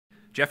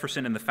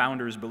Jefferson and the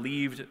founders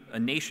believed a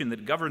nation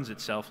that governs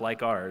itself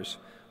like ours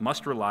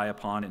must rely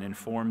upon an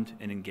informed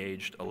and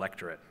engaged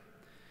electorate.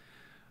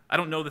 I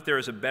don't know that there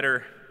is a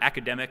better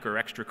academic or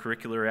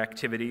extracurricular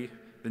activity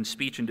than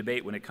speech and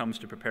debate when it comes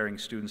to preparing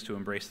students to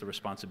embrace the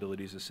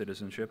responsibilities of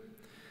citizenship.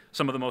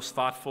 Some of the most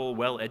thoughtful,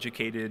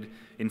 well-educated,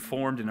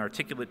 informed, and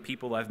articulate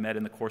people I've met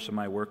in the course of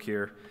my work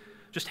here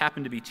just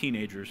happen to be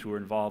teenagers who are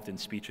involved in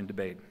speech and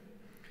debate.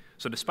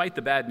 So despite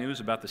the bad news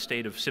about the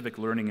state of civic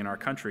learning in our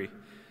country,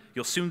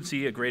 you'll soon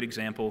see a great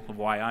example of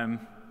why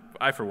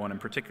I, for one, am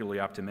particularly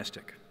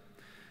optimistic.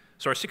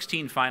 So our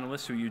 16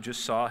 finalists who you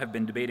just saw have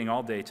been debating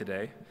all day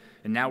today,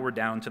 and now we're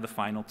down to the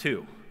final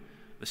two.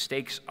 The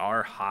stakes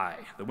are high.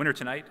 The winner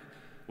tonight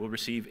will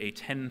receive a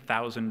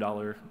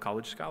 $10,000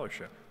 college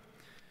scholarship.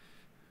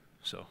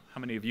 So how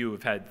many of you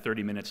have had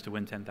 30 minutes to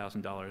win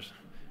 $10,000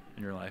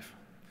 in your life?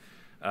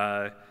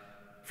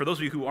 For those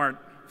of you who aren't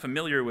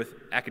familiar with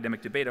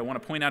academic debate, I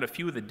want to point out a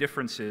few of the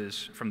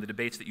differences from the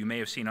debates that you may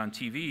have seen on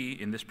TV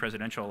in this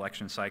presidential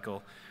election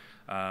cycle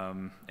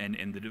and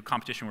the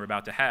competition we're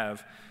about to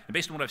have. And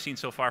based on what I've seen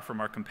so far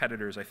from our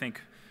competitors, I think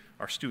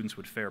our students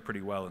would fare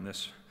pretty well in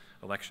this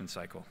election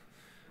cycle.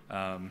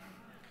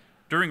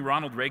 During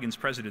Ronald Reagan's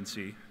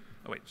presidency,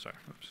 oh wait, sorry,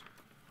 oops.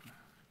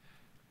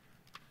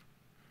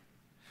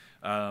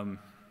 All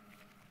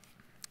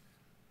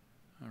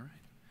right.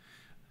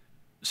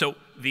 So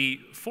the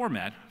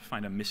format, I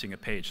find I'm missing a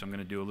page, so I'm going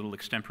to do a little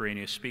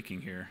extemporaneous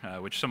speaking here,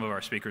 which some of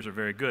our speakers are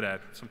very good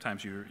at.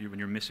 Sometimes when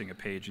you're missing a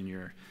page in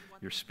your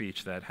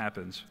speech, that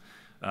happens.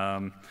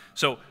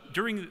 So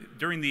during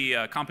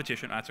the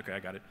competition, that's okay, I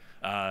got it.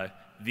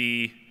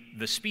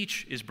 The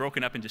speech is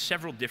broken up into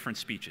several different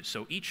speeches.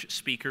 So each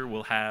speaker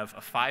will have a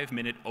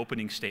 5-minute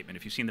opening statement.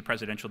 If you've seen the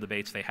presidential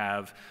debates, they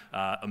have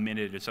a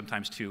minute and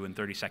sometimes 2 and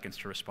 30 seconds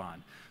to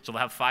respond. So they'll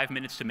have 5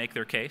 minutes to make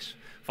their case,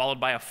 followed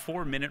by a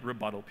 4-minute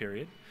rebuttal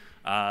period.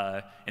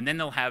 And then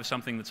they'll have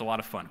something that's a lot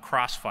of fun,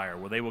 crossfire,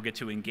 where they will get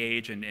to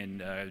engage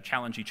and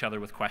challenge each other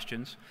with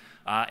questions.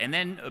 And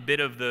then a bit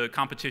of the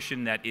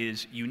competition that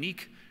is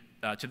unique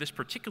to this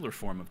particular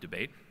form of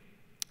debate,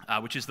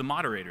 which is the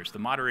moderators. The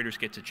moderators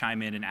get to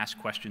chime in and ask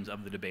questions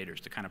of the debaters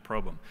to kind of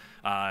probe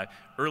them.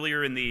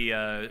 Earlier in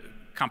the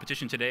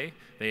competition today,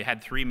 they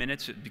had 3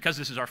 minutes. Because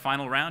this is our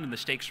final round and the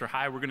stakes are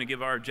high, we're going to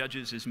give our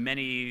judges as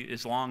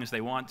long as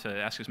they want to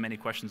ask as many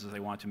questions as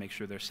they want to make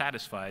sure they're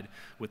satisfied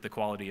with the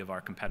quality of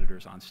our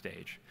competitors on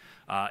stage.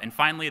 And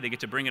finally, they get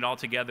to bring it all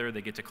together,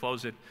 they get to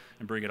close it,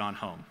 and bring it on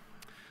home.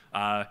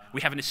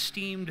 We have an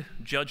esteemed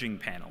judging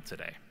panel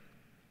today.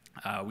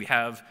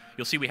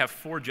 You'll see we have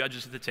 4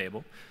 judges at the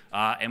table,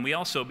 and we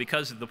also,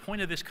 because the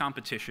point of this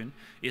competition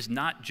is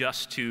not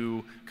just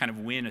to kind of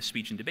win a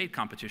speech and debate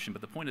competition,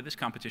 but the point of this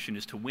competition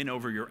is to win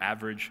over your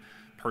average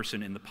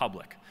person in the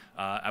public.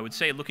 I would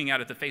say, looking out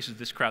at the faces of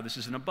this crowd, this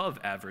is an above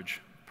average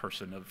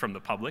person from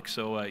the public,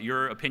 so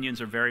your opinions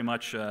are very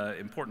much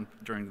important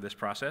during this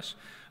process.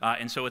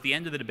 And so at the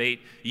end of the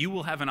debate, you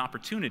will have an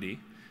opportunity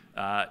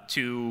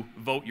to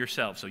vote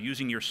yourself. So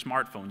using your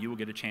smartphone, you will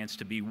get a chance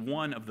to be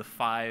one of the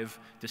 5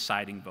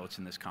 deciding votes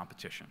in this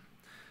competition.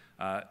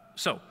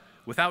 So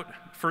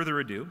without further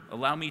ado,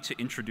 allow me to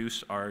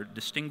introduce our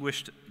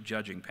distinguished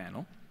judging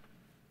panel.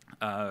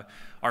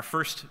 Our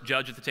first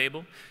judge at the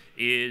table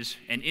is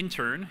an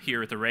intern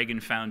here at the Reagan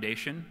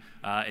Foundation,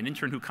 an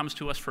intern who comes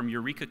to us from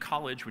Eureka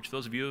College, which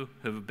those of you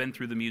who have been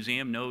through the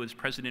museum know is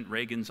President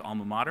Reagan's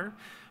alma mater.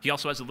 He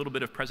also has a little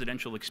bit of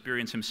presidential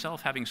experience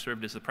himself, having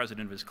served as the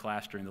president of his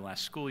class during the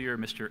last school year,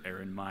 Mr.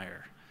 Aaron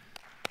Meyer.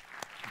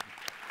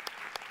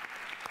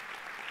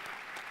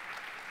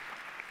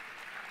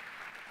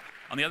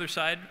 On the other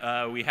side,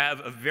 we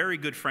have a very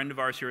good friend of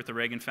ours here at the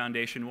Reagan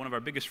Foundation, one of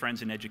our biggest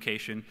friends in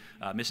education,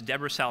 Ms.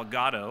 Deborah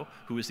Salgado,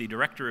 who is the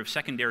Director of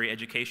Secondary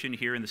Education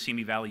here in the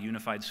Simi Valley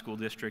Unified School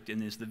District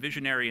and is the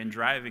visionary and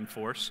driving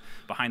force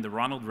behind the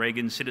Ronald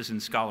Reagan Citizen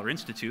Scholar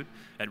Institute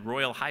at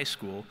Royal High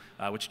School,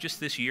 which just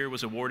this year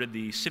was awarded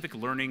the Civic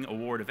Learning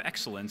Award of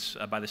Excellence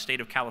by the state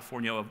of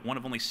California, one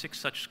of only 6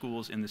 such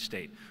schools in the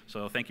state.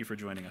 So thank you for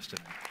joining us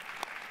today.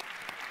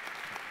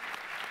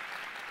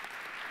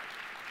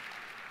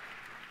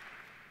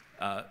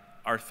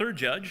 Our third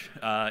judge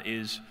I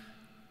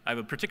have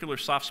a particular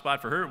soft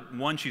spot for her.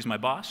 1, she's my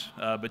boss,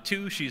 but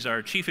 2, she's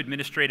our chief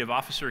administrative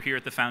officer here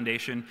at the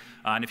foundation.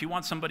 And if you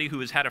want somebody who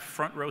has had a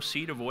front row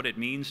seat of what it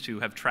means to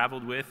have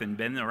traveled with and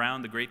been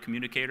around the great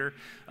communicator,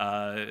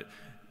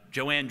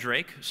 Joanne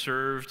Drake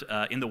served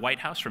in the White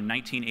House from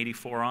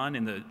 1984 on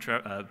in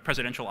the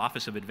Presidential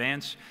Office of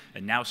Advance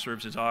and now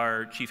serves as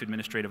our Chief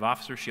Administrative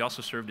Officer. She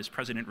also served as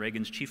President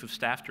Reagan's Chief of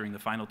Staff during the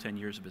final 10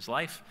 years of his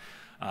life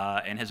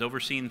and has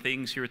overseen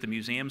things here at the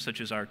museum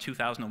such as our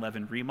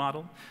 2011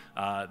 remodel,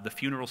 the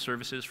funeral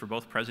services for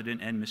both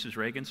President and Mrs.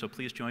 Reagan. So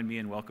please join me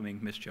in welcoming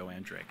Ms.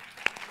 Joanne Drake.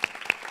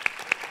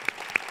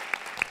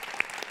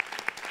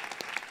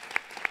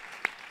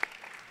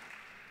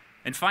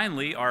 And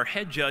finally, our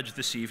head judge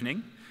this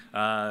evening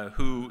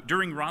who,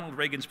 during Ronald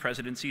Reagan's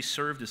presidency,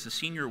 served as the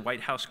senior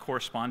White House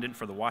correspondent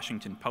for the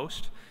Washington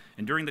Post,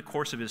 and during the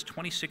course of his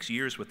 26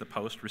 years with the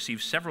Post,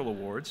 received several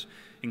awards,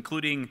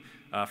 including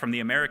from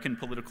the American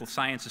Political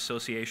Science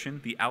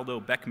Association, the Aldo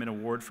Beckman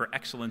Award for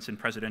Excellence in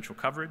Presidential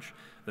Coverage,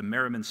 the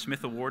Merriman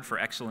Smith Award for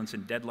Excellence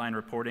in Deadline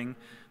Reporting,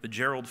 the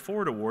Gerald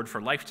Ford Award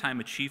for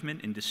Lifetime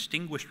Achievement in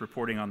Distinguished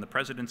Reporting on the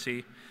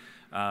Presidency.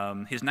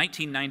 His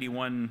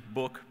 1991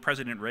 book,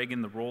 President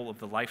Reagan, The Role of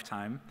the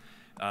Lifetime,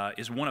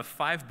 is one of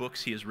 5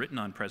 books he has written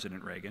on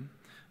President Reagan,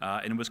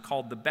 and was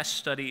called the best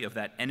study of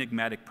that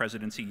enigmatic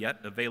presidency yet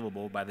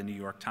available by the New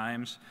York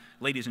Times.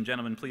 Ladies and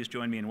gentlemen, please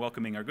join me in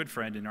welcoming our good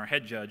friend and our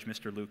head judge,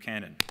 Mr. Lou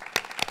Cannon.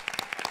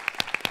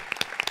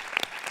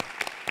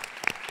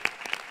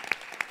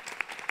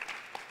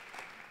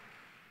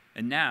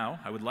 And now,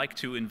 I would like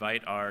to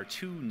invite our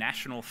 2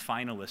 national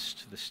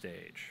finalists to the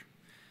stage.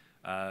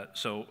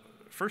 So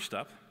first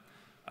up,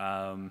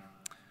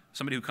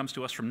 somebody who comes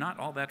to us from not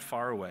all that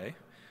far away,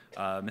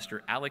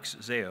 Mr. Alex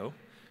Zeo.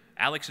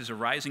 Alex is a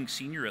rising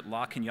senior at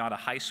La Cañada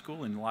High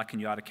School in La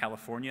Cañada,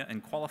 California,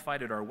 and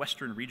qualified at our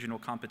Western Regional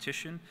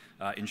competition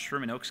in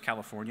Sherman Oaks,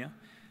 California.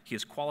 He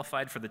has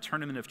qualified for the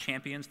Tournament of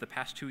Champions the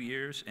past 2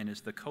 years and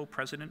is the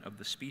co-president of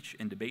the speech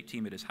and debate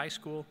team at his high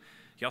school.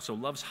 He also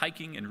loves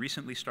hiking and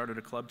recently started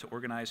a club to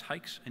organize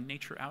hikes and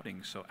nature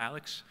outings. So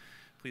Alex,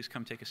 please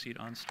come take a seat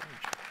on stage.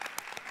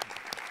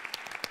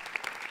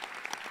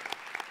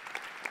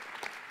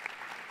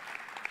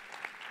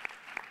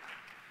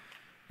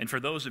 And for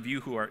those of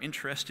you who are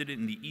interested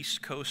in the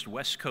East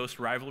Coast-West Coast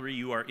rivalry,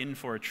 you are in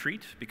for a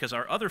treat, because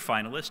our other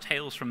finalist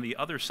hails from the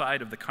other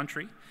side of the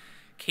country.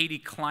 Katie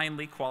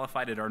Kleinley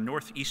qualified at our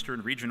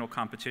Northeastern Regional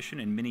competition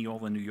in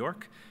Mineola, New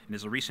York, and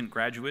is a recent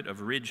graduate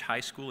of Ridge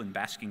High School in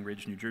Basking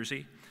Ridge, New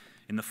Jersey.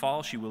 In the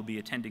fall, she will be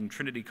attending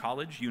Trinity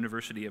College,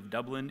 University of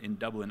Dublin in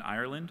Dublin,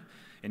 Ireland,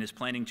 and is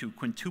planning to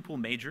quintuple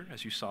major,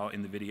 as you saw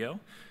in the video,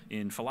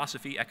 in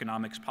philosophy,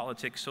 economics,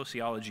 politics,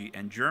 sociology,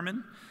 and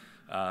German.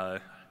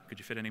 Could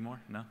you fit any more?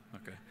 No?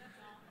 Okay.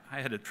 I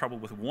had trouble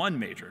with one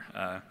major.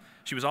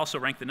 She was also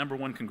ranked the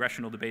 #1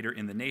 congressional debater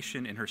in the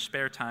nation. In her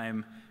spare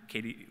time,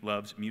 Katie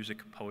loves music,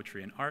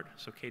 poetry, and art.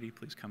 So Katie,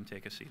 please come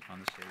take a seat on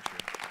the stage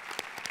here.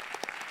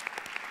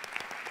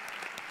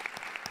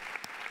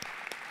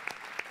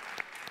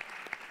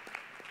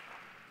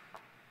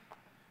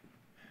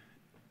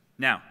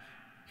 Now,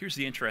 here's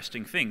the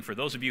interesting thing. For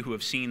those of you who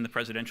have seen the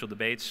presidential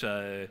debates,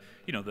 you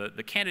know,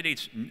 the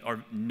candidates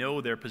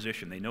know their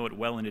position. They know it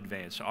well in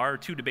advance. Our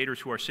 2 debaters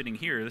who are sitting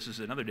here, this is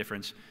another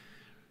difference.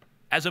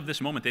 As of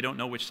this moment, they don't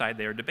know which side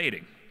they are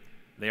debating.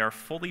 They are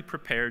fully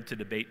prepared to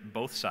debate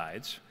both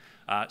sides.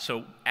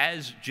 So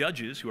as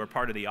judges who are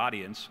part of the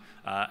audience,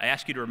 I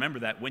ask you to remember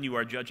that when you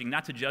are judging,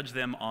 not to judge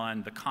them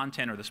on the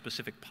content or the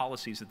specific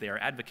policies that they are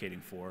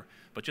advocating for,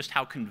 but just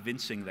how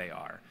convincing they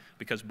are,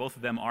 because both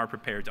of them are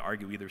prepared to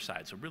argue either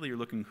side. So really you're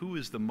looking who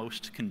is the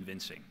most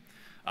convincing.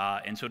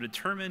 And so to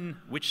determine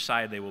which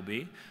side they will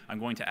be, I'm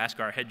going to ask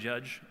our head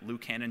judge, Lou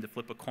Cannon, to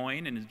flip a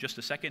coin in just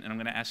a second, and I'm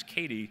going to ask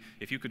Katie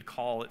if you could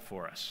call it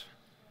for us.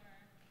 Sure.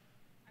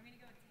 I'm going to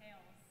go with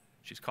tails.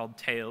 She's called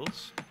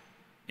tails,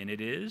 and it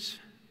is?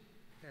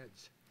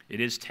 Heads. It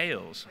is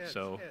tails. Heads,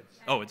 so,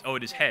 heads.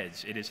 it is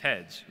heads. It is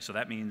heads. So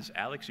that means,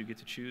 Alex, you get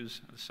to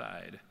choose the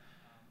side.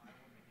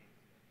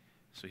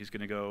 So he's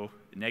going to go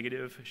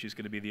negative. She's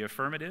going to be the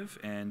affirmative.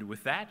 And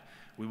with that,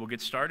 we will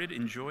get started.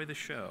 Enjoy the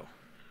show.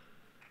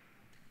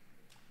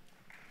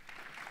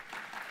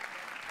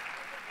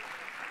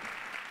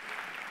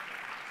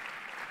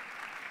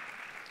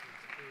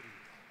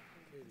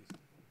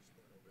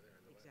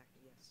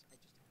 Exactly, yes. I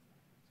just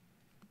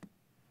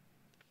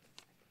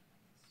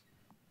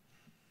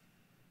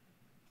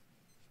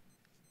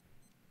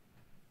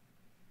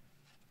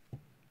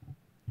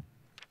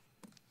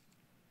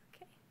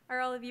Okay, are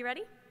all of you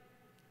ready?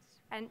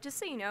 And just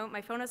so you know,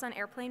 my phone is on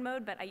airplane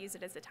mode, but I use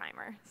it as a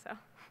timer, so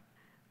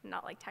I'm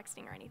not like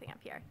texting or anything up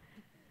here.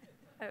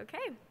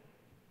 Okay.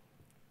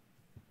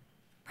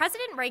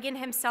 President Reagan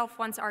himself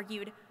once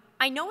argued,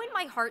 "I know in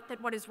my heart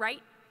that what is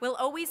right will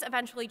always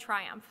eventually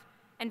triumph."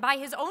 And by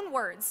his own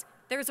words,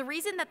 there's a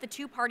reason that the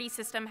 2-party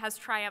system has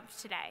triumphed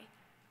today.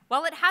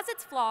 While it has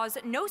its flaws,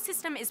 no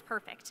system is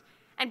perfect.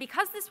 And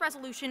because this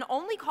resolution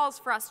only calls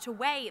for us to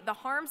weigh the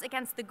harms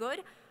against the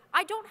good,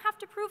 I don't have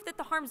to prove that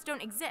the harms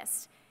don't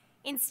exist.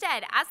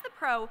 Instead, as the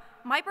pro,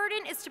 my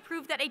burden is to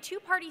prove that a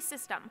 2-party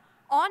system,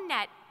 on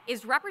net,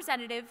 is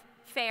representative,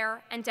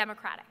 fair, and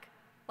democratic.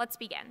 Let's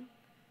begin.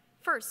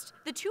 First,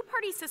 the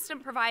 2-party system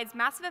provides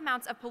massive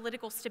amounts of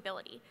political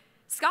stability.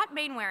 Scott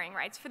Mainwaring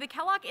writes for the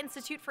Kellogg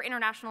Institute for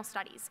International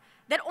Studies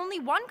that only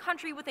one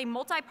country with a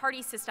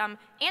multi-party system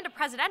and a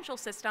presidential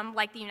system,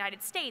 like the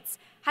United States,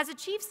 has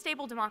achieved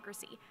stable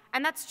democracy,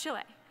 and that's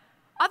Chile.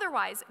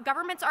 Otherwise,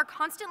 governments are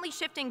constantly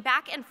shifting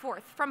back and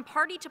forth from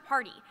party to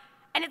party,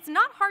 and it's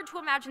not hard to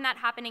imagine that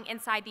happening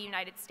inside the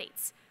United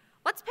States.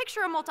 Let's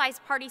picture a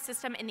multi-party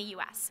system in the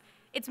US.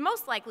 It's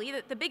most likely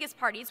that the biggest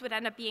parties would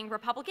end up being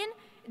Republican,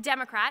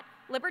 Democrat,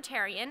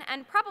 Libertarian,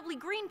 and probably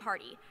Green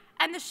Party,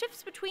 and the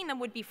shifts between them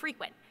would be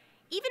frequent.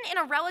 even in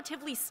a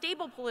relatively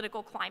stable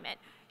political climate,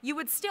 you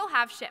would still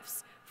have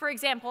shifts. For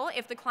example,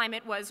 if the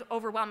climate was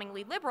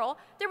overwhelmingly liberal,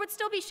 there would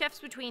still be shifts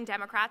between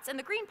Democrats and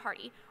the Green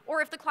Party.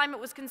 Or if the climate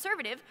was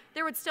conservative,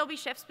 there would still be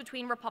shifts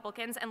between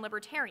Republicans and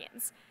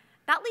Libertarians.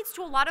 That leads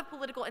to a lot of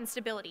political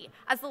instability,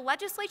 as the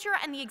legislature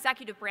and the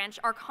executive branch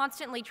are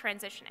constantly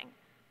transitioning.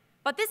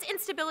 But this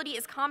instability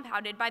is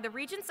compounded by the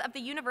regents of the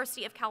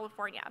University of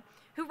California,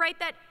 who write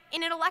that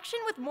in an election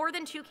with more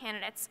than 2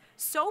 candidates,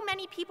 so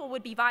many people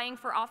would be vying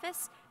for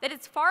office that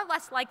it's far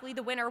less likely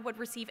the winner would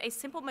receive a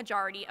simple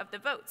majority of the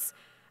votes.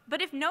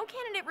 But if no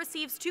candidate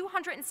receives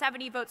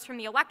 270 votes from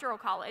the Electoral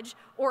College,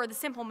 or the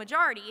simple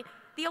majority,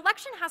 the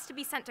election has to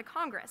be sent to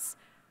Congress.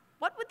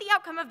 What would the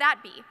outcome of that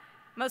be?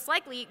 Most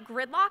likely,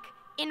 gridlock,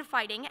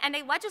 infighting, and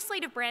a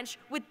legislative branch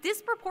with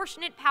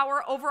disproportionate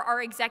power over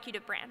our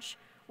executive branch,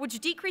 which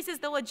decreases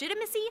the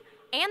legitimacy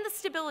and the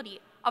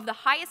stability of the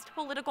highest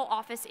political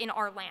office in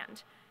our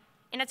land.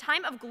 In a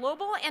time of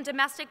global and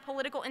domestic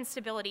political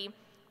instability,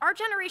 our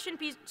generation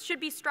should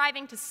be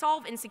striving to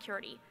solve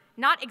insecurity,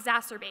 not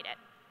exacerbate it.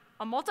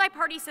 A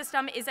multi-party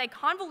system is a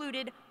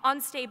convoluted,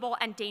 unstable,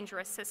 and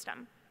dangerous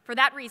system. For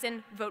that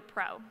reason, vote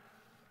pro.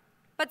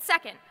 But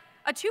second,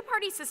 a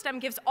 2-party system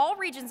gives all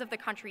regions of the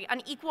country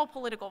an equal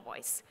political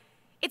voice.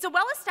 It's a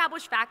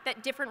well-established fact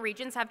that different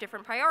regions have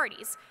different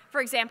priorities.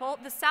 For example,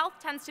 the South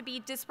tends to be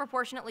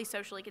disproportionately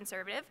socially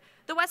conservative,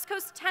 the West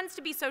Coast tends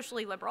to be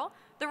socially liberal,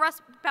 the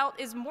Rust Belt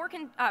is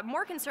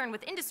more concerned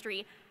with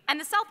industry, and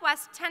the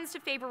Southwest tends to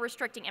favor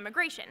restricting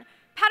immigration.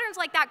 Patterns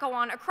like that go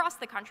on across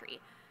the country.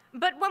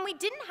 But when we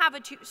didn't have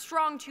a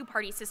strong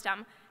 2-party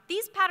system,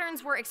 these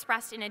patterns were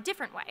expressed in a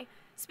different way.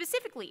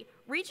 Specifically,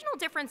 regional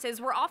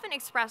differences were often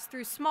expressed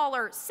through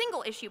smaller,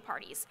 single-issue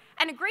parties,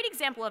 and a great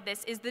example of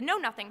this is the Know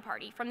Nothing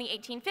Party from the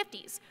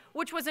 1850s,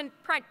 which was a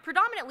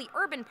predominantly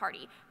urban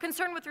party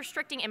concerned with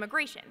restricting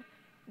immigration.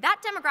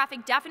 That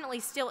demographic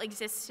definitely still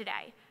exists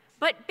today,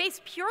 but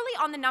based purely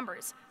on the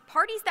numbers,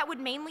 parties that would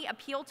mainly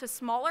appeal to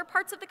smaller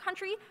parts of the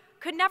country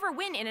could never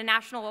win in a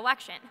national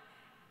election.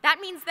 That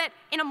means that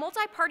in a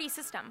multi-party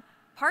system,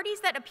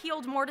 parties that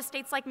appealed more to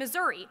states like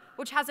Missouri,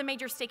 which has a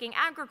major stake in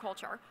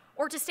agriculture,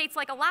 or to states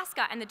like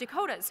Alaska and the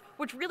Dakotas,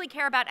 which really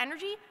care about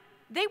energy,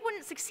 they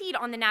wouldn't succeed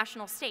on the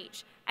national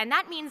stage, and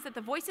that means that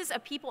the voices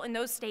of people in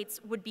those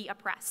states would be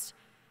oppressed.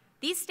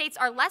 These states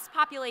are less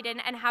populated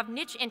and have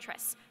niche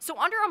interests, so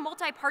under a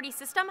multi-party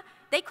system,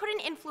 they couldn't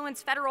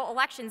influence federal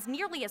elections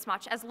nearly as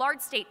much as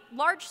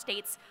large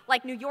states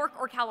like New York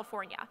or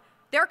California.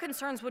 Their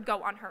concerns would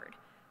go unheard.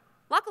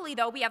 Luckily,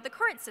 though, we have the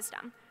current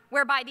system,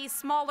 whereby these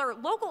smaller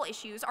local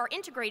issues are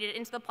integrated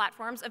into the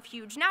platforms of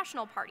huge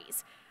national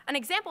parties. An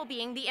example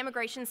being the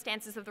immigration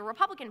stances of the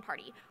Republican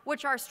Party,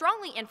 which are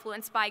strongly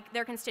influenced by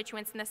their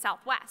constituents in the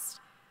Southwest.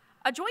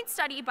 A joint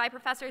study by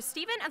Professors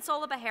Stephen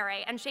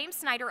Ansola-Behere and James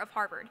Snyder of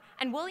Harvard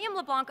and William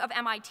LeBlanc of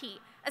MIT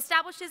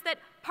establishes that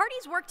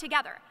parties work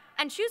together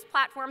and choose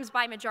platforms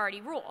by majority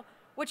rule,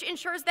 which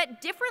ensures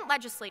that different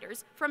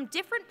legislators from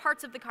different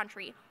parts of the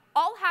country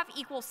all have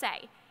equal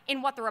say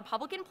in what the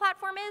Republican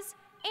platform is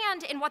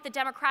and in what the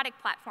Democratic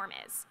platform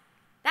is.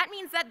 That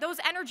means that those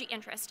energy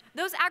interests,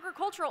 those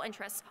agricultural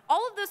interests,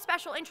 all of those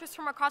special interests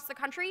from across the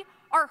country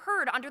are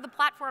heard under the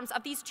platforms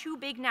of these 2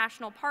 big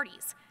national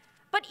parties.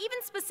 But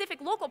even specific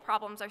local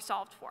problems are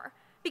solved for,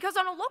 because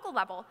on a local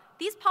level,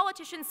 these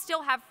politicians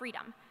still have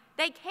freedom.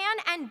 They can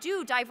and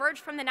do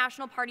diverge from the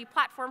national party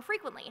platform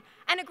frequently,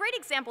 and a great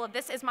example of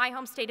this is my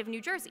home state of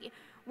New Jersey,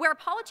 where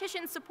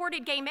politicians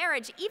supported gay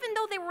marriage even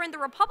though they were in the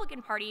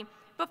Republican Party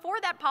before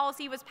that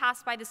policy was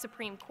passed by the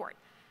Supreme Court.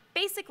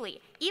 Basically,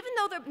 even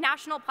though the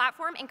national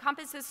platform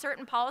encompasses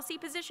certain policy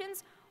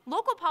positions,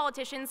 local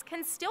politicians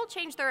can still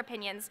change their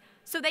opinions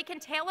so they can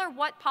tailor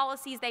what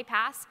policies they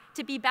pass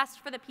to be best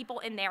for the people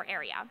in their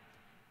area.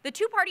 The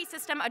 2-party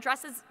system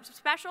addresses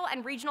special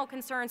and regional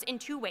concerns in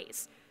 2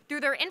 ways, through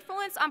their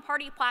influence on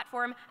party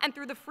platform and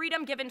through the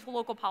freedom given to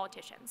local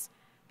politicians.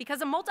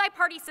 Because a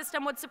multi-party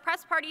system would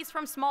suppress parties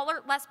from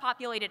smaller, less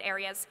populated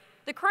areas,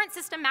 the current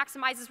system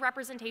maximizes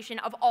representation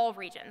of all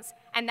regions,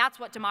 and that's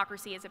what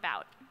democracy is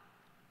about.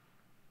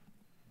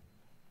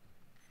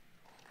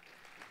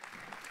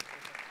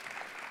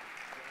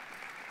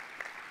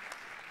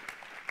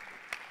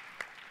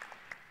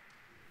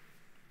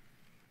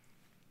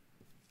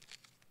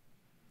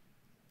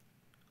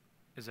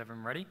 Is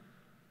everyone ready?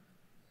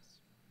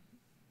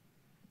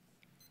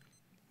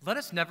 Let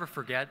us never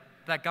forget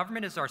that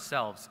government is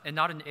ourselves and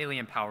not an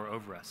alien power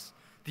over us.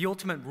 The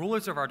ultimate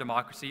rulers of our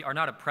democracy are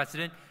not a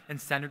president and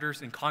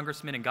senators and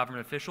congressmen and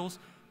government officials,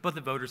 but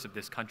the voters of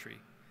this country.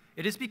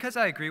 It is because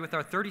I agree with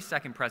our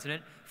 32nd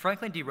president,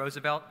 Franklin D.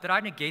 Roosevelt, that I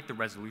negate the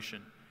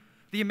resolution.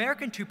 The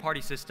American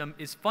 2-party system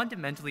is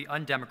fundamentally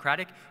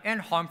undemocratic and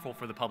harmful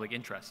for the public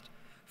interest.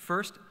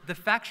 First, the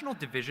factional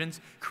divisions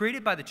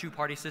created by the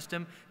 2-party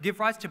system give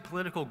rise to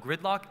political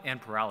gridlock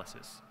and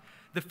paralysis.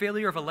 The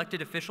failure of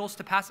elected officials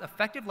to pass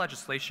effective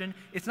legislation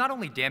is not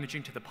only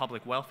damaging to the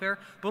public welfare,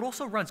 but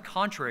also runs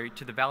contrary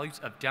to the values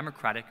of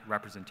democratic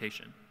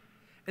representation.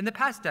 In the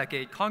past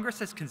decade, Congress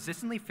has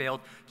consistently failed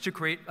to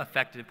create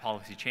effective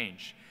policy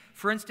change.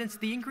 For instance,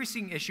 the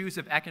increasing issues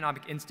of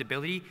economic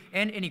instability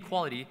and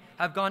inequality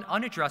have gone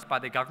unaddressed by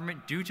the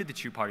government due to the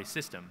two-party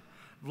system.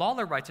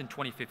 Lawler writes in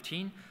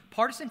 2015,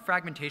 partisan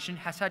fragmentation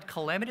has had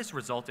calamitous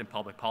results in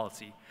public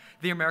policy.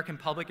 The American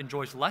public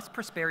enjoys less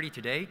prosperity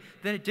today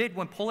than it did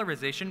when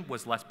polarization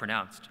was less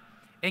pronounced.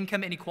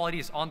 Income inequality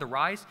is on the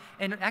rise,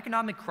 and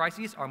economic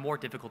crises are more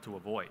difficult to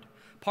avoid.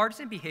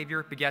 Partisan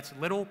behavior begets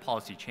little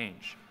policy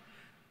change.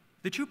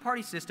 The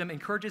two-party system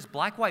encourages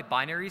black-white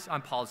binaries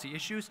on policy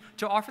issues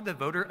to offer the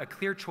voter a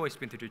clear choice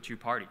between the two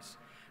parties.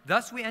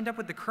 Thus, we end up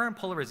with the current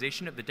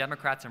polarization of the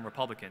Democrats and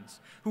Republicans,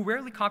 who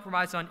rarely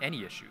compromise on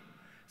any issue.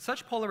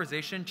 Such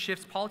polarization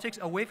shifts politics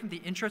away from the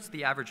interests of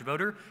the average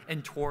voter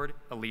and toward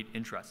elite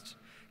interests.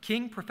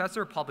 King,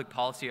 professor of public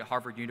policy at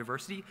Harvard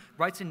University,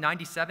 writes in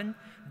 '97,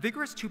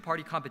 vigorous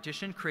two-party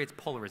competition creates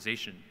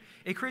polarization.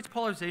 It creates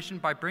polarization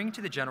by bringing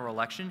to the general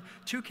election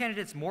two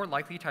candidates more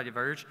likely to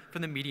diverge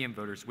from the median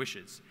voter's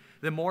wishes.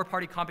 The more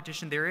party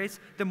competition there is,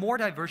 the more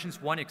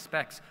divergence one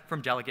expects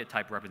from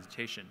delegate-type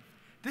representation.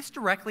 This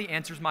directly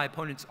answers my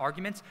opponent's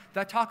arguments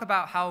that talk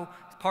about how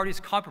parties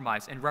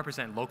compromise and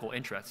represent local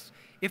interests.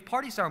 If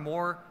parties are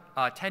more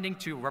tending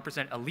to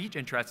represent elite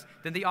interests,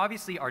 then they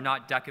obviously are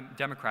not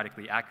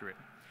democratically accurate.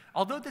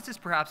 Although this is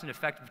perhaps an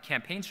effective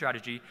campaign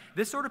strategy,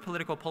 this sort of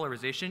political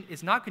polarization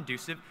is not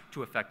conducive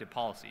to effective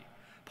policy.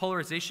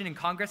 Polarization in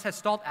Congress has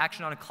stalled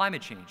action on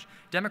climate change.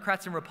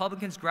 Democrats and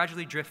Republicans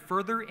gradually drift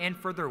further and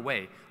further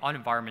away on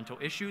environmental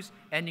issues,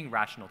 ending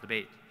rational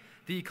debate.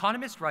 The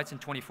Economist writes in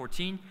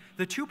 2014,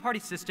 the two-party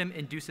system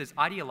induces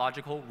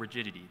ideological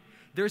rigidity.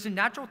 There is a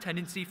natural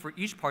tendency for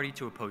each party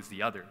to oppose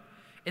the other.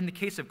 In the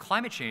case of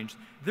climate change,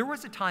 there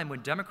was a time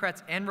when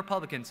Democrats and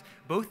Republicans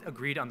both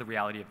agreed on the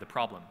reality of the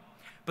problem.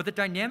 But the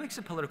dynamics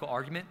of political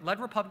argument led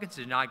Republicans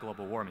to deny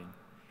global warming.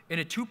 In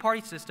a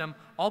two-party system,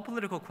 all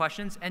political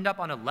questions end up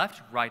on a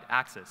left-right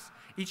axis.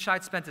 Each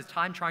side spends its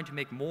time trying to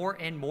make more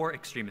and more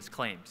extremist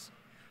claims.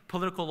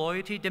 Political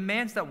loyalty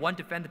demands that one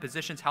defend the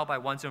positions held by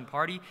one's own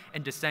party,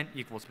 and dissent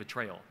equals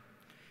betrayal.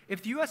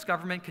 If the US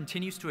government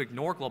continues to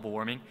ignore global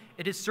warming,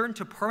 it is certain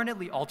to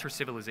permanently alter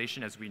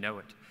civilization as we know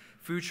it.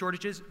 Food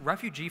shortages,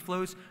 refugee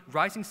flows,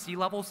 rising sea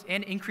levels,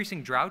 and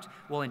increasing drought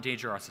will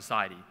endanger our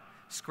society.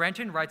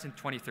 Scranton writes in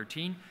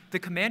 2013, the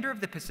commander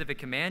of the Pacific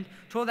Command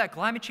told that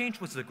climate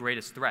change was the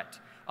greatest threat.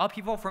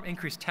 Upheaval from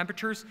increased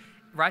temperatures,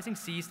 rising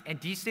seas,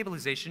 and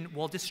destabilization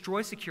will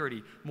destroy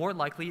security more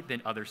likely than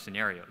other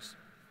scenarios.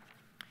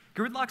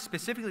 Gridlock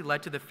specifically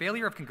led to the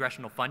failure of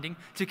congressional funding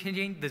to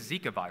contain the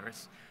Zika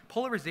virus.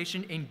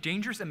 Polarization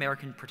endangers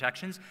American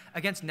protections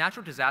against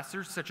natural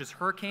disasters such as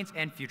hurricanes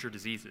and future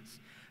diseases.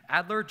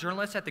 Adler,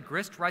 journalist at the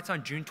Grist, writes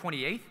on June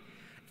 28th,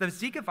 the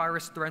Zika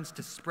virus threatens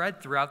to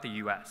spread throughout the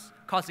US,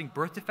 causing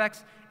birth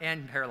defects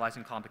and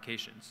paralyzing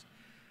complications.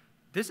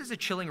 This is a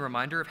chilling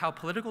reminder of how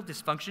political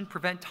dysfunction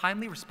prevent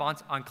timely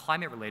response on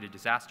climate-related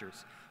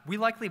disasters. We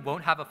likely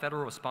won't have a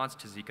federal response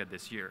to Zika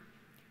this year.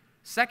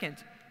 Second,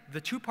 the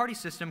two-party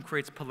system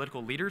creates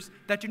political leaders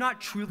that do not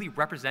truly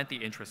represent the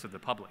interests of the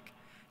public.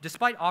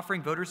 Despite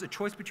offering voters a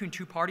choice between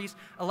two parties,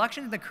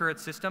 elections in the current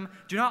system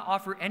do not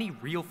offer any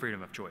real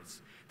freedom of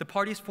choice. The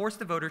parties force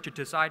the voter to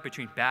decide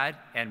between bad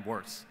and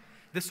worse.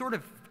 This sort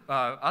of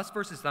us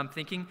versus them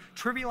thinking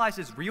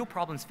trivializes real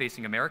problems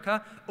facing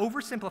America,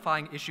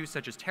 oversimplifying issues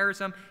such as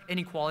terrorism,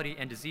 inequality,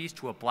 and disease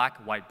to a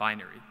black-white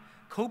binary.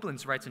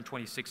 Koblenz writes in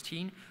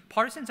 2016,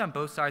 partisans on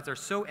both sides are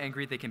so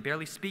angry they can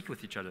barely speak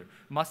with each other,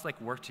 must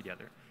work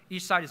together.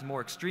 Each side is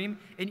more extreme,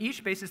 and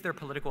each bases their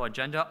political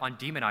agenda on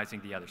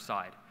demonizing the other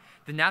side.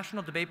 The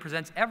national debate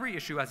presents every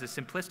issue as a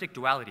simplistic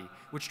duality,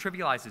 which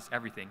trivializes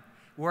everything.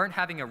 We aren't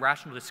having a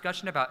rational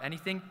discussion about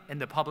anything, and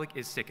the public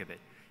is sick of it.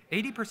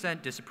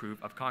 80%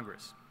 disapprove of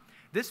Congress.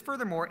 This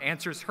furthermore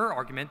answers her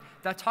argument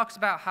that talks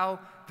about how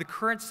the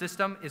current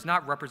system is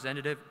not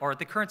representative, or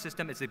the current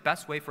system is the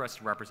best way for us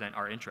to represent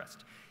our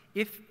interest.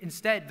 If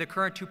instead the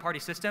current two-party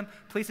system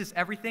places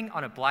everything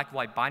on a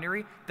black-white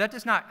binary, that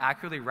does not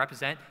accurately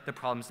represent the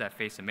problems that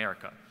face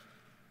America.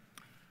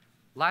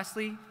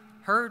 Lastly,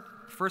 her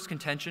first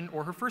contention,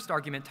 or her first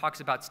argument, talks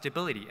about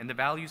stability and the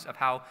values of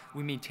how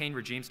we maintain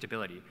regime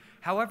stability.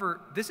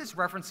 However, this is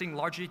referencing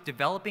largely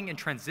developing and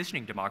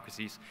transitioning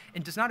democracies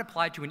and does not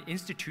apply to an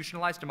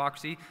institutionalized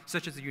democracy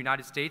such as the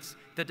United States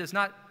that does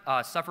not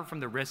suffer from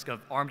the risk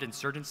of armed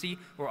insurgency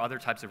or other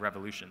types of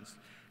revolutions.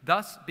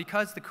 Thus,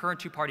 because the current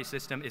two-party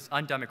system is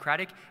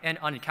undemocratic and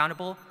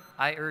unaccountable,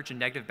 I urge a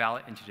negative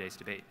ballot in today's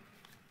debate.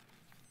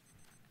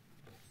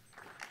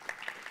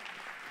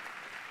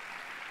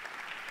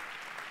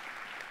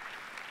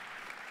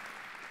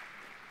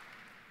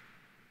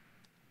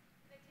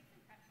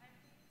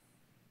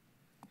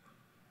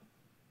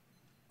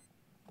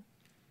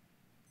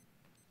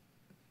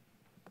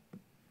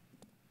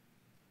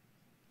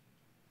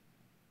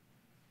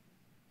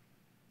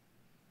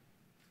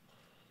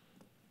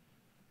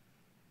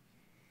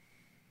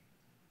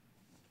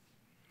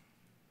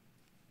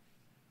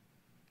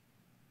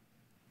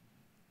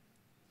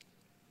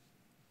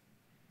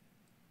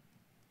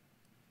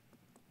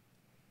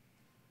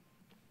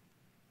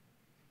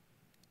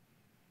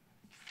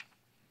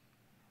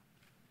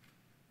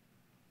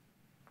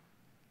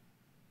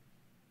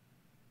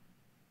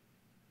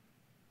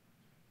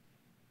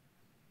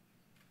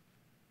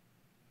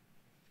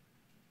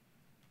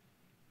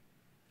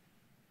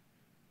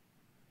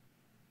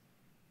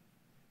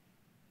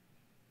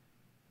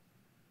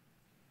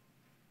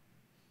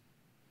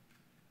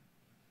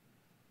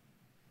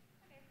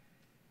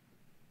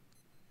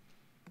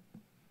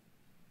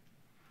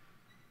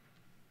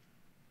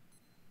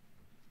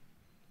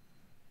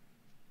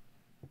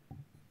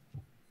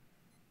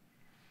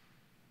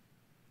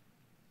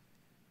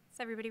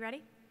 everybody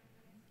ready?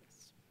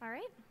 All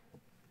right.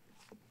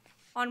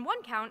 On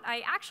one count,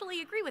 I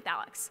actually agree with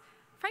Alex.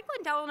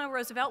 Franklin Delano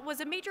Roosevelt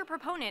was a major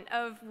proponent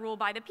of rule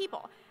by the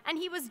people, and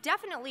he was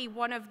definitely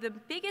one of the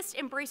biggest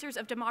embracers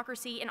of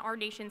democracy in our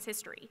nation's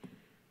history.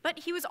 But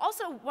he was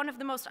also one of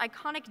the most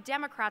iconic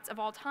Democrats of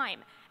all time,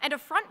 and a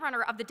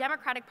frontrunner of the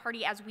Democratic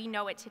Party as we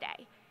know it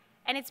today.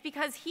 And it's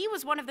because he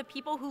was one of the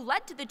people who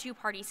led to the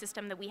two-party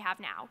system that we have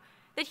now,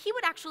 that he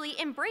would actually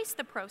embrace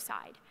the pro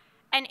side.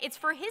 And it's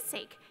for his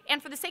sake,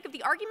 and for the sake of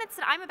the arguments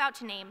that I'm about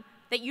to name,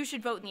 that you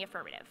should vote in the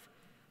affirmative.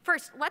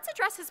 First, let's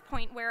address his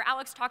point where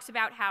Alex talks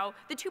about how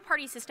the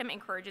two-party system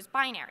encourages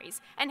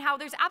binaries, and how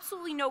there's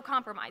absolutely no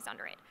compromise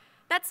under it.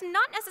 That's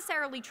not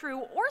necessarily true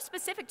or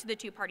specific to the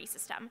two-party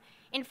system.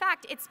 In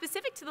fact, it's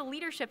specific to the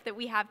leadership that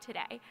we have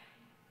today.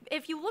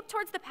 If you look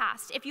towards the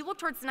past, if you look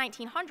towards the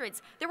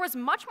 1900s, there was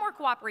much more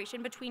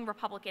cooperation between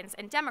Republicans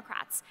and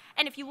Democrats.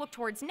 And if you look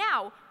towards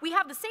now, we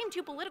have the same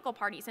two political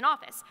parties in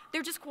office.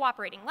 They're just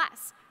cooperating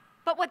less.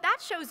 But what that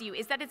shows you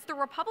is that it's the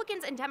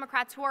Republicans and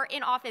Democrats who are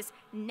in office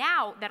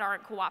now that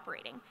aren't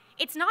cooperating.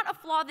 It's not a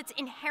flaw that's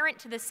inherent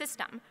to the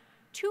system.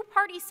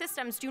 Two-party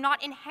systems do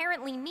not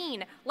inherently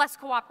mean less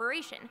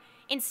cooperation.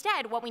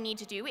 Instead, what we need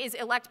to do is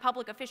elect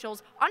public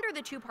officials under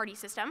the two-party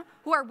system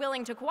who are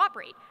willing to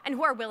cooperate and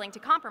who are willing to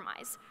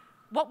compromise.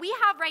 What we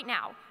have right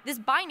now, this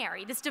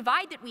binary, this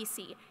divide that we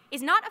see,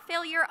 is not a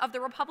failure of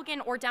the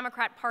Republican or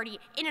Democrat Party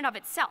in and of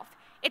itself.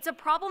 It's a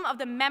problem of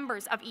the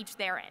members of each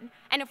therein.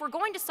 And if we're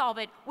going to solve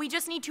it, we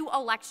just need to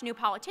elect new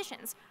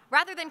politicians,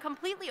 rather than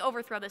completely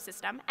overthrow the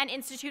system and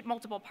institute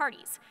multiple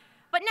parties.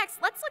 But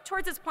next, let's look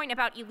towards this point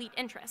about elite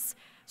interests.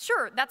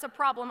 Sure, that's a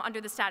problem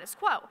under the status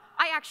quo.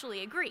 I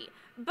actually agree.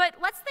 But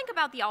let's think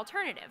about the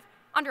alternative,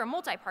 under a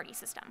multi-party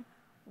system.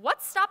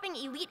 What's stopping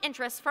elite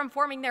interests from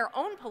forming their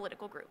own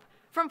political group,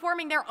 from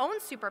forming their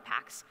own super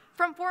PACs,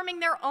 from forming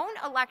their own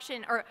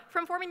election, or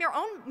from forming their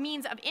own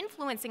means of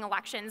influencing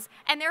elections,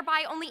 and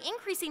thereby only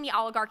increasing the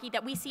oligarchy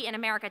that we see in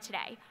America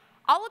today?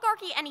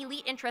 Oligarchy and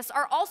elite interests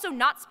are also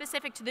not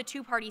specific to the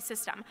two-party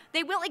system.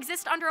 They will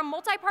exist under a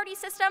multi-party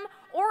system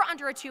or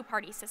under a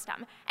two-party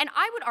system. And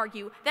I would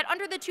argue that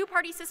under the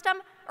two-party system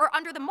or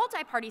under the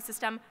multi-party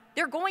system,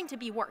 they're going to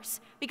be worse.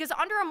 Because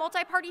under a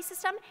multi-party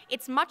system,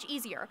 it's much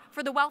easier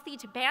for the wealthy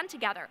to band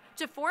together,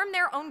 to form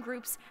their own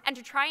groups, and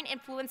to try and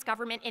influence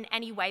government in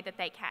any way that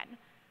they can.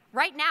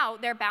 Right now,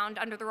 they're bound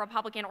under the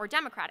Republican or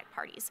Democratic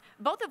parties,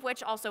 both of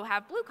which also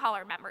have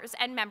blue-collar members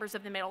and members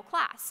of the middle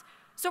class.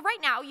 So right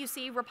now, you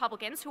see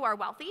Republicans who are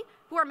wealthy,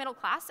 who are middle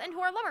class, and who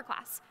are lower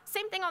class.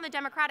 Same thing on the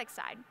Democratic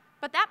side.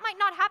 But that might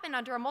not happen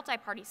under a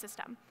multi-party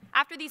system.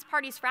 After these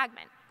parties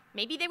fragment,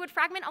 maybe they would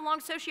fragment along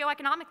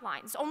socioeconomic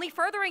lines, only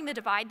furthering the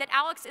divide that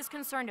Alex is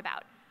concerned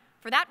about.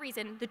 For that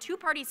reason, the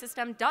two-party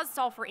system does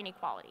solve for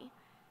inequality.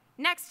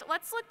 Next,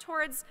 let's look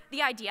towards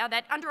the idea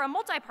that under a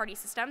multi-party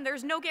system,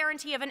 there's no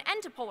guarantee of an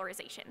end to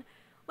polarization.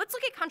 Let's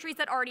look at countries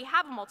that already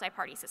have a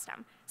multi-party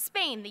system.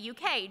 Spain, the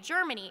UK,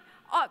 Germany,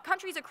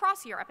 countries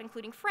across Europe,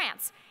 including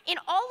France. In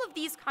all of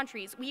these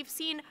countries, we've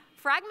seen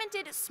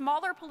fragmented,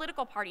 smaller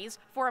political parties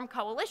form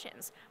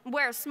coalitions,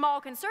 where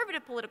small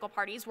conservative political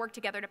parties work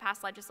together to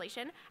pass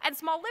legislation, and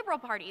small liberal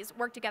parties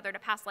work together to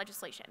pass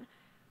legislation.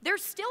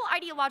 There's still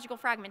ideological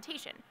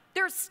fragmentation.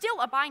 There's still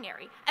a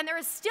binary, and there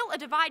is still a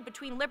divide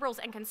between liberals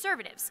and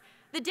conservatives.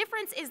 The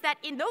difference is that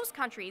in those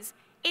countries,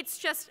 it's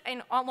just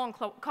along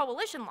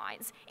coalition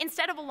lines,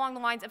 instead of along the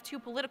lines of two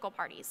political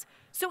parties.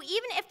 So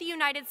even if the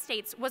United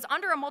States was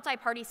under a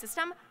multi-party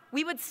system,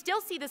 we would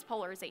still see this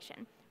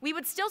polarization. We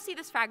would still see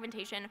this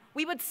fragmentation.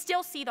 We would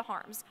still see the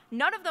harms.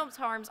 None of those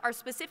harms are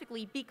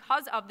specifically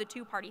because of the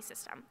two-party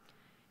system.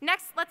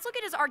 Next, let's look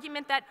at his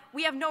argument that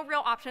we have no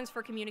real options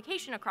for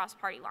communication across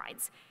party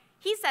lines.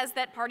 He says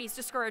that parties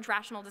discourage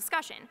rational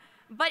discussion.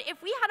 But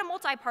if we had a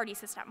multi-party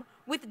system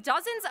with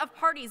dozens of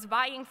parties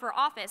vying for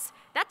office,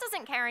 that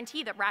doesn't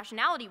guarantee that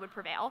rationality would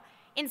prevail.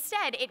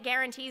 Instead, it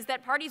guarantees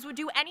that parties would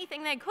do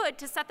anything they could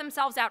to set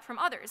themselves out from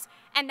others.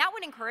 And that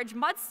would encourage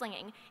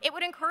mudslinging. It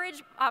would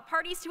encourage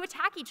parties to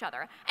attack each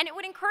other. And it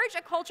would encourage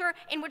a culture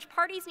in which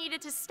parties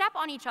needed to step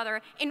on each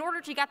other in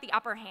order to get the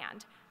upper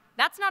hand.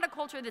 That's not a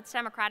culture that's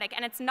democratic,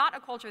 and it's not a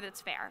culture that's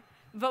fair.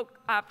 Vote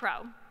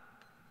pro.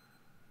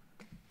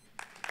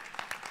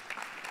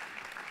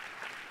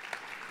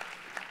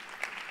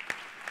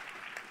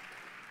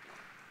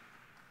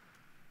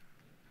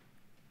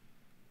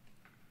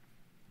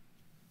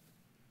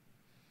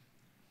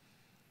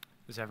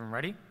 Is everyone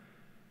ready?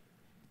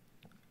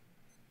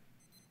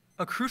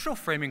 A crucial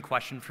framing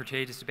question for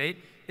today's debate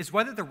is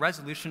whether the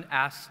resolution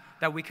asks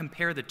that we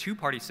compare the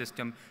two-party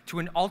system to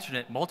an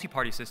alternate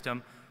multi-party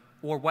system,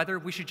 or whether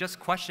we should just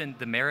question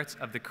the merits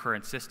of the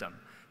current system.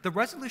 The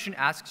resolution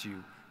asks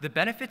you the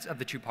benefits of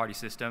the two-party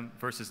system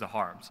versus the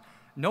harms.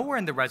 Nowhere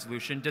in the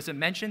resolution does it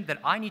mention that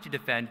I need to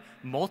defend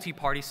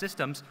multi-party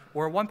systems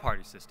or a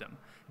one-party system.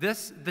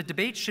 The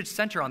debate should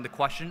center on the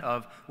question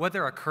of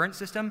whether our current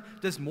system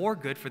does more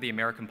good for the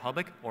American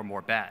public or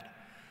more bad.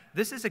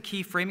 This is a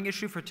key framing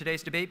issue for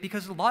today's debate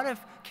because a lot of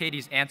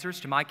Katie's answers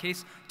to my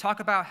case talk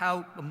about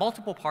how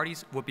multiple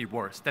parties would be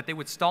worse, that they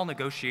would stall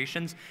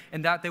negotiations,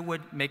 and that they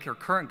would make her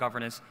current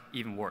governance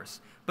even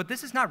worse. But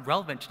this is not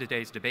relevant to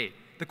today's debate.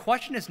 The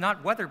question is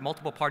not whether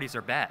multiple parties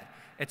are bad,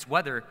 it's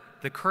whether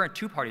the current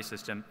two-party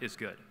system is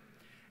good.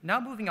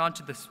 Now moving on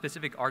to the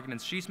specific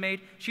arguments she's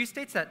made, she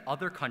states that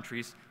other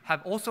countries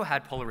have also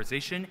had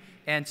polarization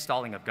and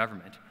stalling of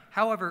government.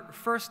 However,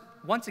 first,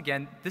 once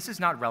again, this is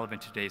not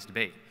relevant to today's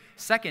debate.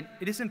 Second,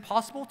 it is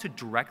impossible to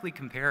directly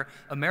compare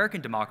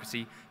American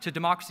democracy to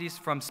democracies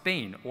from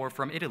Spain or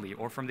from Italy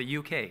or from the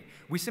UK.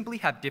 We simply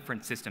have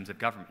different systems of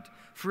government.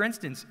 For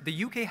instance,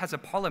 the UK has a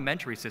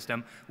parliamentary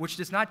system which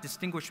does not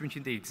distinguish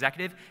between the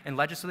executive and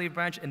legislative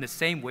branch in the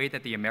same way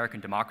that the American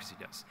democracy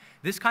does.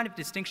 This kind of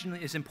distinction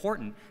is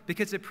important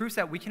because it proves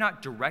that we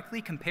cannot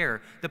directly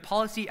compare the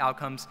policy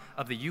outcomes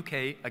of the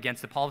UK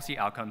against the policy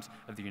outcomes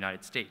of the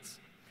United States.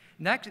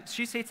 Next,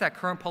 she states that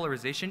current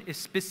polarization is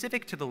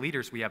specific to the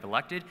leaders we have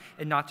elected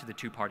and not to the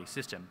two-party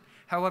system.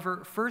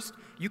 However, first,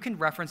 you can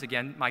reference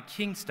again my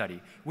King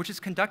study, which is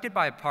conducted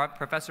by a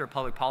professor of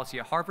public policy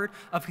at Harvard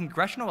of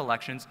congressional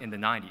elections in the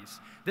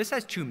 90s. This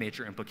has two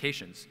major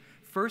implications.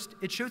 First,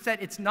 it shows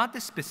that it's not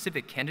the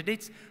specific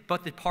candidates,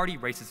 but the party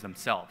races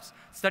themselves.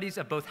 Studies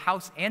of both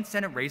House and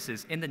Senate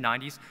races in the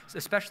 90s,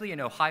 especially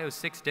in Ohio's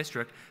 6th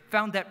district,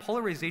 found that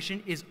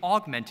polarization is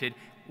augmented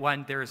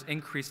when there is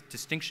increased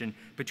distinction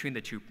between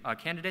the two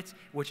candidates,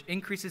 which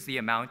increases the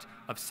amount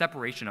of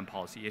separation on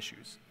policy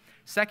issues.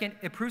 Second,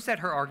 it proves that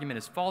her argument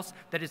is false,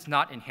 that it's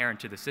not inherent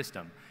to the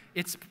system.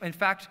 It's, in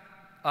fact,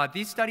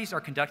 these studies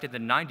are conducted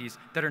in the 90s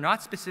that are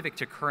not specific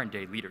to current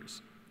day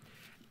leaders.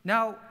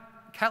 Now,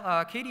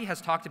 Katie has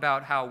talked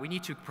about how we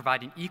need to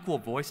provide an equal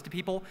voice to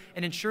people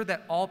and ensure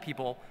that all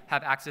people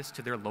have access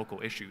to their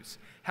local issues.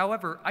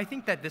 However, I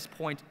think that this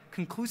point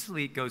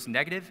conclusively goes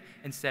negative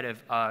instead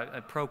of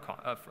a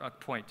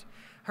point.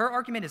 Her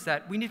argument is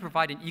that we need to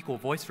provide an equal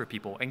voice for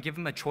people and give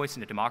them a choice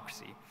in a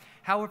democracy.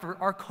 However,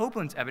 our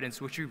Koblenz evidence,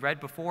 which we read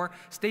before,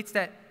 states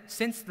that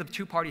since the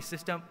two-party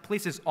system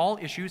places all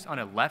issues on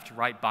a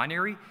left-right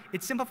binary,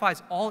 it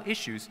simplifies all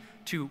issues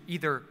to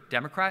either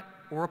Democrat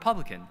or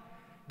Republican.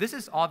 This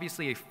is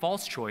obviously a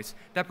false choice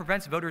that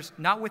prevents voters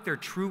not with their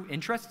true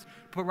interests,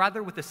 but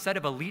rather with a set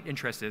of elite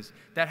interests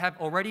that have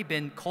already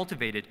been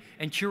cultivated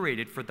and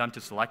curated for them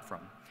to select from.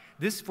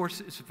 This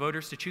forces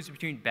voters to choose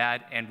between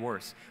bad and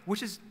worse,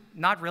 which is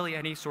not really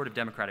any sort of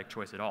democratic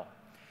choice at all.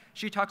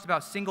 She talks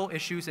about single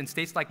issues in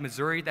states like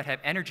Missouri that have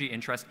energy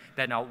interests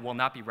that now will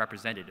not be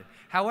represented.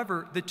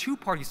 However, the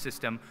two-party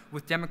system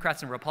with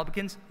Democrats and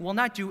Republicans will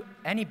not do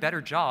any better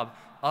job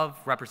of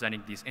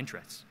representing these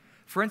interests.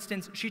 For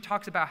instance, she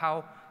talks about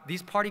how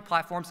these party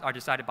platforms are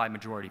decided by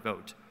majority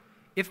vote.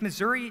 If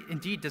Missouri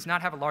indeed does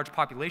not have a large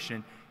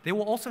population, they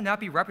will also not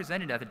be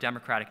represented at the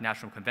Democratic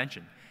National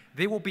Convention.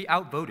 They will be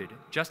outvoted,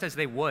 just as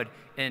they would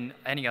in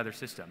any other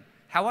system.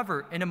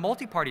 However, in a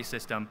multi-party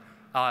system,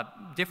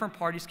 different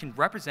parties can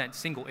represent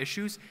single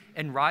issues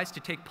and rise to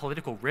take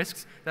political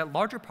risks that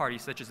larger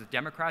parties, such as the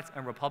Democrats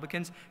and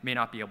Republicans, may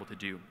not be able to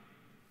do.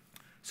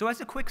 So as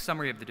a quick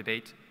summary of the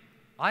debate,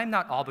 I am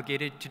not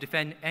obligated to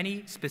defend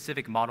any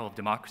specific model of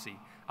democracy.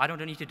 I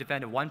don't need to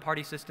defend a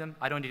one-party system.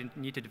 I don't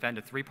need to defend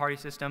a three-party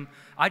system.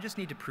 I just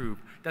need to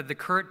prove that the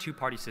current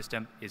two-party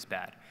system is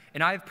bad.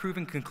 And I have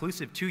proven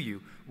conclusive to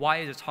you why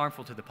it is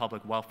harmful to the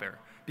public welfare.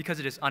 Because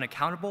it is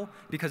unaccountable,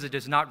 because it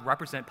does not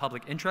represent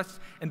public interests,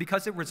 and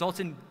because it results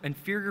in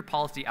inferior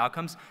policy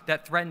outcomes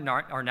that threaten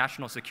our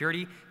national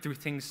security through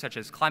things such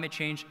as climate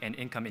change and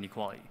income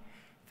inequality.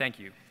 Thank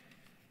you.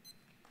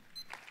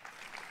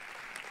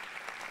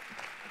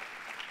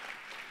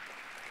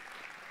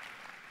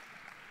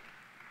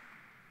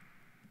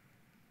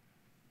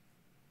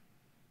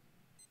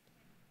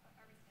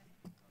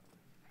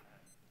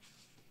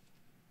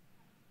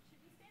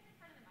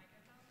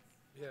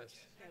 Yes.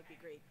 That would be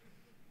great.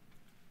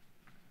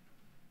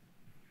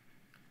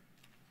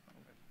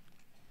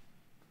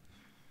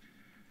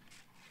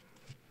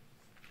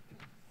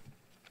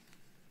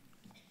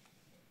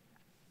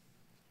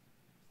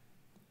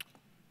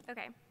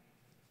 Okay.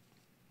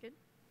 Good?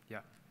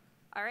 Yeah.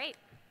 All right.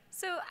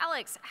 So,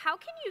 Alex, how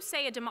can you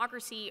say a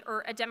democracy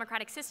or a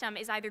democratic system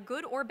is either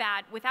good or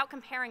bad without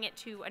comparing it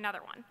to another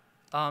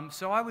one?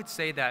 So I would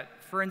say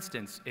that, for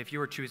instance, if you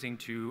were choosing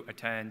to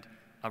attend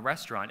a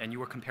restaurant and you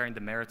were comparing the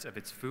merits of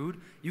its food,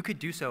 you could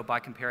do so by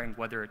comparing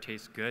whether it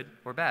tastes good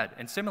or bad.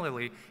 And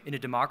similarly, in a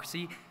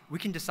democracy, we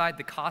can decide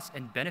the costs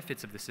and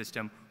benefits of the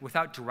system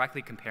without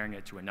directly comparing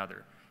it to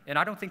another. And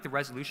I don't think the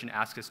resolution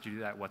asks us to do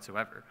that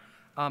whatsoever.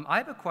 I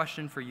have a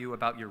question for you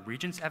about your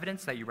Regents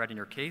evidence that you read in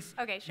your case.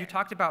 Okay, sure. You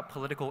talked about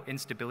political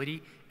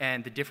instability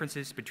and the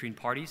differences between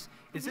parties.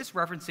 Is this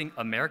referencing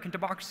American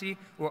democracy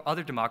or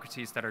other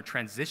democracies that are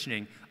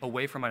transitioning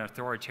away from an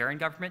authoritarian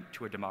government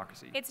to a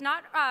democracy? It's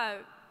not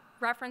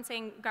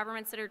referencing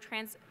governments that are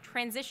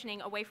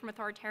transitioning away from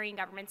authoritarian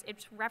governments.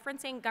 It's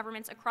referencing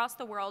governments across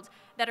the world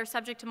that are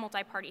subject to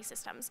multi-party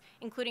systems,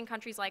 including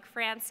countries like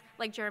France,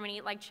 like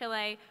Germany, like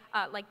Chile,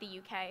 like the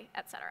UK,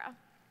 etc.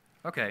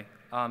 Okay,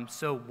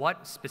 so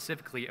what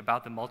specifically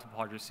about the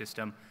multi-party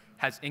system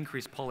has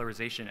increased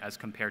polarization as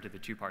compared to the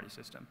two-party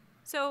system?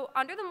 So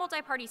under the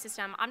multi-party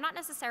system, I'm not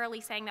necessarily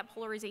saying that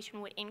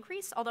polarization would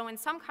increase, although in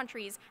some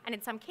countries and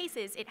in some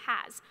cases it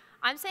has.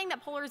 I'm saying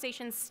that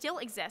polarization still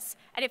exists,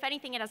 and if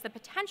anything, it has the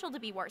potential to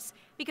be worse,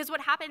 because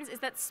what happens is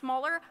that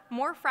smaller,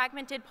 more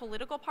fragmented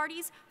political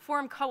parties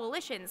form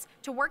coalitions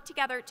to work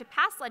together to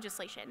pass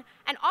legislation,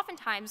 and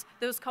oftentimes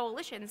those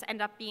coalitions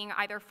end up being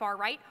either far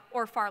right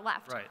or far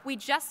left. Right. We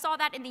just saw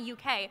that in the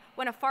UK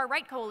when a far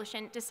right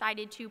coalition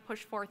decided to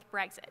push forth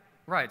Brexit.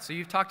 Right, so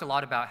you've talked a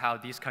lot about how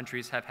these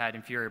countries have had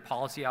inferior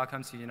policy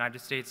outcomes to the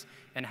United States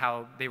and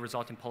how they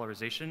result in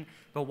polarization,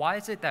 but why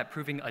is it that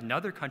proving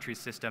another country's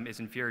system is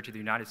inferior to the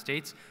United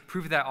States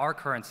proves that our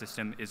current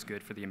system is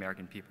good for the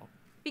American people?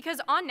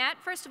 Because on net,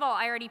 first of all,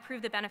 I already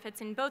proved the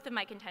benefits in both of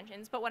my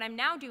contentions, but what I'm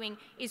now doing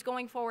is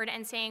going forward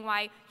and saying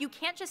why you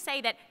can't just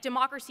say that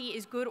democracy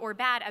is good or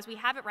bad as we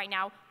have it right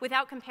now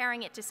without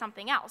comparing it to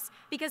something else.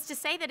 Because to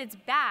say that it's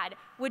bad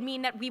would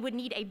mean that we would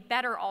need a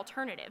better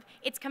alternative.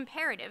 It's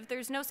comparative.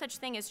 There's no such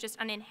thing as just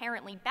an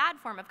inherently bad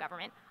form of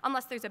government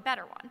unless there's a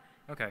better one.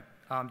 Okay,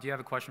 do you have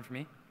a question for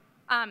me?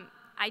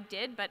 I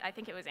did, but I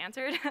think it was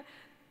answered.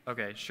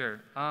 Okay, sure.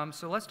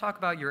 So let's talk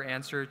about your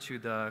answer to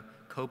the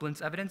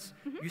Koblenz evidence.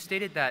 You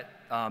stated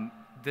that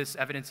this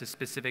evidence is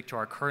specific to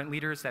our current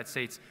leaders, that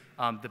states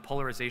the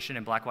polarization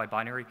in black-white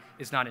binary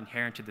is not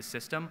inherent to the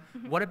system.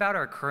 What about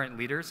our current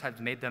leaders has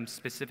made them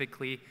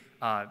specifically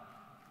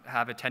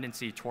have a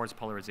tendency towards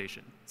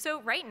polarization?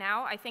 So right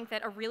now, I think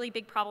that a really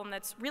big problem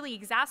that's really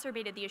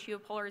exacerbated the issue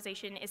of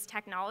polarization is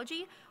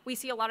technology. We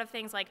see a lot of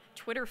things like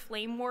Twitter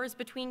flame wars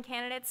between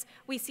candidates.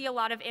 We see a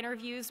lot of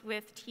interviews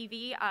with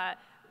TV,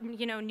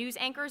 news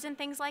anchors and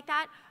things like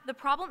that. The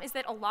problem is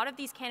that a lot of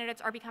these candidates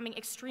are becoming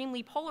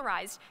extremely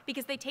polarized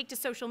because they take to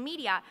social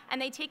media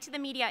and they take to the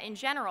media in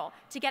general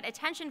to get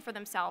attention for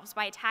themselves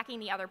by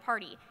attacking the other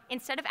party,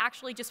 instead of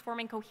actually just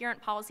forming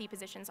coherent policy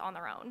positions on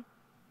their own.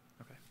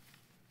 Okay.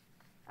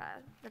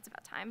 That's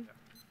about time. Yeah.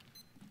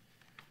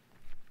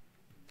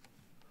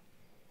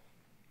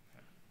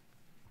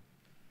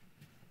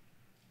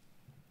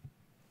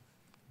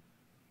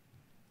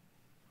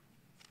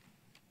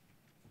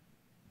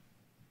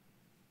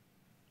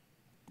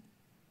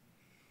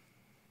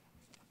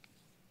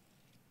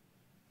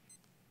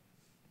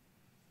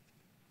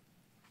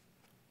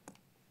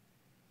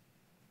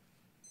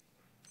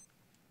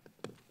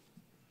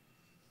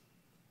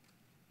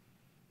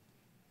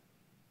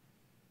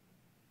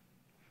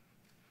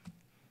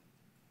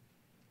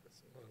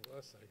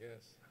 Us, I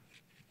guess.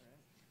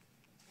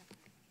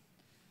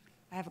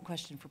 I have a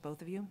question for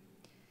both of you.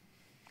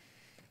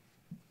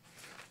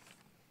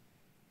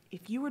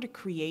 If you were to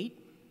create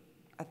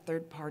a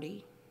third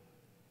party,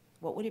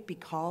 what would it be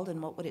called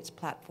and what would its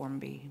platform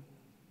be?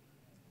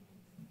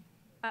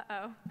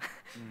 Uh-oh.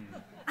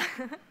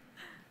 Do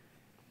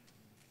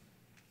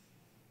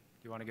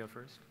you want to go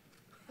first?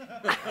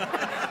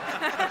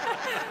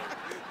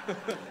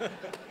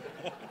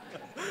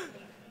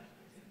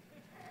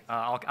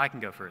 I can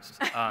go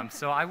first.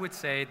 So I would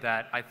say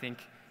that I think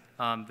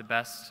the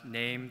best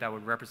name that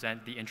would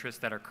represent the interests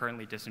that are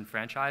currently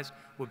disenfranchised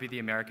would be the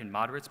American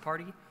Moderates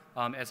Party.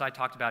 As I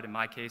talked about in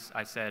my case,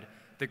 I said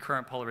the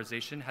current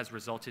polarization has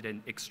resulted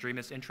in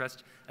extremist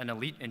interest and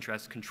elite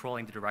interest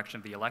controlling the direction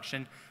of the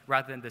election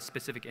rather than the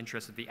specific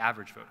interests of the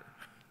average voter.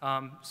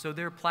 So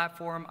their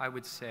platform, I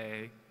would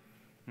say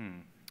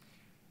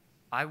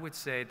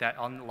that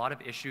on a lot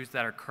of issues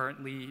that are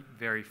currently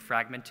very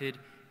fragmented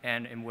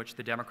and in which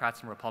the Democrats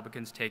and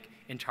Republicans take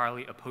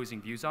entirely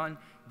opposing views on,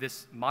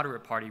 this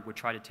moderate party would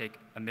try to take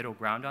a middle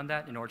ground on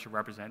that in order to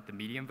represent the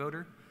median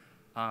voter.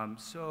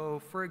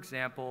 So for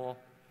example,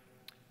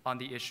 on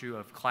the issue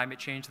of climate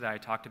change that I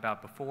talked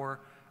about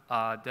before,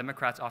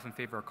 Democrats often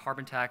favor a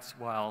carbon tax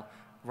while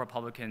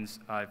Republicans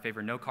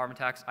favor no carbon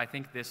tax. I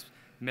think this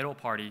middle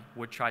party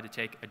would try to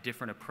take a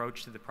different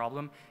approach to the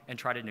problem and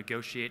try to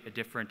negotiate a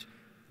different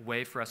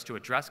way for us to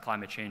address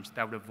climate change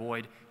that would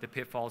avoid the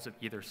pitfalls of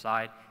either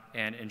side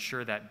and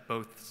ensure that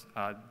both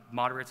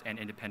moderates and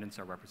independents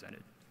are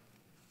represented.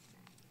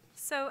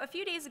 So a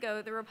few days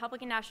ago, the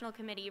Republican National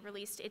Committee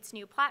released its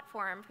new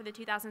platform for the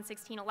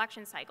 2016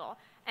 election cycle,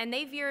 and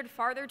they veered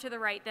farther to the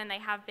right than they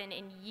have been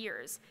in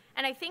years.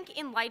 And I think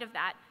in light of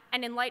that,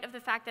 and in light of the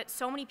fact that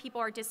so many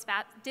people are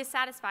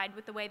dissatisfied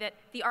with the way that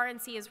the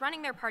RNC is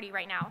running their party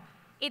right now,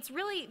 it's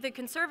really the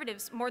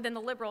conservatives more than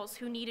the liberals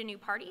who need a new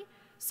party.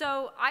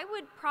 So I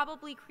would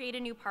probably create a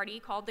new party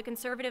called the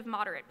Conservative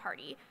Moderate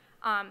Party,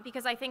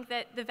 because I think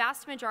that the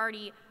vast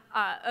majority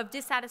of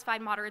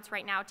dissatisfied moderates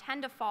right now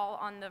tend to fall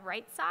on the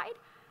right side.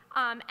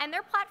 And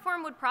their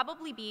platform would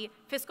probably be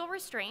fiscal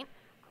restraint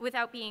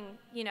without being,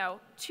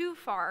 too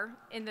far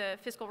in the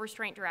fiscal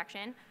restraint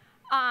direction.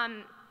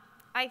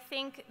 I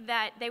think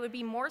that they would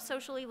be more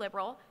socially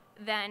liberal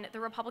than the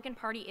Republican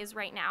Party is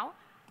right now.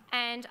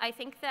 And I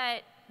think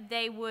that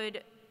they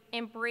would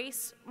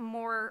embrace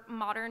more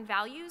modern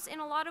values in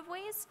a lot of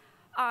ways,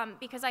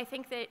 because I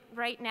think that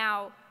right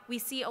now we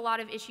see a lot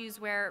of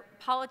issues where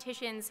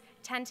politicians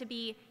tend to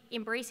be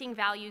embracing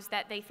values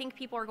that they think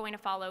people are going to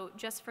follow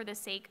just for the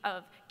sake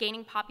of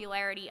gaining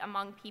popularity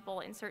among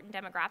people in certain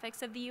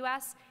demographics of the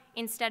US,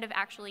 instead of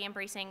actually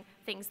embracing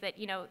things that,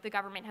 you know, the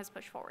government has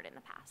pushed forward in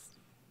the past.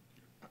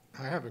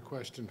 I have a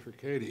question for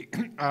Katie.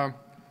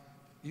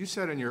 You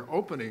said in your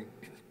opening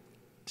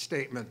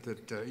statement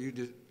that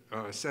you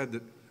said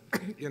that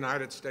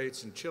United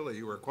States and Chile,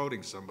 you were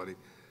quoting somebody,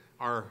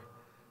 are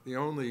the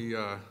only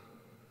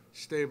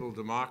stable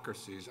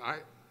democracies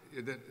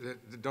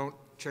that don't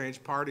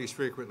change parties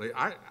frequently.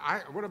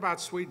 What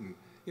about Sweden?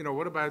 You know,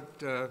 what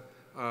about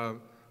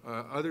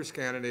other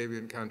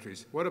Scandinavian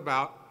countries? What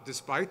about,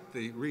 despite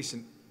the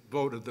recent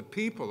vote of the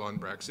people on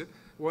Brexit,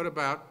 what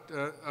about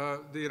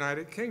the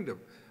United Kingdom?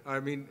 I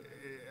mean,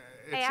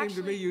 it seemed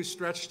to me you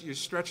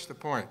stretched the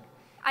point.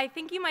 I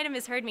think you might have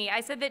misheard me. I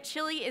said that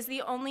Chile is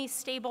the only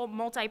stable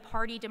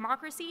multi-party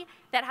democracy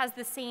that has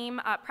the same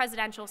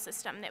presidential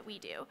system that we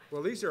do.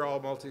 Well, these are all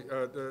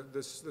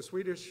the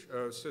Swedish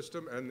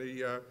system and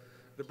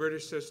the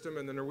British system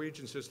and the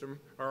Norwegian system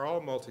are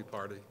all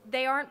multi-party.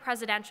 They aren't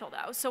presidential,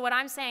 though. So what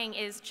I'm saying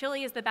is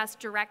Chile is the best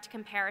direct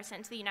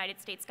comparison to the United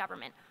States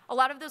government. A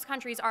lot of those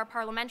countries are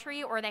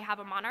parliamentary or they have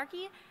a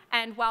monarchy,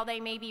 and while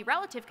they may be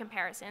relative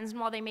comparisons and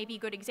while they may be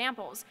good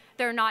examples,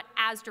 they're not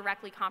as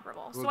directly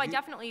comparable. Well, so I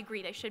definitely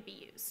agree they should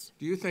be used.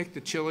 Do you think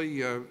that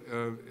Chile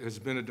has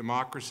been a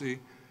democracy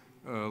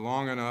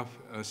long enough,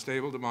 a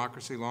stable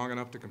democracy long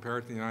enough to compare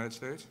it to the United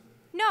States?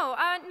 No,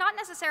 not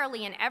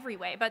necessarily in every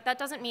way, but that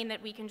doesn't mean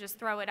that we can just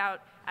throw it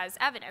out as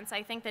evidence.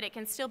 I think that it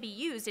can still be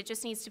used. It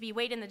just needs to be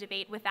weighed in the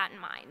debate with that in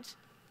mind.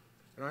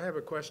 And I have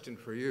a question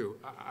for you,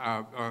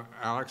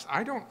 Alex.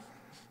 I don't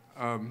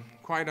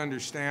quite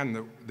understand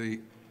the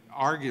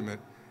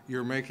argument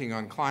you're making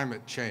on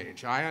climate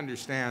change. I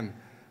understand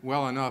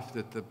well enough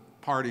that the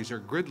parties are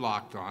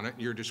gridlocked on it.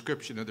 Your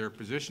description of their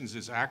positions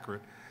is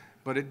accurate,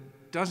 but it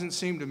doesn't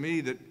seem to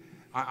me that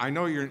I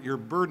know your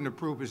burden of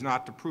proof is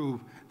not to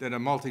prove that a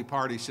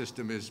multi-party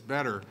system is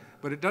better,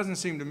 but it doesn't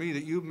seem to me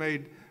that you've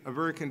made a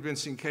very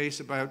convincing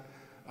case about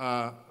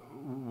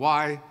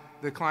why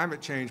the climate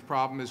change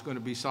problem is going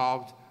to be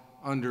solved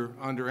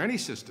under any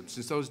system,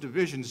 since those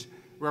divisions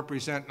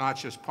represent not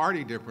just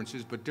party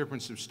differences, but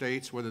difference of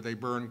states, whether they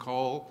burn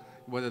coal,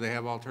 whether they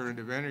have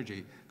alternative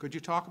energy. Could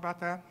you talk about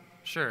that?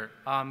 Sure.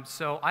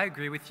 So I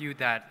agree with you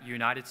that the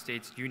United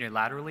States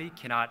unilaterally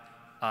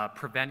cannot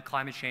prevent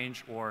climate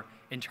change or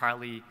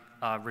entirely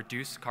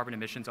reduce carbon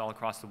emissions all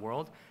across the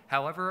world.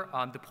 However,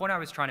 the point I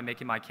was trying to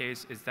make in my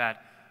case is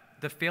that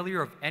the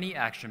failure of any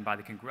action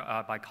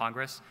by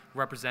Congress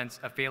represents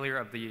a failure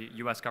of the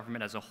US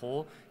government as a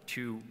whole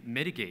to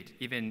mitigate,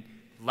 even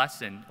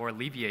lessen or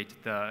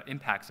alleviate the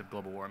impacts of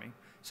global warming.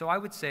 So I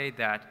would say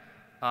that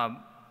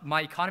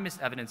my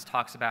economist evidence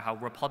talks about how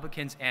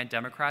Republicans and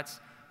Democrats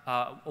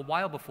a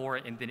while before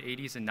in the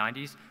 80s and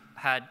 90s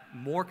had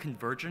more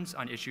convergence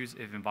on issues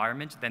of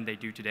environment than they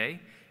do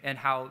today, and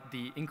how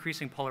the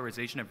increasing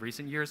polarization of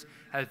recent years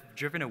has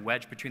driven a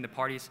wedge between the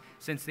parties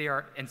since they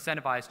are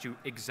incentivized to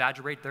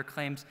exaggerate their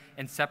claims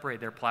and separate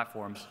their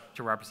platforms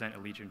to represent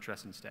elite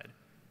interests instead.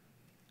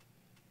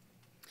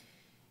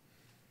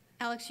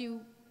 Alex,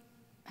 you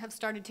have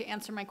started to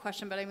answer my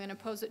question, but I'm going to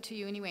pose it to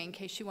you anyway in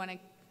case you want to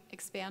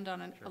expand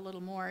on it a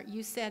little more.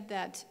 You said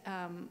that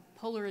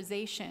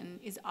polarization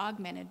is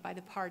augmented by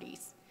the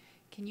parties.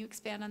 Can you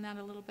expand on that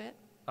a little bit?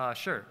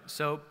 Sure.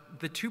 So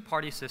the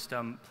two-party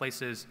system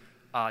places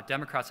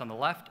Democrats on the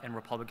left and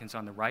Republicans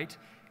on the right,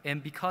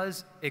 and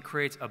because it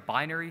creates a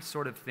binary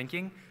sort of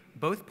thinking,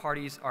 both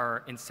parties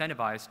are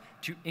incentivized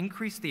to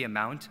increase the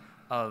amount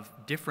of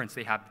difference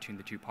they have between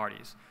the two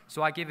parties.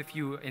 So I gave a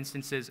few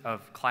instances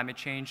of climate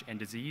change and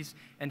disease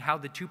and how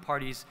the two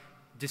parties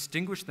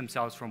distinguish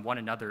themselves from one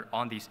another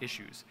on these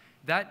issues.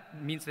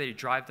 That means they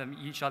drive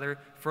each other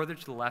further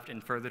to the left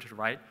and further to the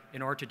right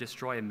in order to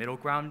destroy a middle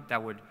ground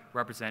that would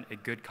represent a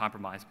good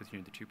compromise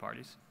between the two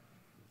parties.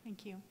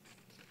 Thank you.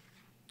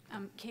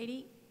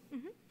 Katie,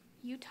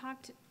 you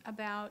talked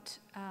about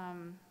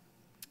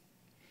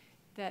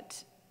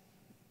that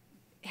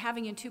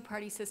having a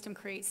two-party system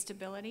creates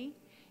stability,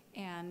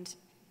 and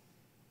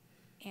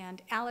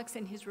Alex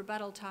in his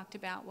rebuttal talked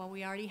about, well,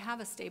 we already have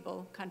a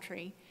stable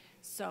country,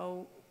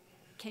 so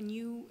can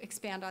you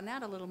expand on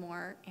that a little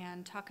more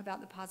and talk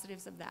about the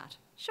positives of that?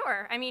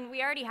 Sure. I mean,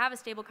 we already have a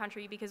stable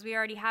country because we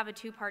already have a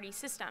two-party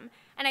system.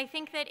 And I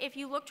think that if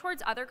you look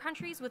towards other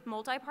countries with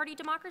multi-party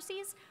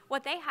democracies,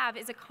 what they have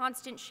is a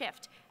constant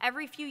shift.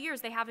 Every few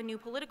years, they have a new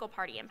political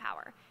party in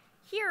power.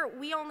 Here,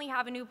 we only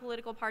have a new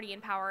political party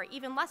in power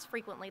even less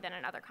frequently than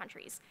in other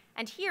countries.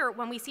 And here,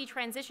 when we see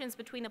transitions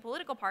between the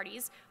political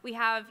parties, we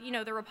have,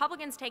 the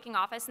Republicans taking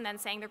office and then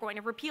saying they're going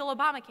to repeal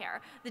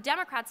Obamacare, the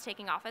Democrats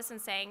taking office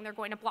and saying they're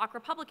going to block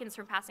Republicans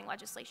from passing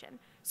legislation.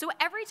 So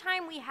every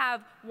time we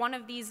have one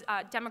of these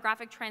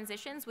demographic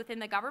transitions within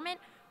the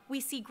government, we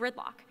see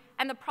gridlock.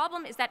 And the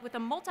problem is that with a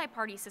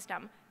multi-party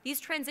system, these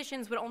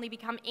transitions would only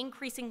become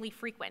increasingly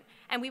frequent,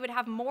 and we would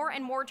have more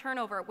and more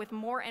turnover with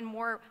more and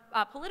more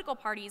political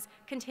parties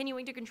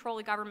continuing to control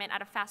the government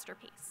at a faster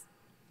pace.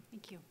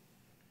 Thank you.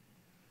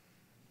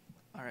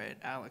 All right,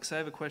 Alex, I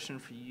have a question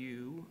for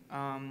you.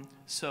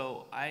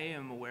 So I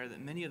am aware that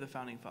many of the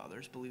founding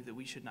fathers believe that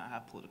we should not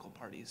have political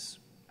parties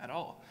at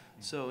all.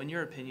 So in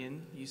your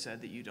opinion, you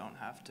said that you don't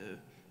have to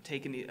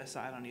take a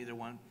side on either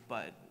one,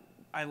 but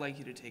I'd like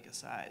you to take a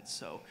side.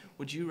 So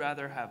would you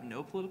rather have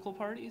no political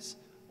parties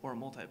or a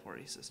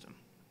multi-party system?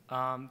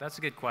 That's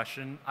a good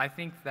question. I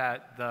think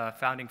that the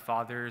founding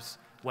fathers,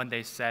 when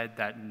they said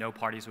that no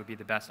parties would be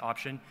the best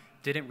option,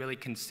 didn't really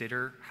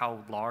consider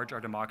how large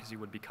our democracy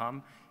would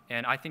become.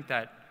 And I think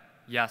that,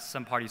 yes,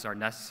 some parties are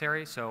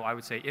necessary. So I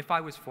would say if I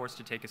was forced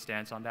to take a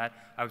stance on that,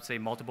 I would say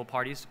multiple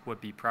parties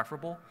would be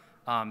preferable,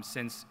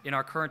 since in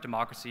our current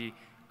democracy,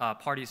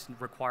 parties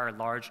require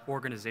large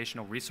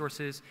organizational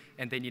resources,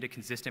 and they need a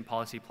consistent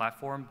policy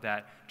platform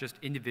that just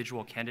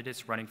individual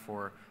candidates running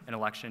for an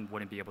election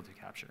wouldn't be able to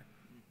capture.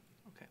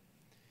 Okay.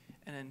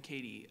 And then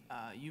Katie,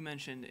 you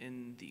mentioned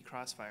in the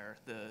Crossfire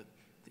the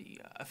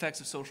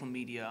effects of social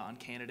media on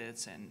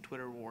candidates and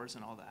Twitter wars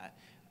and all that.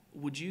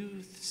 Would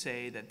you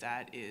say that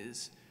that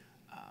is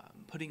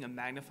putting a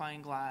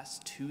magnifying glass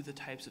to the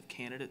types of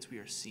candidates we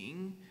are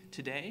seeing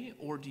today,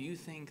 or do you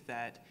think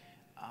that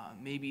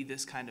maybe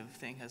this kind of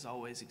thing has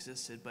always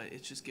existed, but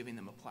it's just giving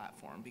them a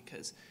platform?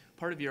 Because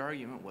part of your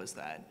argument was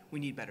that we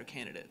need better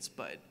candidates,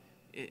 but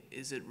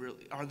is it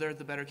really? Are there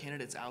the better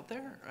candidates out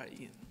there?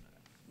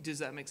 Does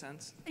that make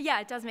sense? Yeah,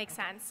 it does make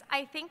sense.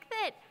 I think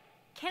that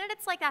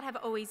candidates like that have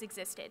always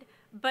existed,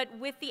 but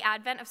with the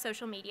advent of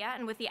social media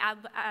and with the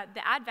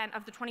advent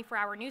of the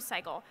 24-hour news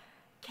cycle,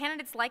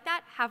 candidates like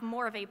that have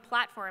more of a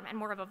platform and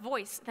more of a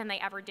voice than they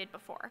ever did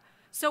before.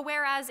 So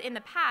whereas in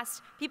the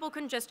past, people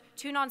couldn't just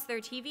tune onto their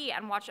TV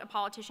and watch a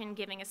politician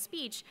giving a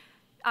speech,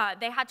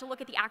 they had to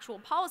look at the actual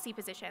policy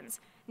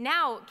positions.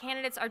 Now,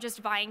 candidates are just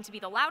vying to be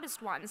the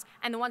loudest ones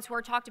and the ones who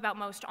are talked about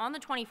most on the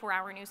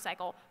 24-hour news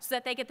cycle so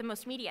that they get the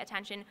most media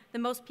attention, the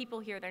most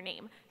people hear their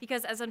name.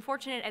 Because as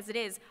unfortunate as it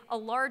is, a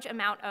large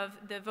amount of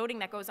the voting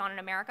that goes on in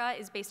America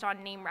is based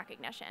on name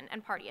recognition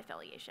and party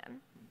affiliation.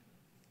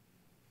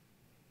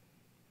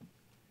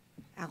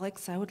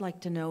 Alex, I would like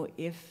to know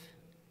if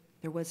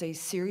there was a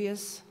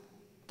serious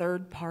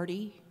third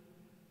party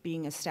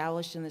being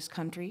established in this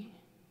country,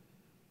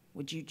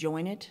 would you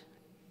join it?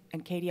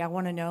 And Katie, I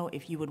want to know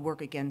if you would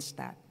work against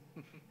that.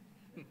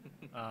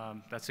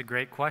 That's a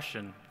great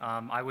question.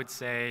 I would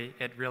say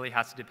it really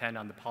has to depend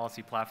on the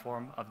policy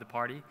platform of the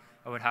party.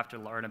 I would have to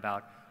learn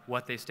about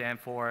what they stand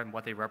for and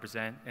what they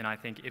represent. And I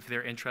think if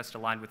their interests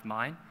aligned with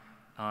mine,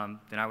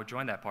 then I would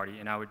join that party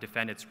and I would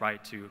defend its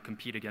right to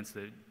compete against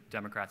the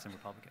Democrats and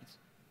Republicans.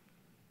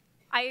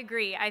 I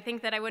agree. I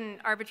think that I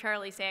wouldn't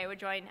arbitrarily say I would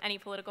join any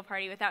political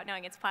party without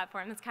knowing its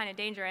platform. That's kind of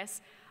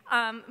dangerous.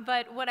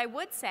 But what I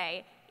would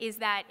say is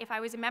that if I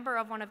was a member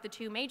of one of the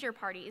two major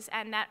parties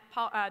and that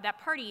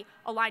party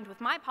aligned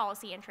with my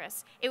policy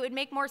interests, it would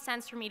make more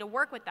sense for me to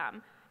work with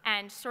them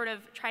and sort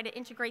of try to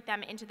integrate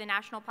them into the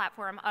national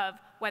platform of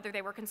whether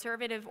they were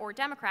conservative or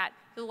Democrat,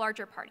 the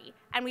larger party.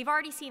 And we've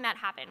already seen that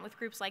happen with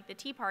groups like the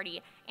Tea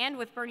Party and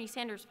with Bernie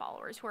Sanders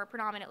followers, who are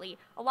predominantly,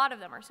 a lot of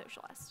them are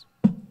socialists.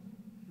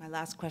 My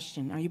last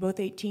question, are you both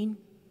 18?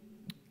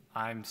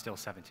 I'm still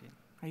 17.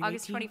 Are you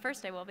August 18?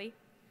 21st, I will be.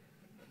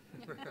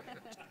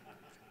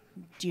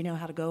 Do you know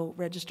how to go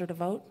register to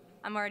vote?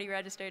 I'm already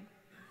registered.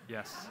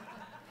 Yes.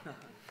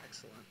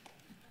 Excellent.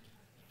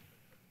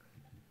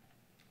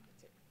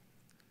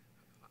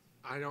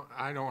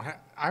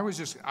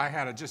 I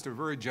had just a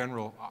very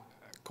general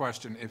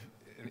question. If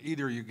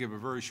either of you give a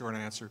very short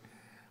answer,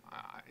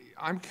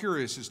 I'm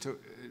curious as to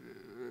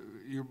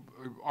your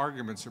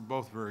arguments are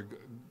both very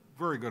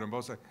good on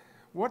both sides.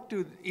 What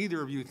do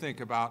either of you think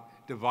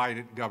about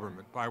divided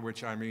government, by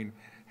which I mean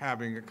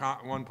having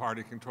one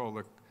party control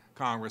the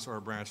Congress or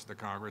a branch of the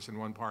Congress and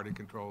one party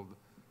control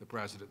the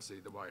presidency,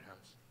 the White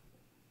House?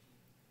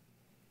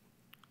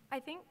 I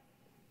think,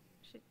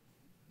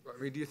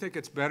 I mean, do you think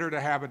it's better to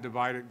have a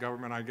divided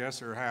government, I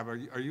guess, or have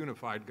a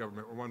unified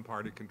government where one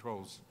party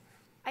controls?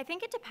 I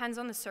think it depends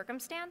on the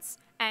circumstance,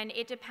 and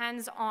it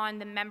depends on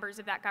the members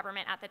of that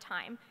government at the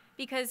time.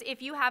 Because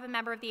if you have a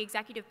member of the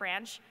executive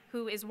branch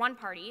who is one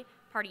party,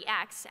 Party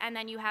X, and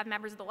then you have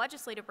members of the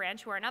legislative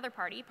branch who are another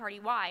party, Party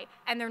Y,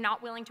 and they're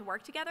not willing to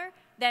work together,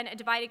 then a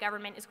divided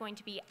government is going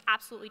to be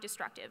absolutely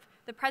destructive.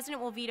 The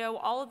president will veto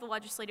all of the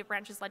legislative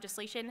branch's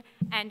legislation,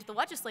 and the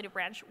legislative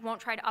branch won't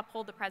try to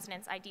uphold the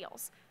president's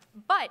ideals.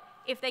 But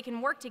if they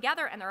can work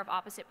together and they're of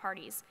opposite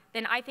parties,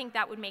 then I think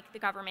that would make the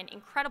government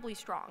incredibly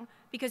strong,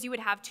 because you would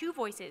have two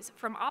voices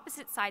from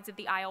opposite sides of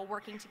the aisle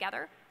working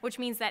together, which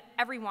means that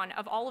everyone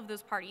of all of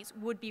those parties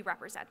would be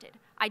represented.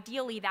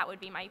 Ideally, that would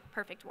be my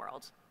perfect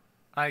world.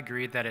 I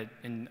agree that it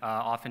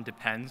often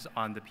depends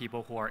on the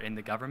people who are in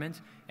the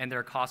government, and there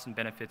are costs and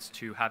benefits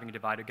to having a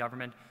divided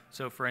government.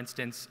 So for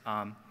instance,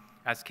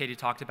 as Katie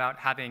talked about,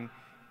 having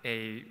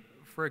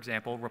for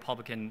example,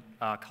 Republican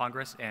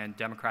Congress and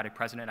Democratic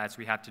president as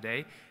we have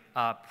today,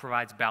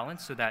 provides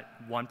balance so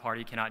that one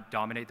party cannot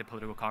dominate the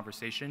political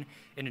conversation.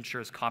 It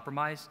ensures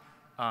compromise.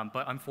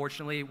 But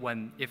unfortunately,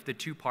 if the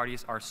two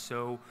parties are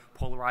so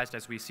polarized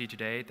as we see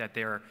today that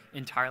they're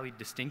entirely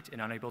distinct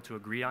and unable to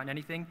agree on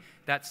anything,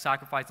 that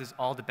sacrifices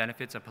all the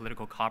benefits of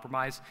political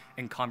compromise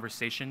and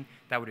conversation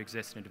that would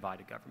exist in a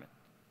divided government.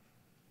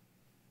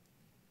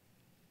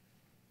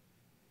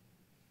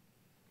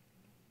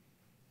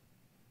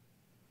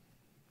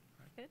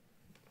 Good.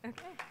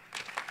 Okay.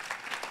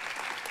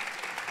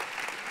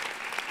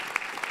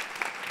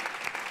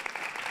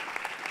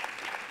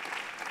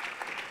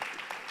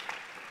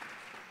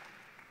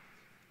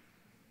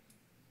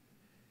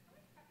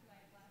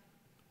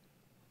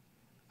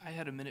 I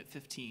had a minute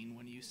 15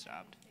 when you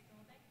stopped.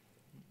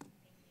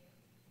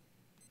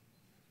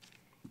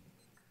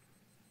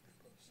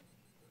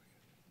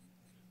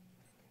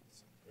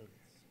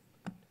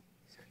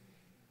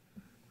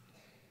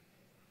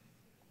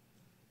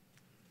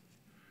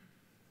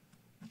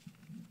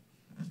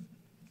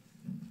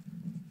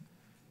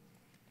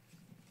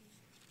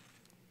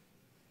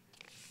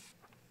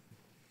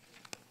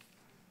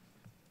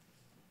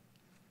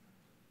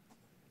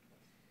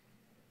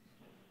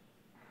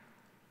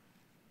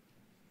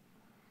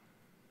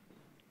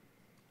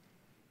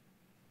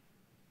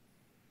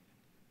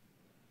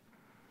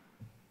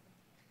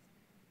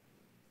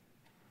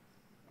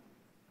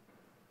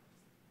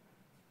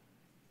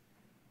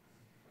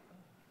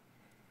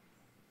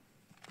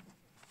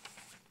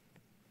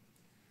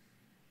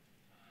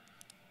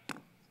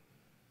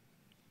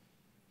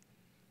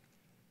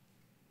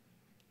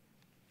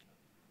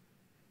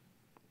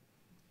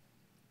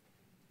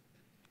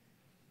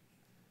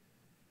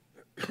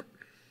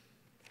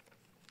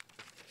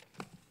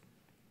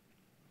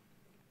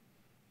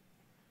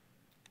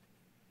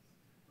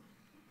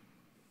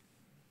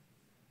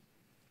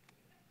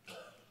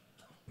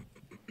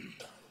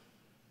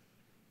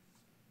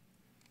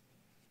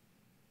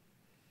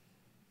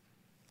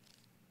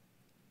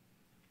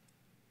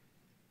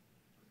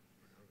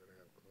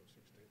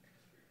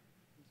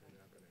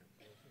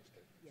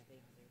 Yeah, they're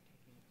taking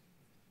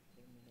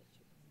their minute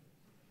to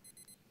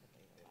that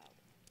they allowed.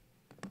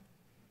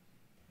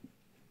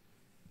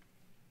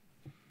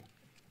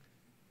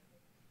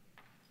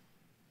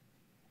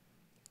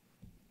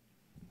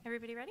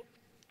 Everybody ready?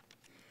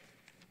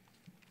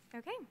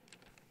 Okay.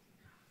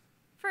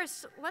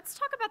 First, let's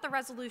talk about the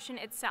resolution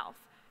itself.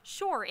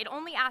 Sure, it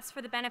only asks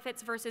for the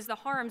benefits versus the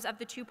harms of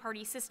the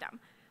two-party system,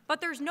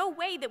 but there's no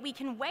way that we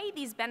can weigh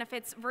these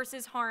benefits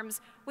versus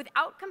harms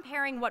without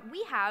comparing what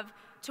we have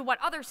to what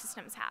other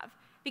systems have,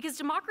 because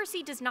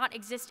democracy does not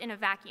exist in a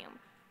vacuum.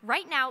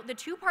 Right now, the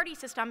two-party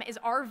system is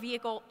our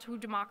vehicle to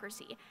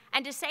democracy,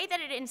 and to say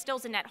that it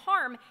instills a net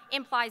harm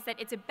implies that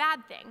it's a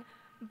bad thing.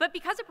 But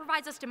because it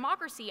provides us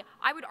democracy,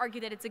 I would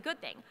argue that it's a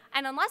good thing.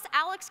 And unless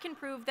Alex can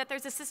prove that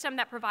there's a system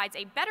that provides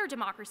a better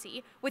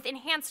democracy with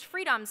enhanced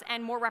freedoms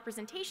and more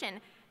representation,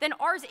 then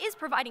ours is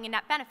providing a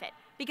net benefit,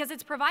 because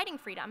it's providing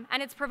freedom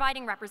and it's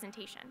providing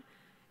representation.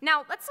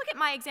 Now, let's look at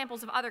my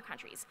examples of other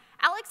countries.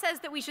 Alex says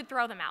that we should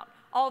throw them out,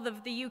 all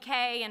of the UK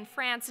and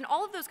France and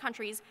all of those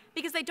countries,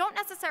 because they don't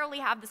necessarily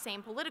have the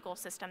same political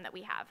system that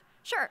we have.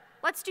 Sure,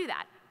 let's do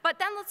that. But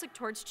then let's look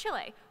towards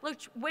Chile,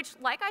 which,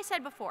 like I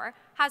said before,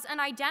 has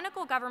an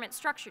identical government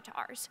structure to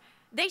ours.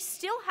 They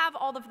still have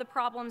all of the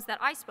problems that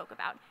I spoke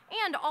about,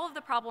 and all of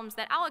the problems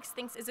that Alex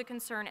thinks is a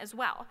concern as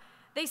well.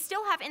 They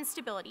still have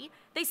instability,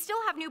 they still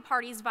have new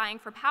parties vying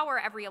for power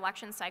every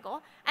election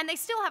cycle, and they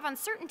still have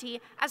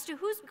uncertainty as to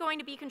who's going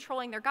to be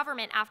controlling their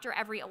government after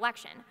every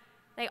election.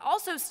 They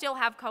also still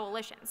have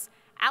coalitions.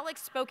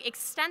 Alex spoke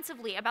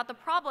extensively about the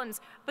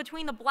problems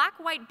between the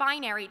black-white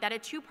binary that a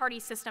two-party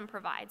system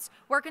provides,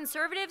 where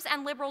conservatives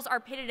and liberals are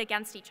pitted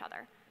against each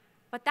other.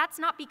 But that's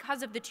not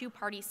because of the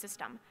two-party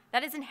system.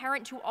 That is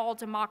inherent to all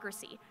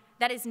democracy.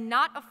 That is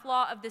not a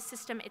flaw of the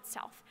system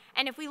itself.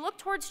 And if we look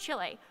towards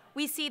Chile,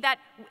 we see that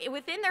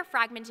within their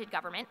fragmented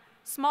government,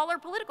 smaller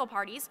political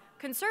parties,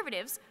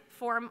 conservatives,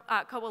 form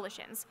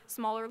coalitions.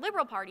 Smaller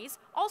liberal parties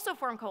also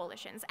form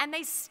coalitions, and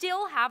they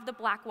still have the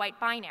black-white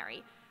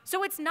binary.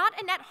 So it's not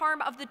a net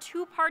harm of the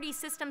two-party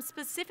system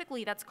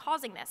specifically that's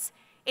causing this.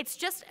 It's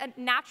just a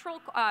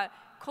natural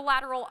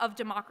collateral of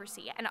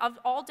democracy and of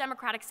all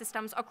democratic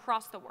systems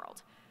across the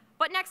world.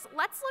 But next,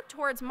 let's look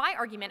towards my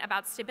argument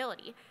about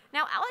stability.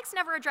 Now, Alex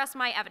never addressed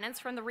my evidence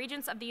from the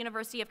regents of the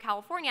University of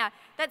California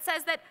that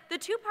says that the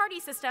two-party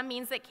system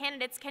means that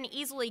candidates can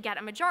easily get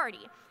a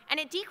majority, and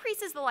it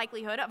decreases the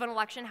likelihood of an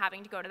election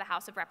having to go to the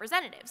House of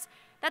Representatives.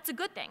 That's a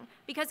good thing,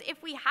 because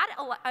if we had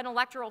an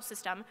electoral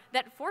system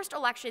that forced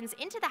elections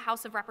into the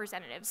House of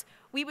Representatives,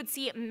 we would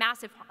see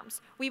massive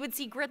harms. We would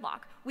see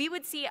gridlock. We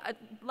would see a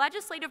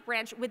legislative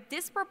branch with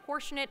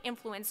disproportionate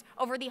influence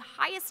over the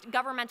highest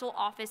governmental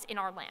office in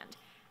our land.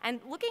 And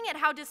looking at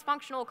how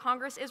dysfunctional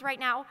Congress is right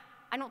now,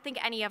 I don't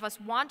think any of us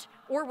want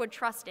or would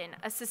trust in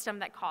a system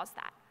that caused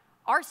that.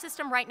 Our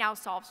system right now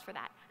solves for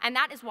that, and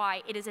that is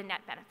why it is a net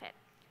benefit.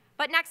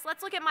 But next,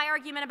 let's look at my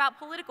argument about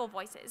political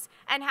voices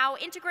and how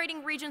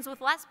integrating regions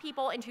with less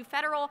people into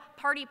federal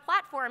party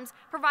platforms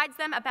provides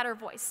them a better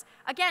voice.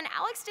 Again,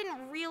 Alex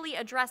didn't really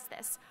address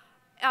this.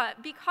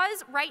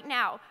 Because right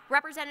now,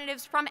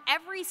 representatives from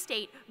every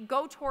state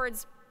go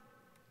towards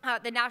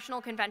the national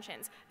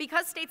conventions.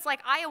 Because states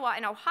like Iowa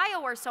and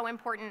Ohio are so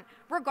important,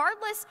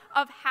 regardless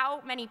of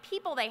how many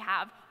people they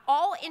have,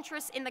 all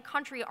interests in the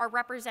country are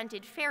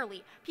represented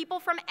fairly. People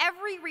from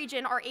every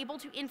region are able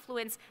to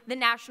influence the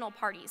national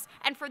parties.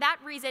 And for that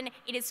reason,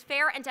 it is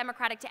fair and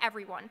democratic to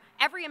everyone.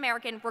 Every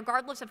American,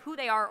 regardless of who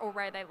they are or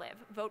where they live.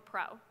 Vote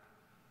pro.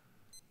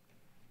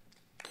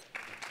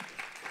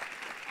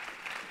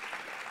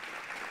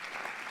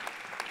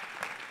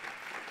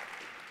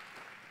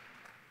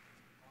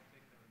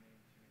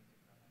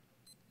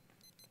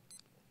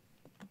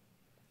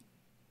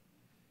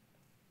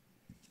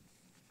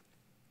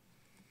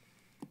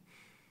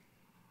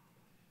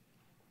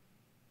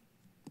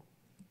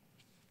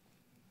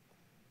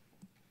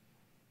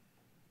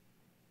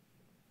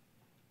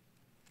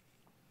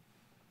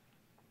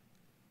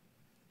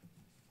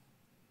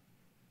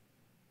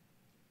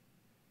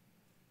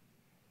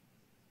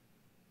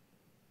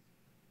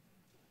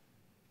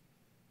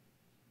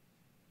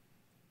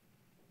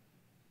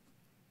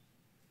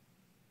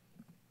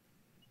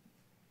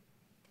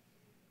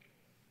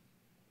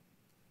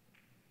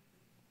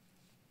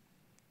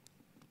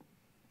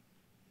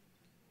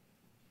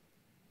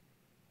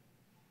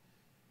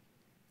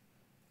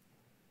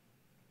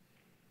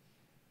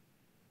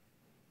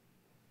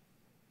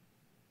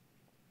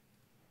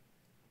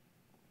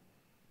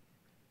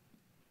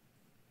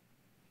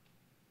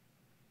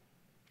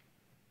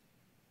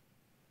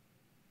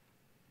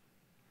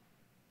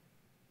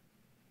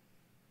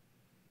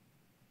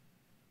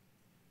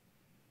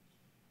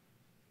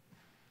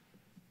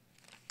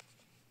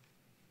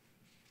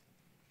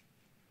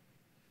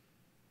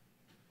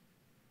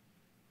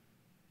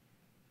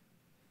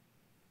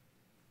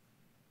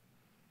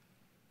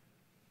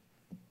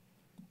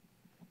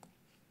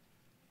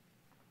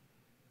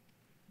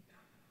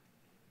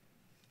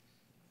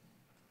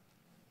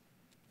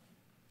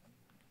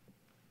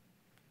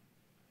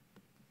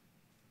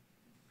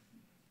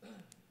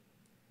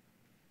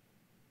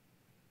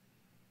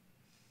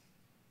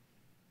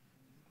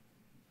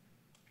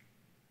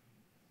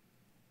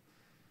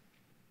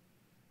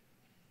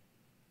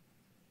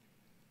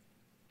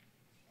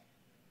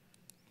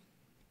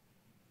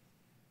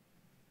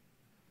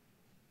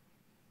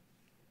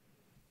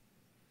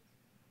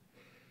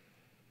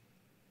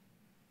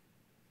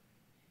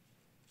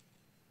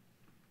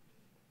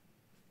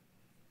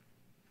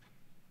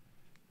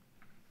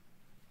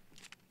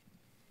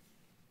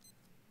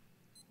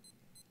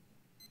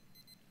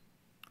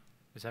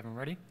 Is everyone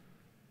ready?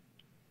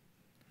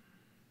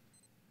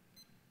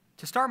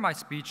 To start my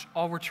speech,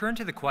 I'll return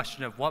to the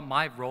question of what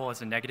my role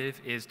as a negative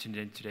is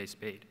in today's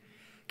debate.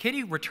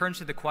 Katie returns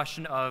to the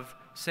question of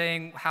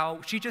saying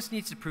how she just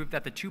needs to prove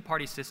that the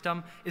two-party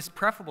system is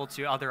preferable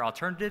to other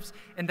alternatives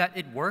and that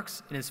it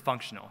works and is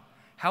functional.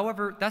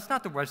 However, that's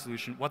not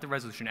what the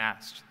resolution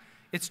asks.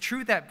 It's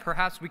true that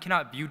perhaps we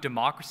cannot view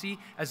democracy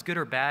as good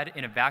or bad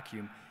in a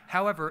vacuum.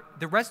 However,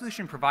 the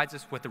resolution provides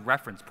us with a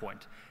reference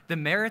point, the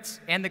merits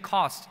and the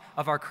cost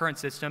of our current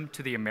system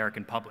to the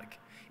American public.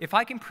 If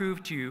I can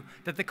prove to you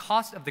that the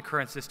costs of the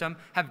current system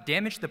have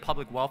damaged the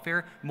public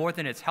welfare more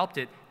than it's helped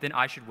it, then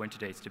I should win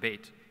today's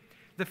debate.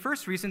 The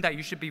first reason that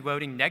you should be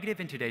voting negative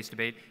in today's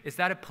debate is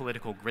that of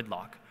political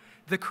gridlock.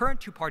 The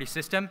current two-party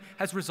system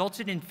has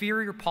resulted in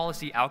inferior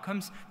policy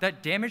outcomes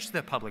that damage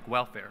the public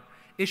welfare.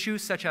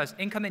 Issues such as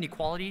income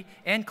inequality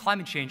and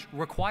climate change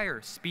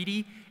require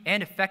speedy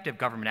and effective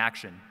government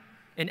action.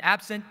 And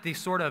absent the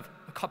sort of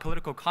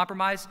political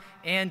compromise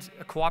and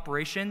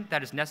cooperation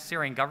that is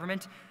necessary in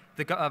government,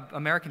 the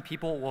American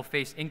people will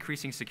face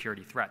increasing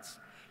security threats.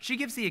 She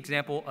gives the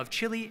example of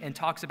Chile and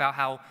talks about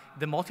how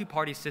the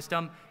multi-party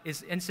system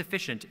is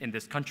insufficient in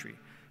this country.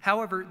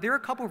 However, there are a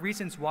couple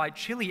reasons why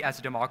Chile as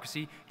a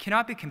democracy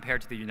cannot be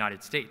compared to the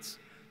United States.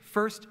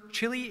 First,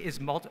 Chile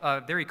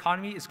their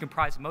economy is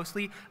comprised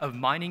mostly of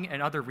mining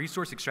and other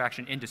resource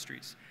extraction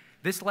industries.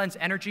 This lends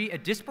energy a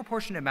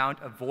disproportionate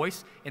amount of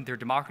voice in their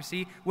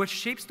democracy, which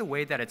shapes the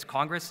way that its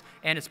Congress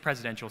and its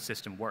presidential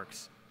system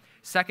works.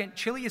 Second,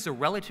 Chile is a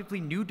relatively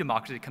new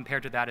democracy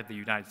compared to that of the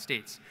United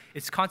States.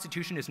 Its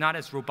constitution is not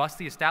as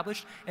robustly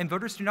established, and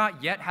voters do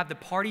not yet have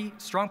the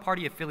strong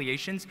party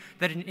affiliations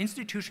that an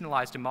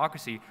institutionalized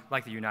democracy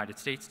like the United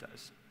States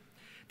does.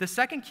 The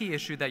second key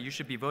issue that you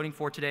should be voting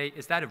for today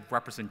is that of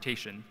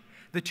representation.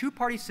 The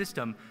two-party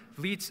system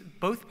leads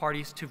both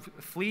parties to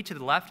flee to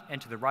the left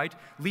and to the right,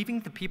 leaving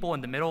the people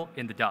in the middle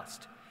in the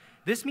dust.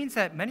 This means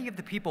that many of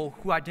the people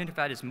who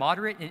identified as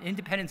moderate and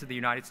independents of the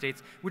United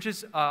States, which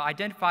is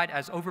identified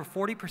as over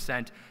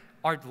 40%,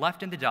 are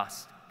left in the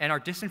dust and are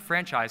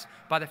disenfranchised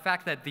by the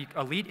fact that the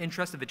elite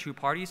interests of the two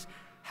parties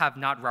have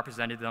not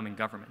represented them in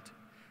government.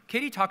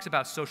 Katie talks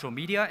about social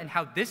media and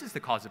how this is the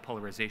cause of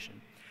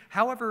polarization.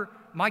 However,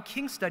 my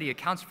King study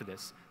accounts for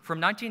this. From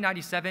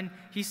 1997,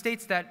 he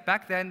states that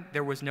back then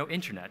there was no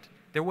internet.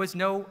 There was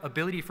no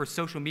ability for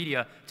social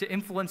media to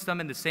influence them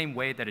in the same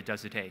way that it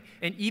does today.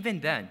 And even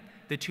then,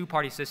 the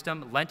two-party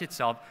system lent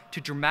itself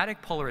to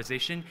dramatic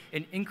polarization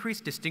and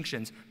increased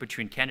distinctions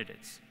between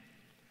candidates.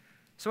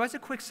 So as a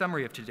quick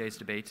summary of today's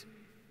debate,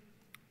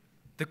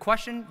 the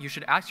question you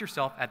should ask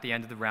yourself at the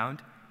end of the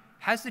round: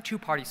 has the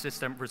two-party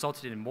system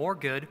resulted in more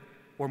good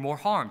or more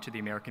harm to the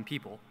American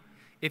people?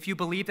 If you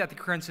believe that the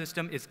current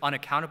system is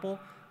unaccountable,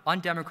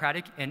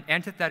 undemocratic, and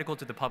antithetical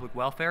to the public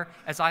welfare,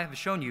 as I have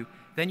shown you,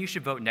 then you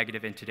should vote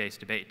negative in today's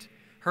debate.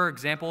 Her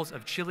examples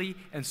of Chile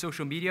and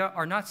social media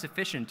are not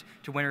sufficient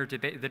to win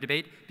the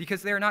debate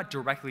because they are not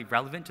directly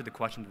relevant to the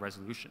question of the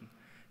resolution.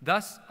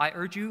 Thus, I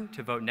urge you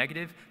to vote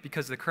negative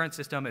because the current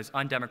system is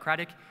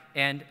undemocratic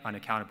and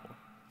unaccountable.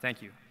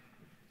 Thank you.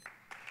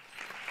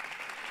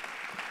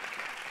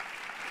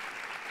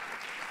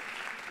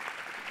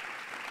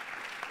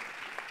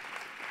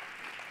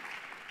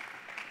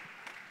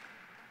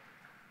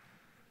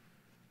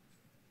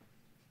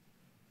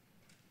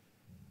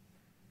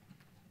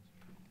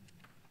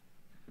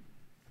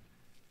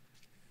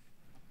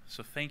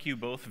 So thank you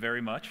both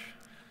very much.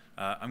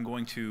 I'm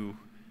going to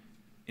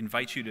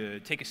invite you to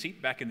take a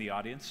seat back in the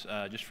audience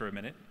just for a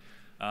minute.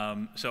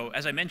 So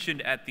as I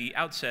mentioned at the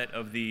outset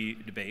of the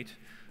debate,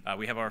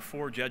 we have our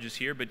 4 judges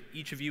here, but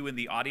each of you in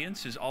the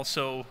audience is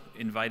also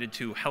invited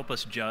to help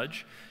us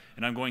judge,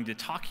 and I'm going to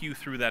talk you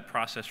through that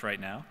process right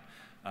now.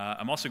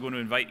 I'm also going to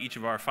invite each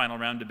of our final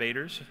round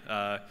debaters.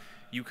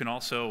 You can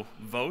also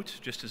vote,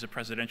 just as a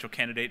presidential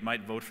candidate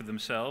might vote for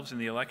themselves in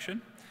the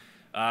election.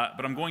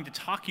 But I'm going to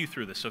talk you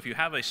through this. So if you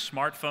have a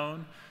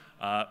smartphone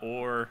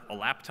or a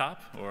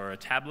laptop or a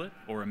tablet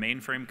or a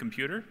mainframe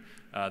computer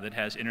that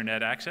has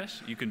internet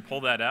access, you can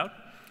pull that out.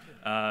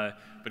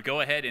 But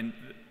go ahead and,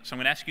 so I'm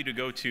going to ask you to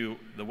go to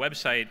the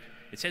website.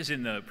 It says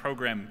in the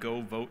program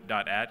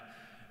govote.at.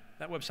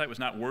 That website was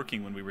not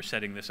working when we were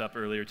setting this up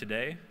earlier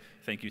today.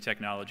 Thank you,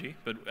 technology.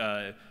 But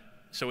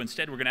so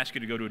instead, we're going to ask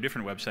you to go to a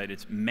different website.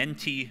 It's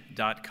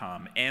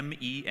menti.com,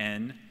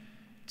 MENTI.com.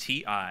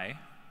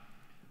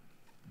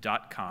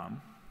 I'll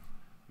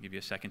give you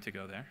a second to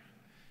go there.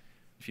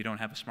 If you don't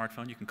have a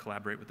smartphone, you can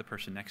collaborate with the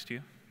person next to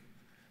you.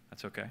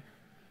 That's okay.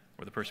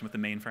 Or the person with the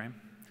mainframe.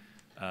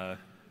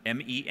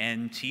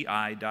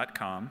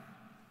 MENTI.com.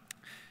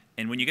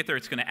 And when you get there,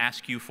 it's going to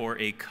ask you for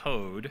a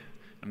code.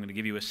 I'm going to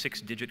give you a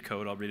 6-digit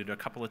code. I'll read it a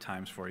couple of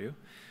times for you.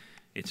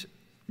 It's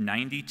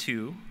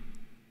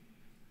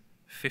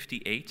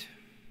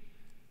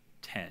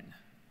 925810.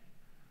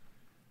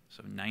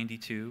 So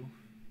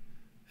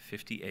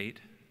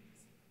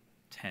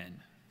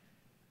 925810.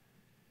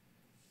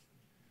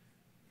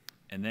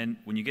 And then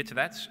when you get to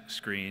that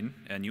screen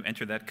and you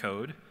enter that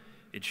code,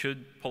 it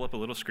should pull up a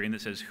little screen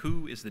that says,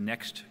 who is the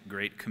next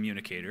great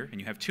communicator? And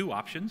you have 2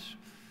 options: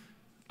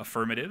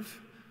 affirmative,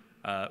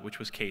 which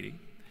was Katie,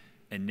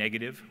 and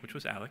negative, which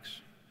was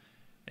Alex.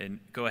 And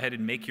go ahead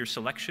and make your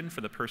selection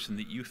for the person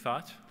that you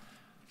thought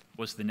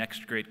was the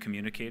next great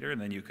communicator, and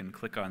then you can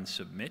click on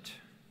submit.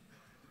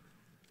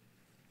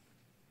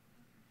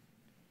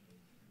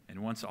 And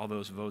once all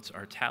those votes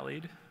are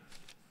tallied,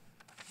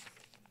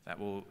 that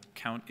will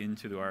count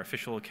into our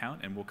official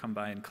account, and we'll come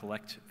by and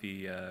collect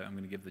the, I'm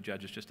going to give the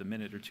judges just a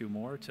minute or 2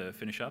 more to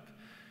finish up.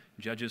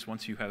 Judges,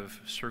 once you have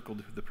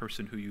circled the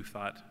person who you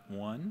thought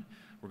won,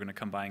 we're going to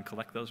come by and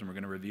collect those, and we're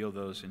going to reveal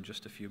those in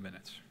just a few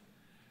minutes.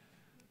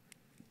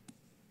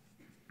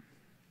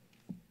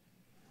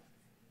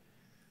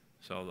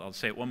 So I'll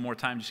say it one more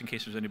time just in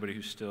case there's anybody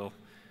who's still,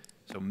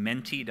 so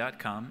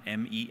menti.com,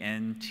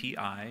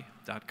 MENTI.com.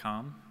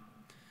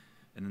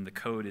 And then the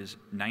code is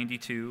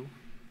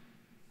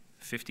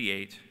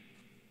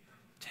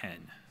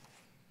 925810.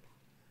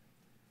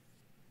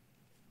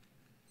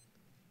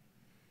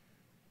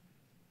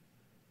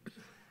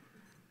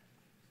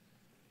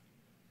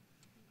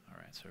 All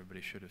right, so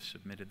everybody should have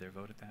submitted their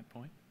vote at that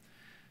point.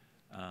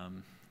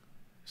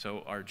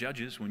 So our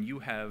judges, when you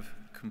have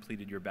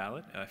completed your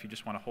ballot, if you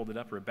just want to hold it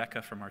up,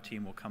 Rebecca from our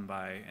team will come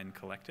by and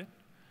collect it.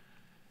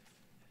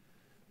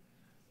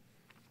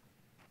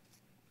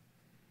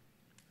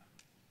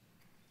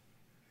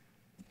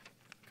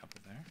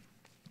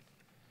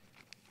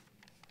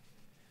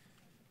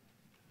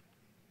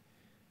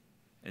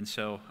 And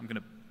so I'm going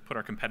to put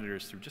our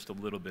competitors through just a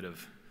little bit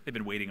of, they've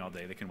been waiting all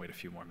day. They can wait a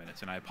few more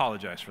minutes. And I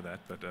apologize for that,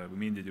 but we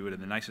mean to do it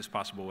in the nicest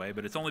possible way.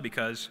 But it's only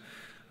because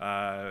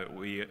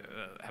we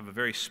have a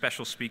very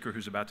special speaker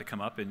who's about to come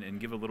up and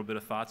give a little bit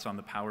of thoughts on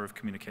the power of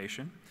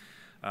communication.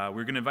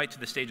 We're going to invite to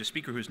the stage a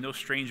speaker who's no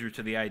stranger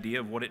to the idea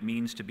of what it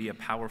means to be a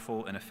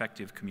powerful and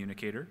effective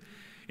communicator.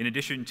 In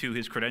addition to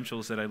his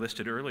credentials that I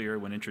listed earlier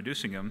when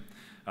introducing him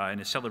in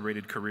his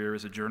celebrated career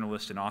as a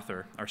journalist and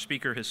author, our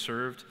speaker has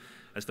served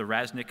as the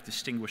Rasnick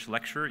Distinguished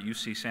Lecturer at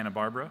UC Santa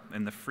Barbara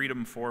and the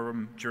Freedom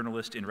Forum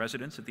Journalist in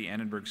Residence at the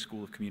Annenberg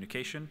School of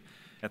Communication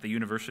at the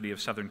University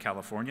of Southern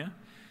California.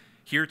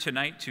 Here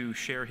tonight to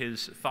share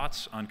his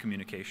thoughts on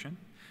communication,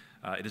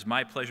 it is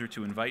my pleasure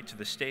to invite to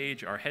the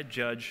stage our head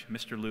judge,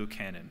 Mr. Lou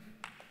Cannon.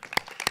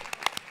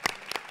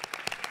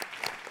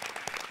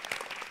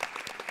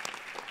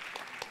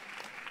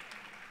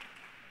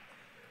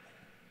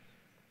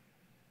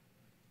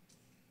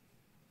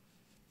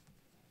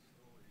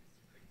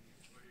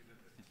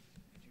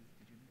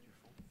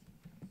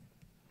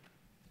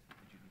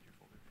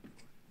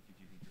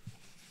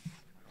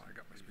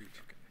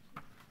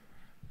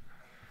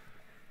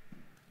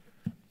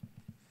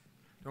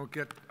 don't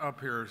get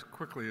up here as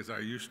quickly as I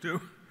used to.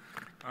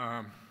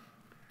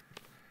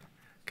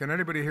 Can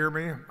anybody hear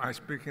me? Am I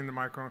speaking in the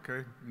microphone?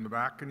 Okay. In the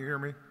back, can you hear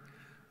me?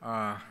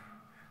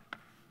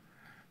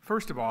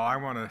 First of all, I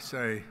want to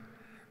say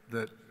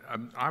that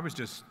I was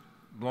just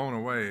blown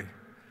away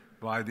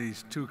by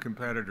these two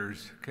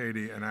competitors,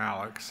 Katie and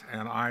Alex,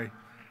 and I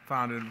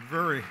found it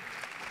very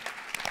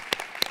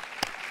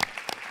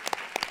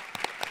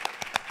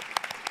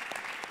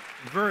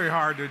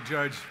hard to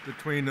judge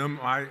between them.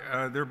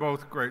 They're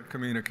both great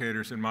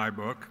communicators in my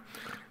book.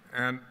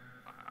 And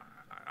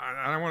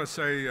I want to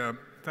say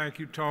thank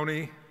you,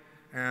 Tony.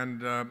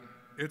 And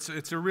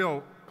it's a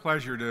real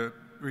pleasure to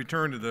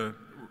return to the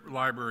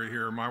library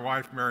here. My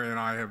wife, Mary, and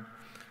I have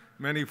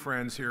many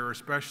friends here,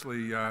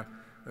 especially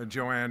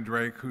Joanne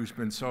Drake, who's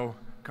been so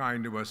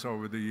kind to us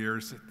over the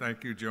years.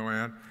 Thank you,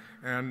 Joanne.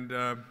 And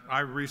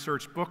I've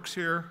researched books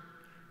here.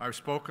 I've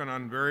spoken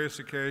on various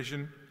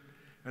occasions.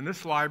 And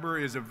this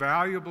library is a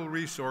valuable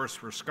resource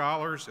for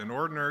scholars and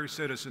ordinary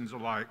citizens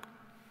alike.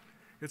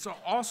 It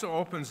also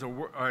opens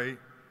a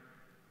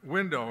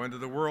window into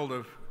the world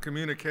of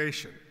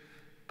communication,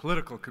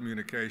 political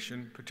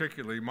communication,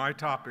 particularly my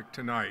topic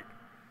tonight.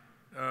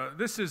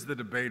 This is the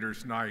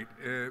debater's night.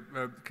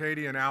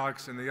 Katie and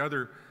Alex and the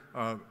other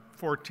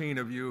 14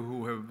 of you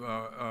who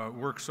have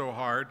worked so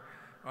hard,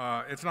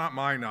 it's not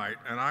my night,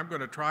 and I'm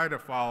going to try to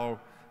follow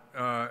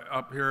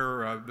up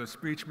here the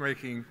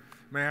speech-making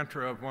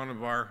mantra of one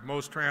of our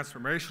most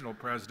transformational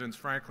presidents,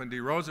 Franklin D.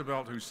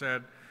 Roosevelt, who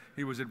said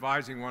he was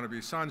advising one of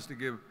his sons to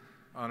give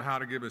on how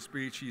to give a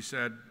speech. He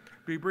said,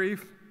 "Be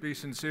brief, be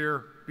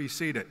sincere, be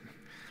seated."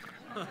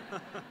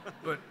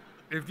 But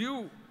if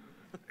you,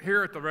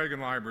 here at the Reagan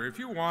Library, if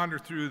you wander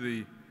through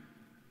the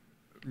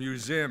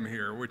museum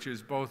here, which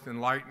is both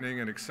enlightening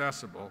and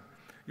accessible,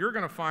 you're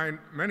going to find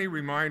many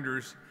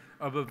reminders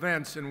of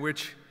events in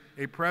which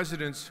a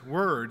president's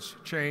words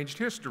changed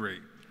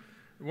history.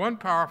 One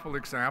powerful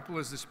example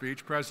is the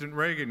speech President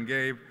Reagan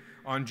gave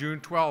on June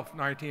 12,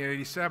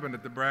 1987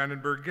 at the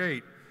Brandenburg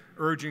Gate,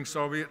 urging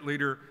Soviet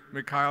leader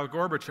Mikhail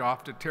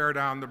Gorbachev to tear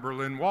down the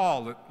Berlin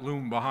Wall that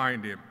loomed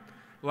behind him.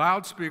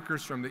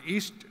 Loudspeakers from the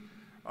East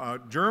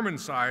German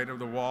side of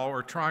the wall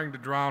are trying to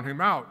drown him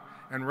out,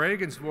 and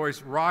Reagan's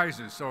voice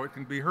rises so it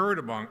can be heard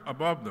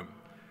above them.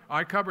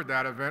 I covered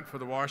that event for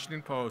the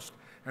Washington Post,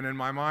 and in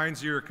my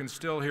mind's ear can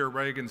still hear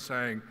Reagan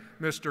saying,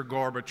 "Mr.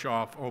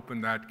 Gorbachev,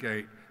 open that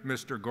gate.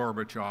 Mr.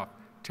 Gorbachev,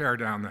 tear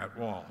down that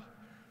wall."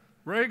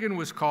 Reagan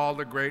was called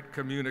a great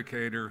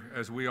communicator,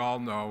 as we all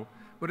know,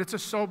 but it's a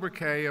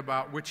sobriquet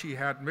about which he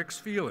had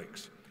mixed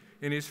feelings.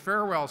 In his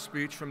farewell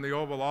speech from the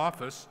Oval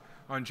Office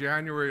on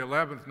January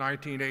 11,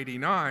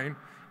 1989,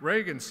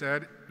 Reagan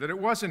said that it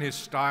wasn't his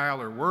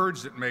style or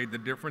words that made the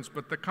difference,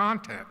 but the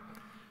content.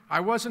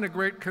 "I wasn't a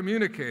great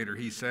communicator,"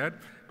 he said,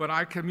 "but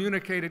I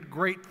communicated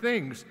great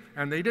things,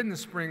 and they didn't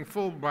spring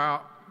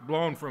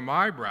full-blown from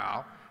my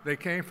brow. They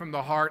came from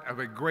the heart of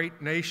a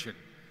great nation,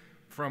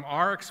 from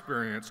our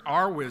experience,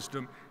 our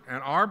wisdom,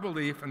 and our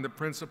belief in the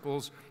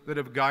principles that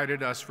have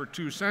guided us for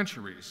 2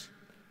 centuries.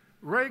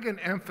 Reagan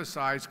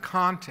emphasized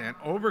content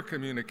over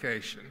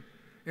communication,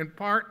 in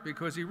part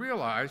because he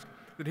realized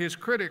that his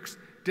critics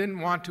didn't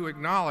want to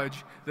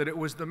acknowledge that it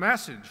was the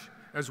message,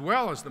 as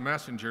well as the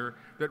messenger,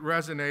 that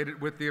resonated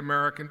with the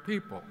American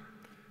people.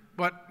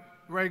 But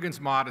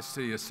Reagan's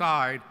modesty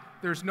aside,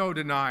 there's no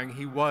denying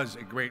he was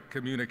a great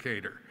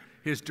communicator.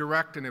 His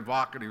direct and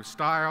evocative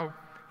style,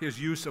 his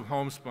use of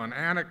homespun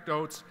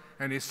anecdotes,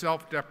 and his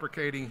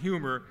self-deprecating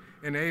humor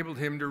enabled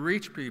him to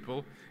reach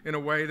people in a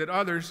way that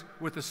others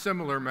with a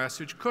similar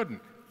message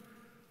couldn't.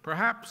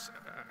 Perhaps,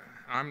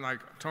 I'm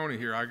like Tony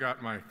here, I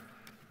got my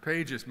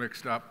pages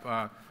mixed up.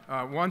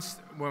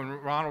 Once when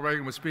Ronald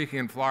Reagan was speaking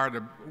in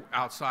Florida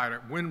outside, a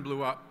wind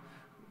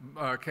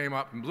came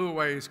up and blew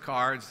away his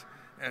cards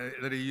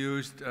that he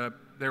used.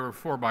 They were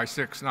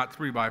 4x6, not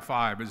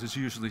 3x5, as is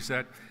usually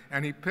said.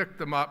 And he picked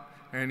them up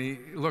and he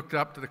looked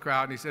up to the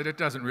crowd and he said, "It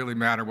doesn't really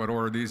matter what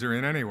order these are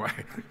in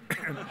anyway,"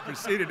 and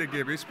proceeded to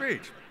give his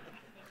speech.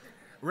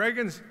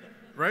 Reagan's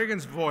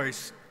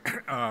voice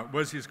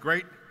was his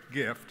great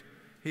gift.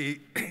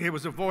 It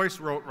was a voice,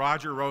 wrote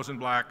Roger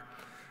Rosenblatt,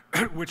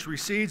 which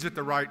recedes at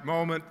the right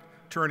moment,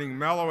 turning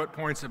mellow at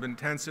points of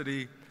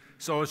intensity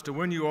so as to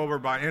win you over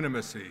by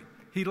intimacy.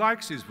 He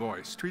likes his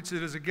voice, treats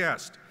it as a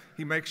guest.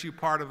 He makes you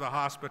part of the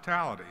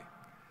hospitality.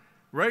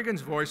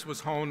 Reagan's voice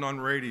was honed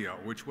on radio,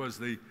 which was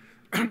the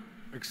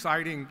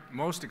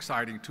most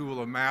exciting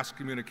tool of mass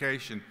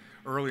communication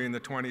early in the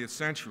 20th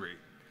century.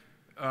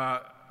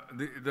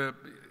 The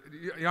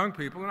young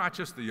people, not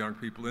just the young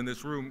people in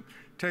this room,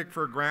 take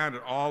for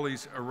granted all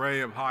these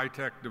array of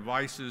high-tech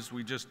devices.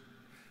 We just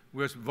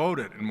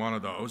voted in one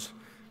of those.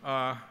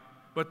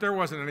 But there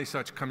wasn't any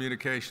such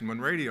communication when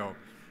radio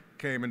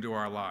came into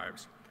our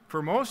lives.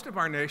 For most of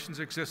our nation's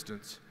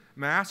existence,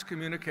 mass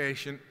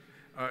communication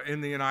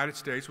in the United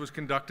States was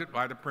conducted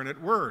by the printed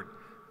word.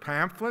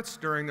 Pamphlets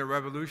during the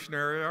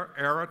Revolutionary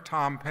era,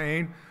 Tom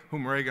Paine,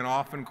 whom Reagan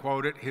often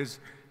quoted, his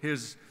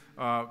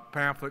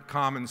pamphlet,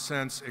 Common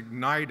Sense,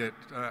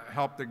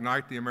 helped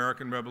ignite the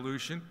American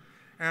Revolution.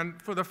 And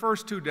for the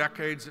first 2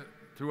 decades,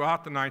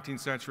 throughout the 19th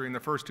century and the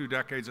first 2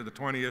 decades of the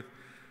 20th,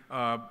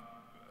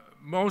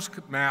 most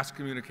mass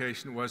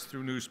communication was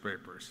through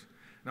newspapers.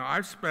 Now,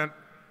 I've spent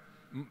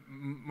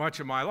much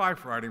of my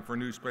life writing for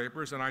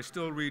newspapers, and I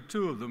still read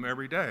 2 of them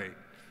every day.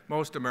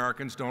 Most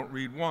Americans don't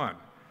read one.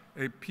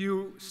 A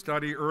Pew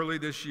study early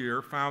this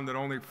year found that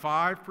only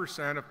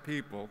 5% of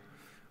people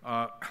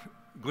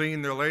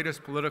glean their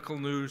latest political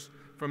news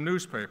from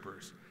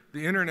newspapers.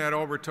 The internet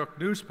overtook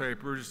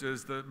newspapers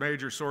as the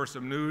major source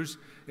of news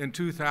in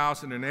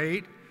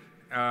 2008,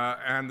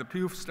 and the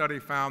Pew study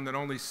found that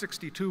only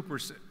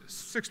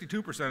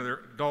 62% of their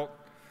adult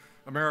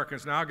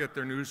Americans now get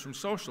their news from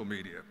social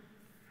media.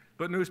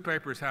 But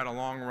newspapers had a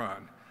long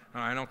run,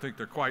 and I don't think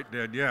they're quite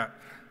dead yet.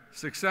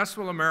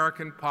 Successful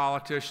American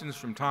politicians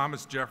from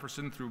Thomas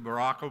Jefferson through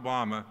Barack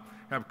Obama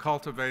have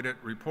cultivated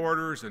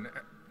reporters and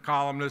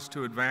columnists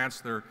to advance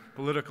their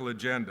political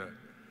agenda.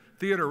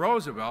 Theodore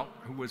Roosevelt,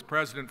 who was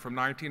president from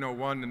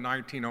 1901 to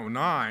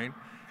 1909,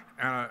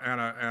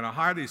 and a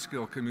highly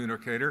skilled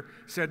communicator,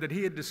 said that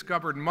he had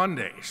discovered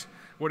Mondays.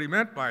 What he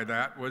meant by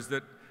that was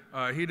that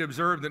he'd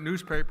observed that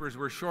newspapers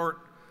were short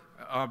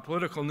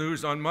political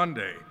news on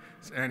Monday,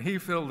 and he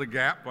filled the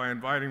gap by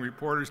inviting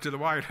reporters to the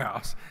White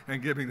House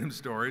and giving them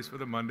stories for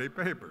the Monday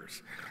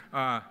papers.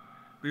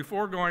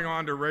 Before going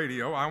on to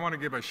radio, I want to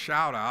give a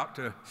shout out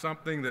to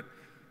something that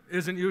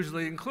isn't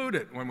usually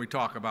included when we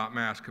talk about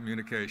mass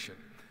communication.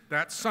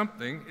 That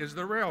something is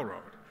the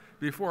railroad.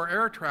 Before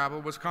air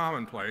travel was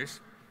commonplace,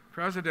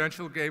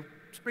 presidential gave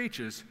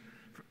speeches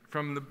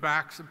from the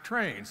backs of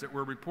trains that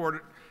were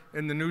reported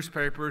in the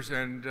newspapers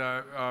and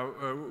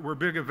were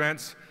big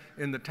events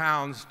in the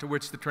towns to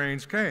which the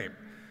trains came.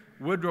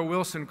 Woodrow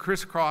Wilson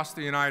crisscrossed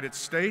the United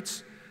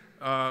States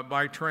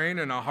by train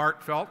in a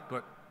heartfelt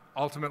but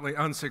ultimately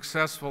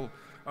unsuccessful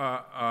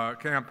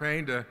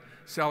campaign to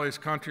sell his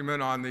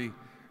countrymen on the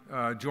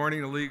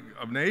joining the League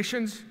of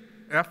Nations.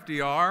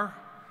 FDR,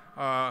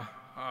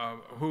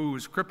 who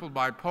was crippled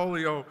by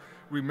polio,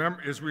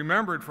 is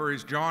remembered for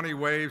his jaunty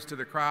waves to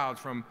the crowds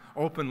from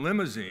open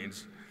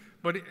limousines,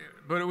 but it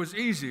was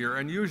easier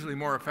and usually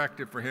more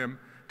effective for him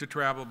to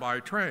travel by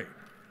train.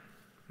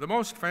 The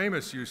most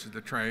famous use of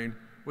the train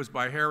was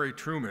by Harry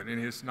Truman in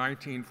his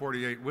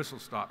 1948 Whistle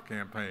Stop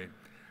campaign.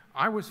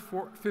 I was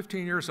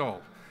 15 years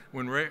old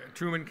when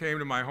Truman came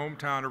to my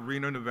hometown of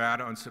Reno,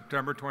 Nevada on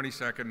September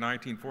 22nd,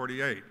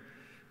 1948.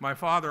 My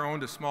father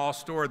owned a small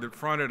store that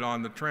fronted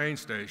on the train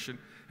station,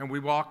 and we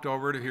walked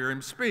over to hear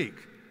him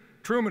speak.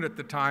 Truman at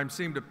the time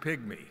seemed a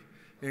pygmy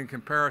in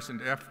comparison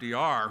to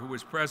FDR, who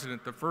was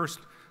president the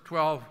first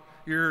 12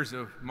 years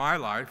of my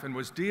life and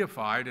was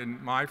deified in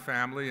my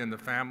family and the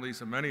families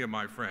of many of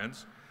my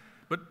friends.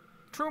 But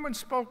Truman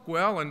spoke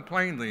well and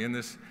plainly in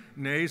this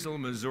nasal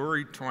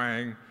Missouri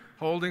twang,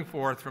 holding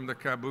forth from the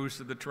caboose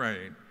of the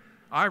train.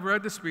 I've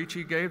read the speech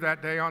he gave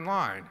that day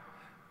online,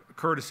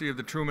 courtesy of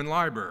the Truman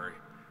Library.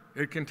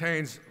 It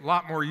contains a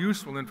lot more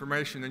useful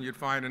information than you'd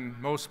find in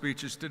most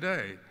speeches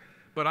today.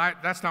 But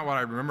that's not what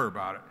I remember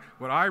about it.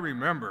 What I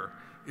remember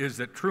is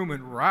that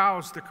Truman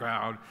roused the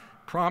crowd,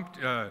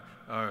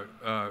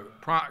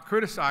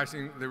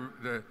 criticizing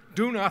the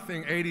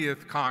do-nothing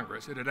 80th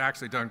Congress. It had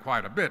actually done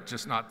quite a bit,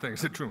 just not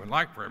things that Truman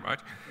liked very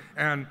much,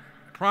 and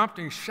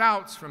prompting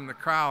shouts from the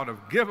crowd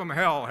of, "Give 'em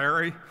hell,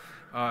 Harry."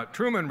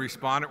 Truman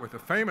responded with the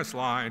famous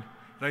line,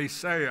 "They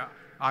say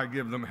I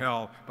give them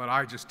hell, but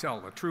I just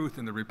tell the truth,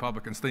 and the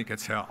Republicans think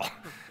it's hell."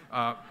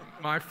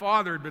 My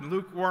father had been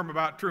lukewarm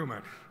about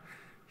Truman.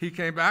 He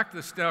came back to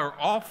the store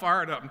all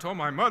fired up and told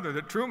my mother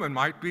that Truman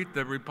might beat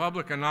the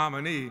Republican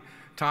nominee,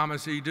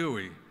 Thomas E.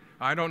 Dewey.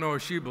 I don't know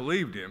if she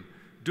believed him.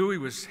 Dewey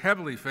was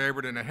heavily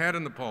favored and ahead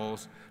in the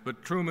polls,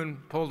 but Truman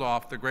pulled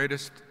off the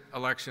greatest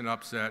election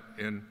upset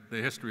in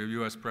the history of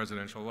U.S.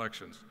 presidential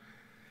elections.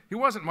 He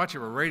wasn't much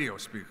of a radio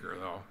speaker,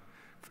 though.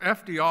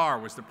 FDR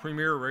was the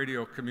premier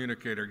radio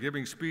communicator,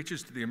 giving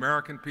speeches to the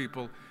American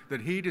people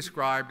that he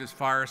described as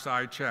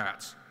fireside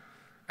chats.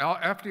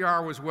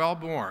 FDR was well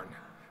born,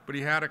 but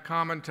he had a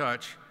common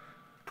touch,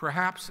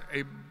 perhaps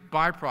a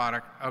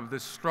byproduct of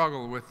this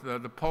struggle with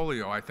the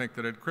polio, I think,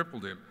 that had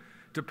crippled him.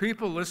 To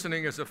people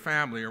listening as a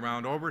family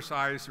around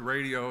oversized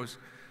radios,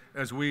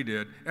 as we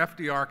did,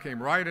 FDR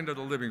came right into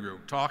the living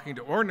room, talking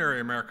to ordinary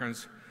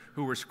Americans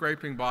who were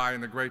scraping by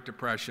in the Great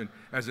Depression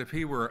as if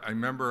he were a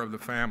member of the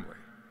family.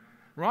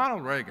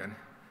 Ronald Reagan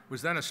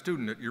was then a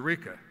student at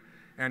Eureka,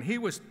 and he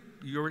was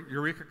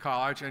Eureka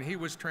College, and he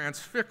was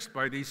transfixed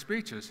by these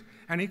speeches,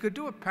 and he could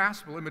do a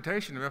passable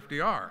imitation of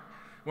FDR.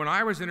 When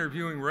I was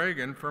interviewing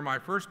Reagan for my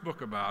first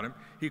book about him,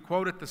 he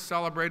quoted the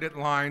celebrated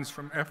lines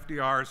from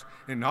FDR's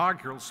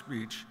inaugural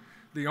speech,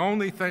 "The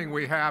only thing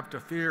we have to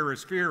fear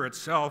is fear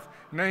itself,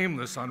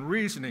 nameless,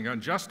 unreasoning,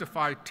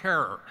 unjustified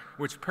terror,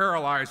 which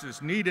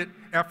paralyzes needed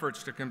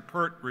efforts to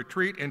convert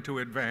retreat into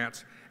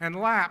advance," and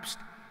lapsed,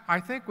 I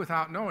think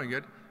without knowing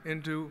it,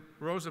 into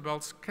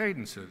Roosevelt's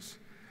cadences.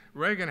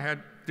 Reagan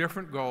had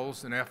different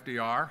goals than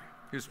FDR,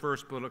 his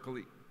first political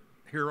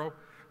hero,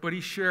 but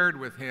he shared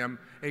with him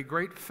a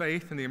great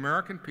faith in the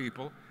American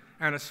people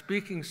and a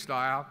speaking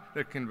style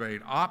that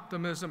conveyed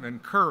optimism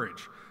and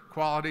courage,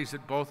 qualities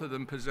that both of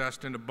them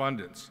possessed in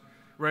abundance.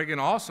 Reagan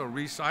also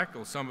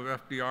recycled some of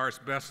FDR's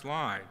best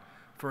line.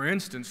 For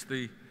instance,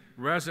 the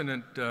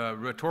resonant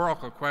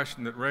rhetorical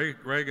question that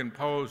Reagan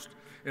posed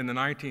in the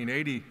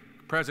 1980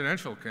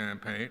 presidential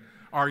campaign,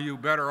 "Are you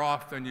better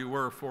off than you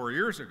were 4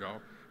 years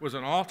ago?" was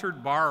an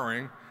altered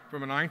borrowing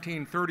from a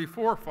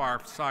 1934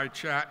 fireside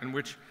chat in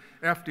which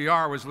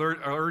FDR was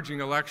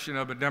urging election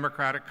of a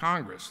Democratic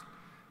Congress.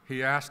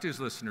 He asked his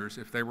listeners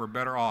if they were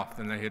better off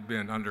than they had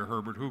been under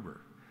Herbert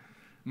Hoover.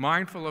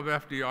 Mindful of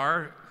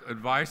FDR's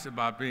advice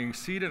about being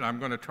seated, I'm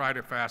going to try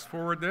to fast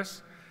forward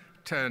this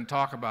and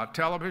talk about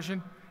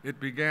television. It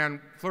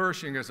began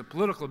flourishing as a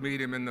political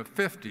medium in the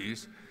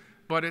 50s,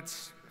 but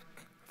its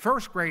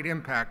first great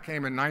impact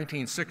came in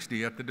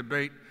 1960 at the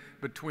debate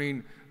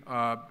between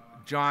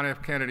John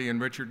F. Kennedy and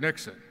Richard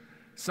Nixon.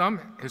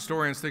 Some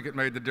historians think it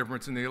made the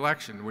difference in the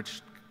election,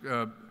 which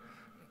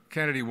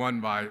Kennedy won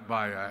by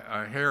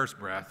a hair's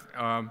breadth.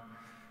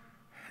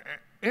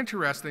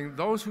 Interesting,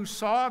 those who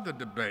saw the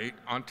debate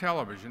on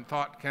television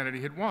thought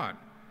Kennedy had won.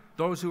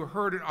 Those who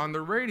heard it on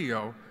the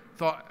radio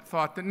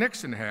thought that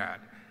Nixon had.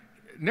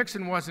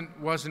 Nixon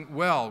wasn't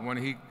well when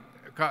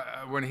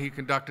he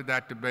conducted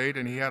that debate,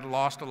 and he had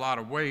lost a lot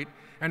of weight,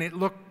 and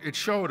it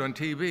showed on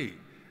TV.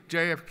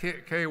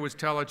 JFK was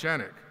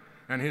telegenic,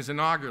 and his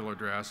inaugural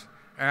address,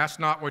 "Ask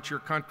not what your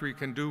country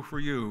can do for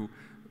you,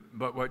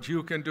 but what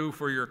you can do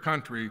for your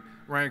country,"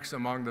 ranks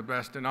among the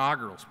best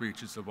inaugural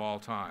speeches of all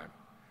time.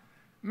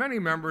 Many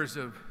members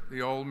of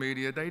the old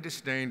media, they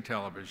disdained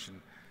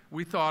television.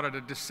 We thought it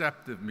a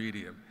deceptive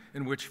medium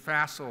in which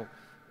facile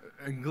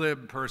and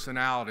glib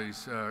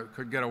personalities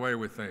could get away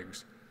with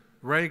things.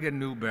 Reagan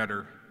knew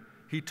better.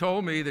 He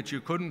told me that you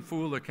couldn't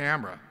fool the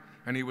camera,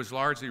 and he was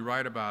largely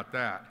right about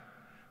that.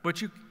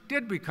 But you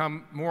did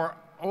become more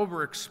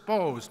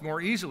overexposed,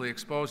 more easily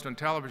exposed on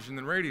television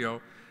than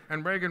radio,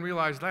 and Reagan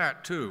realized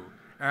that too.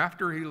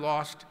 After he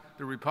lost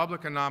the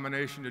Republican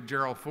nomination to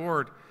Gerald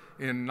Ford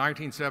in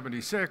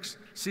 1976,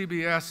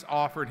 CBS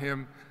offered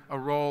him a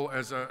role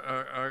as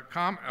a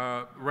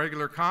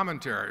regular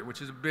commentary,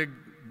 which is a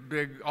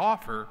big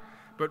offer,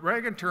 but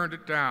Reagan turned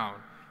it down.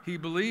 He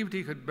believed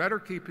he could better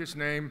keep his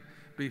name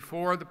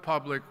before the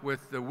public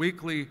with the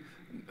weekly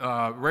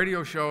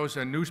radio shows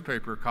and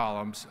newspaper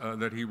columns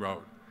that he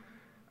wrote.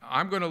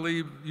 I'm going to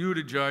leave you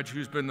to judge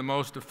who's been the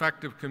most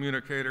effective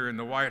communicator in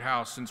the White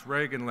House since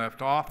Reagan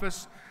left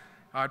office.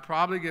 I'd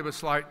probably give a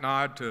slight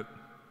nod to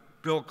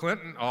Bill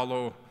Clinton,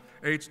 although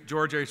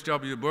George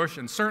H.W. Bush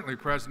and certainly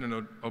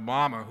President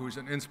Obama, who's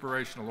an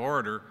inspirational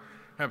orator,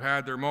 have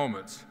had their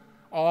moments.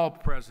 All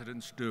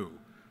presidents do.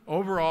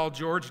 Overall,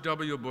 George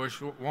W. Bush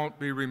won't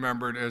be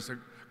remembered as a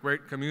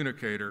great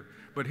communicator,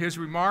 but his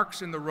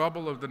remarks in the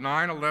rubble of the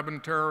 9/11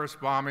 terrorist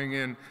bombing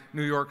in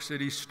New York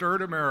City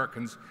stirred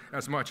Americans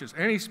as much as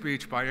any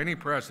speech by any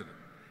president.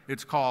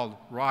 It's called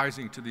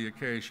rising to the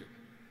occasion.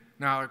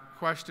 Now, the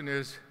question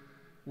is,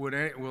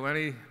 will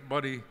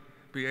anybody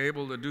be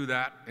able to do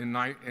that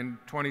in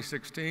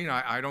 2016?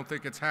 I don't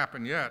think it's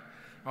happened yet,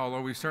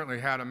 although we certainly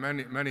had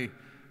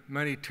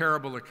many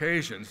terrible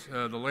occasions,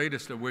 the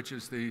latest of which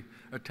is the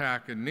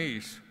attack in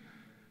Nice.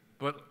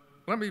 But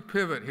let me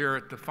pivot here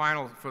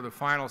for the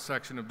final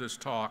section of this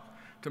talk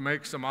to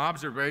make some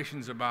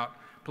observations about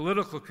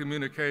political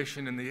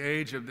communication in the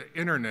age of the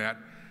internet.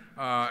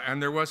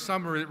 And there was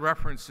some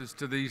references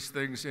to these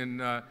things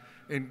in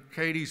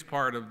Katie's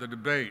part of the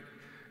debate.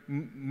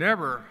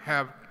 Never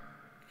have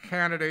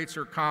candidates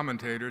or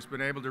commentators been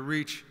able to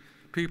reach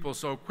people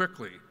so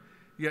quickly.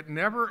 Yet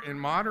never in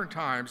modern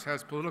times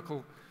has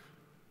political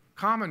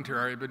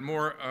commentary been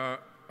more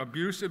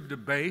abusive,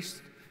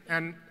 debased,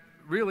 and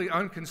really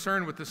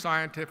unconcerned with the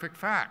scientific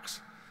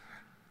facts.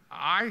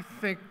 I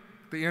think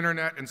the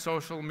internet and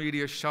social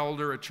media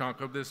shoulder a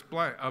chunk of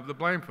the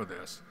blame for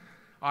this.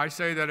 I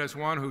say that as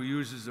one who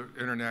uses the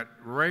internet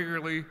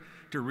regularly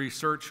to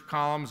research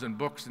columns and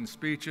books and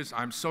speeches.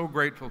 I'm so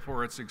grateful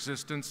for its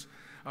existence.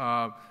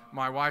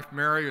 My wife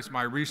Mary is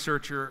my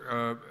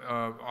researcher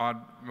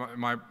on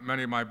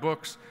many of my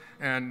books,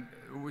 and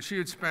she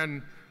would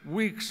spend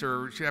weeks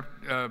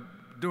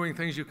doing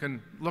things you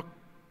can look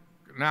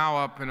now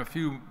up in a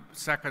few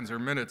seconds or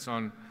minutes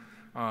on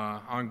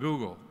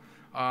Google.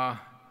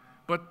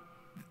 But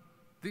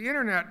the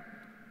internet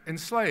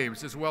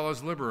enslaves as well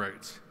as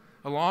liberates.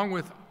 Along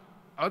with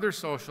other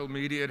social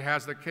media, it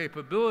has the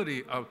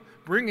capability of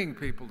bringing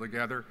people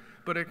together,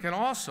 but it can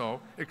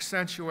also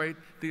accentuate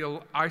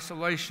the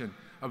isolation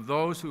of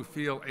those who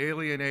feel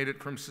alienated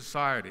from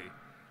society.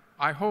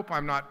 I hope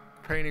I'm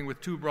not painting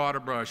with too broad a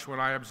brush when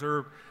I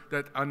observe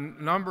that a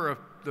number of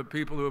the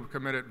people who have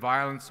committed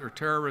violence or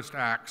terrorist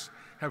acts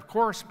have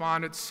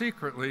corresponded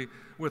secretly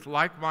with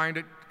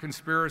like-minded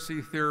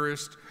conspiracy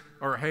theorists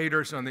or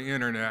haters on the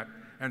internet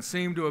and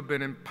seem to have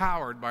been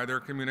empowered by their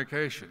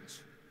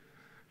communications.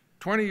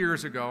 20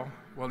 years ago,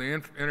 while the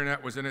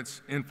internet was in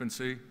its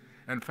infancy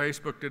and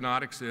Facebook did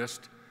not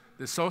exist,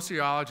 the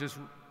sociologist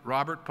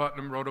Robert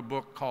Putnam wrote a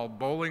book called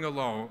Bowling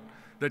Alone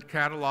that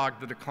cataloged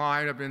the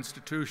decline of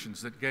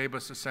institutions that gave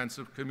us a sense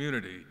of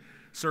community,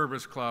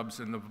 service clubs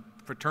and the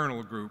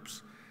fraternal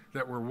groups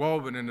that were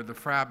woven into the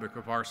fabric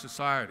of our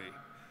society.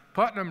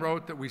 Putnam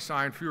wrote that we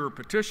sign fewer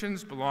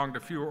petitions, belong to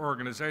fewer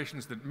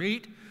organizations that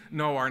meet,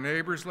 know our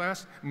neighbors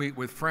less, meet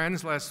with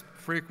friends less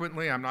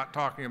frequently. I'm not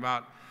talking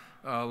about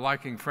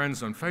liking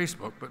friends on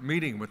Facebook, but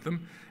meeting with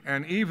them,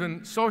 and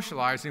even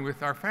socializing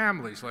with our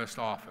families less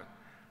often.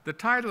 The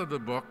title of the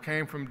book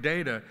came from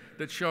data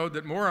that showed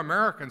that more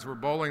Americans were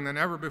bowling than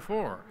ever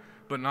before,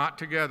 but not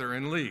together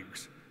in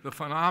leagues. The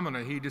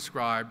phenomena he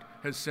described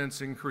has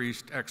since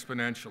increased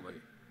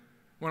exponentially.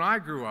 When I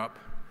grew up,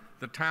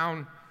 the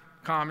town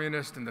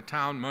communist and the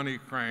town money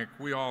crank,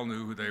 we all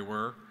knew who they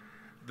were.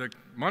 The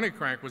money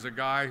crank was a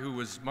guy who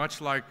was much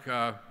like,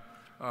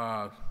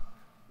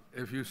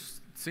 if you've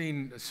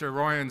seen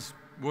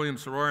William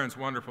Saroyan's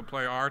wonderful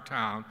play, Our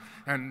Town,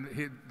 and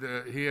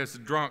he is a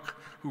drunk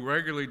who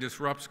regularly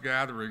disrupts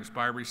gatherings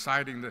by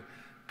reciting the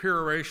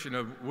peroration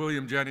of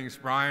William Jennings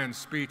Bryan's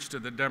speech to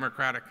the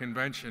Democratic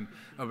Convention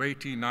of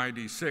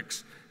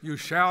 1896, "You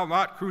shall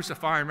not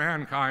crucify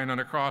mankind on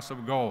a cross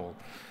of gold."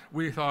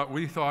 We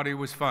thought he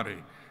was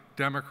funny,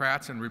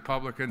 Democrats and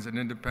Republicans and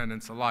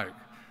independents alike.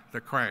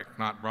 The crank,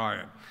 not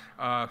Bryan.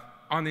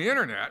 On the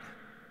internet,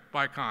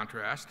 by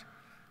contrast,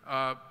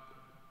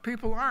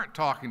 people aren't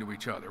talking to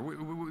each other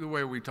the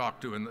way we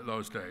talked to in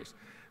those days.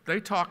 They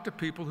talk to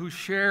people who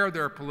share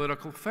their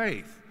political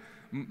faith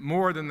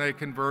more than they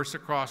converse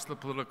across the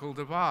political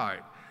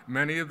divide.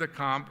 Many of the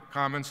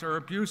comments are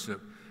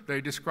abusive.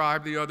 They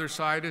describe the other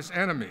side as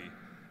enemy.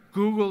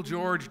 Google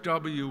George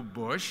W.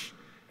 Bush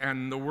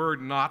and the word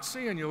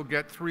Nazi and you'll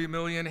get 3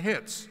 million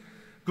hits.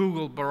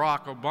 Google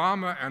Barack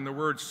Obama and the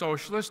word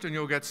socialist and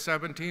you'll get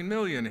 17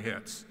 million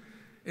hits.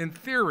 In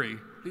theory,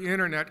 the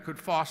internet could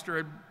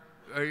foster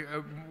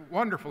a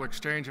wonderful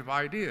exchange of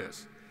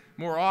ideas.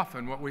 More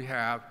often, what we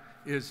have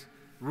is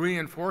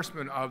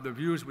reinforcement of the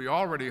views we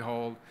already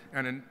hold,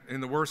 and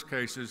in the worst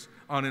cases,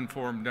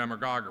 uninformed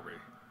demagoguery.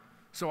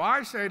 So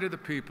I say to the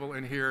people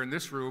in here, in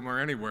this room or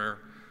anywhere,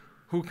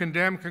 who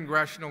condemn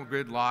congressional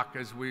gridlock,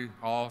 as we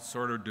all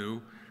sort of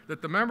do,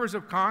 that the members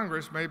of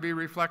Congress may be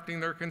reflecting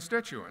their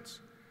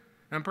constituents.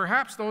 And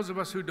perhaps those of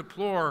us who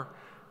deplore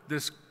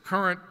this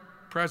current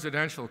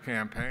presidential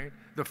campaign,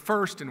 the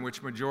first in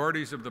which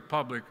majorities of the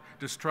public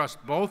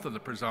distrust both of the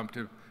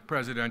presumptive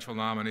presidential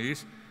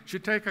nominees,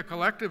 should take a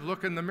collective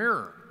look in the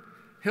mirror.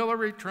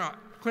 Hillary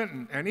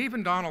Clinton and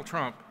even Donald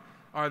Trump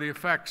are the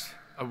effects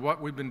of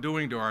what we've been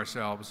doing to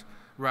ourselves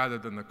rather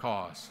than the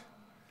cause.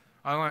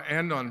 I'll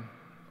end on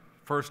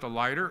first a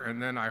lighter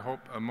and then I hope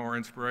a more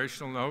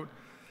inspirational note.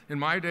 In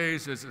my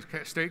days as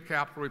a state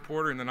capitol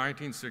reporter in the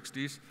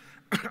 1960s,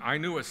 I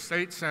knew a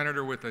state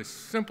senator with a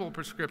simple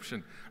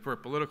prescription for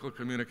political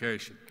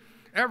communication.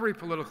 Every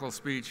political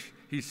speech,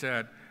 he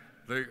said,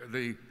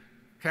 the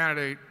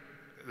candidate,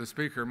 the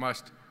speaker,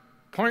 must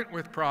point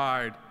with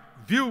pride,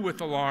 view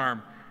with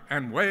alarm,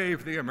 and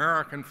wave the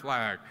American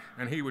flag.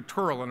 And he would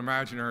twirl an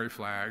imaginary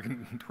flag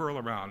and twirl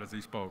around as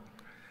he spoke.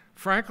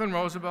 Franklin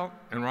Roosevelt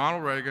and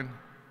Ronald Reagan,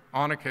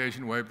 on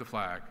occasion, waved the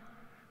flag,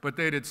 but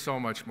they did so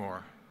much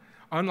more.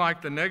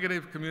 Unlike the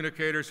negative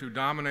communicators who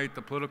dominate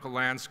the political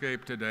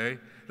landscape today,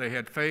 they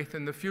had faith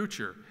in the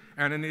future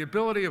and in the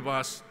ability of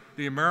us,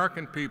 the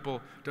American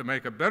people, to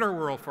make a better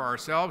world for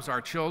ourselves,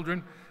 our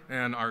children,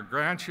 and our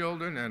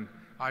grandchildren, and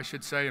I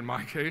should say, in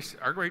my case,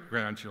 our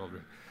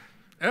great-grandchildren.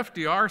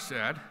 FDR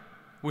said,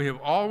 "We have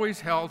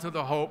always held to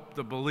the hope,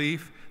 the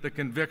belief, the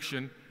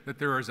conviction that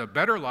there is a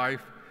better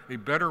life, a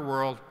better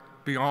world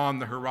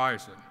beyond the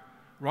horizon."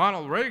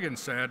 Ronald Reagan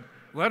said,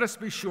 "Let us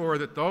be sure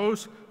that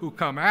those who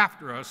come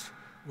after us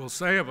will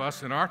say of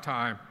us in our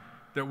time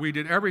that we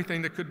did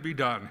everything that could be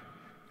done.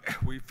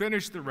 We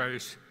finished the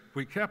race,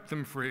 we kept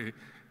them free,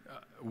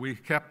 we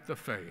kept the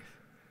faith."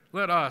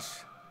 Let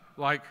us,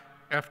 like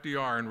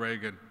FDR and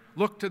Reagan,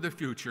 look to the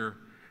future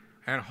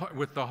and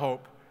with the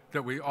hope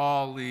that we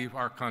all leave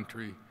our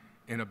country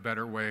in a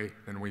better way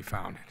than we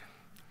found it.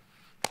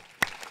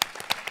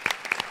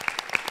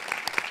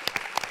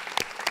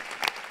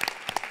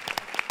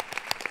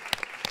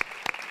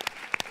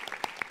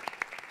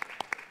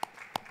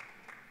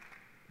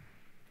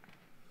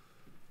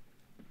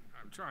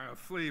 Trying to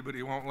flee, but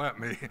he won't let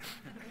me.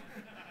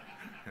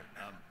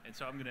 And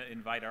so I'm going to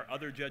invite our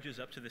other judges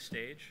up to the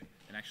stage,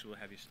 and actually we'll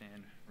have you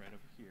stand right over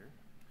here.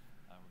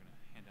 We're going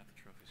to hand out the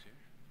trophies here.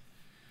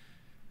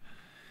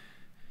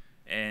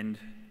 And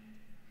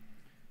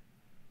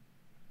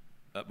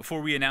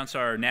before we announce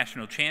our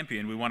national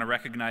champion, we want to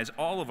recognize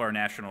all of our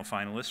national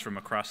finalists from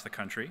across the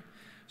country.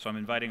 So I'm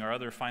inviting our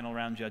other final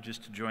round judges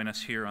to join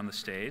us here on the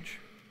stage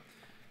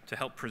to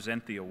help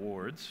present the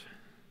awards.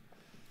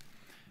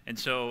 And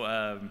so,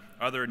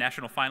 other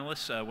national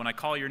finalists, when I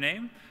call your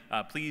name,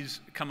 please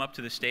come up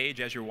to the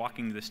stage. As you're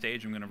walking to the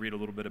stage, I'm going to read a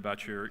little bit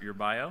about your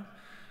bio.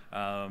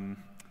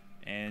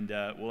 And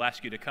we'll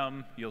ask you to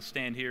come. You'll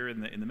stand here in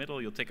the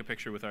middle. You'll take a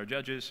picture with our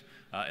judges,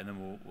 and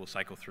then we'll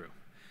cycle through.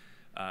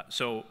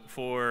 So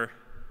for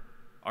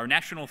our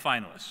national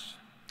finalists,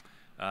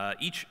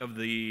 each of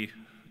the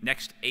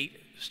next 8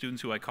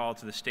 students who I call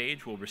to the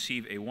stage will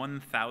receive a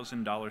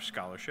 $1,000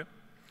 scholarship.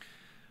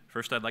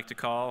 First, I'd like to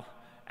call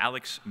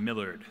Alex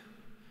Millard.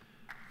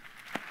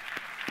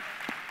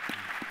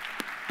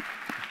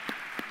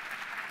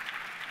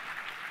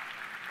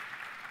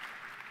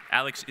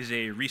 Alex is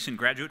a recent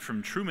graduate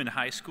from Truman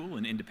High School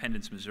in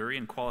Independence, Missouri,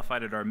 and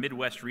qualified at our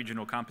Midwest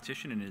regional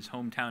competition in his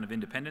hometown of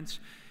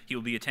Independence. He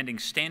will be attending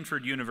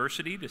Stanford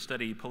University to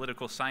study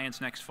political science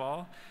next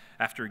fall.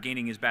 After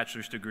gaining his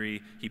bachelor's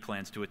degree, he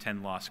plans to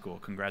attend law school.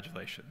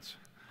 Congratulations.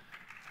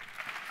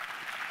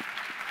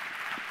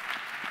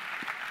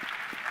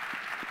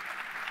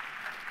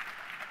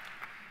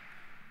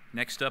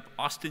 Next up,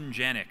 Austin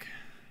Janik.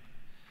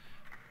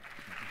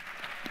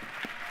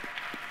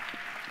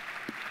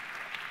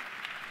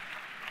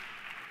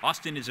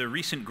 Austin is a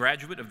recent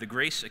graduate of the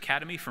Grace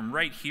Academy from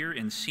right here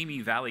in Simi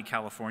Valley,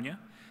 California.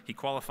 He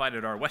qualified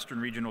at our Western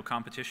Regional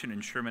competition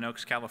in Sherman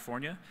Oaks,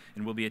 California,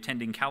 and will be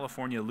attending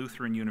California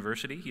Lutheran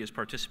University. He has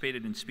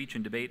participated in speech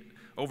and debate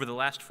over the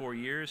last 4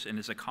 years and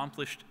is an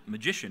accomplished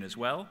magician as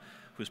well,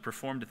 who has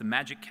performed at the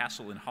Magic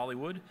Castle in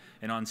Hollywood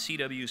and on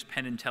CW's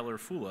Penn and Teller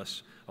Fool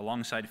Us,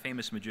 alongside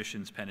famous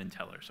magicians Penn and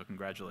Teller. So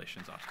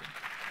congratulations, Austin.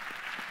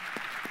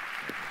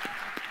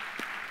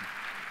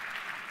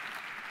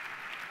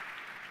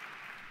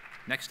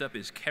 Next up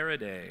is Kara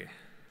Day.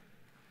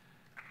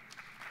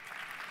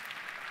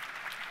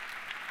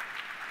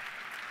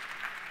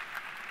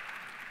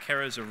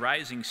 Kara is a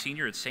rising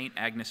senior at St.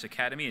 Agnes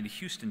Academy in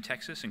Houston,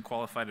 Texas, and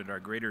qualified at our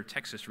Greater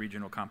Texas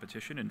Regional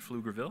competition in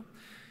Pflugerville.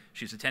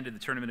 She's attended the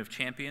Tournament of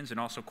Champions and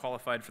also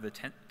qualified for the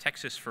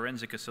Texas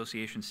Forensic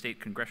Association State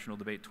Congressional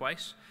Debate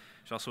twice.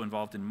 She's also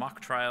involved in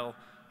mock trial,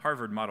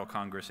 Harvard Model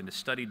Congress, and has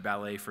studied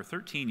ballet for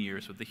 13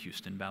 years with the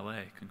Houston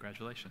Ballet.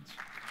 Congratulations.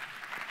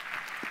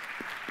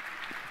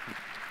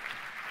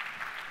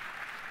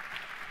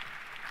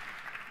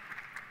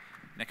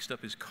 Next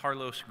up is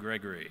Carlos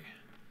Gregory.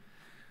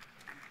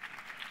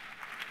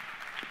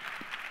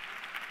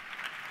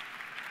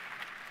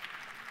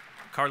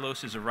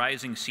 Carlos is a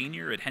rising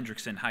senior at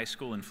Hendrickson High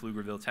School in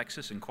Pflugerville,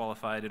 Texas, and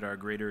qualified at our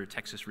Greater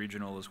Texas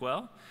Regional as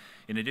well.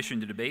 In addition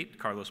to debate,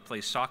 Carlos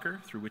plays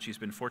soccer, through which he's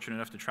been fortunate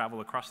enough to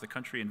travel across the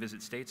country and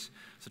visit states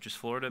such as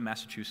Florida,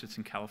 Massachusetts,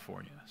 and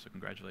California. So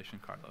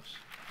congratulations, Carlos.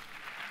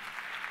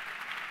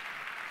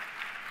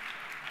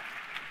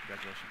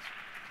 Congratulations.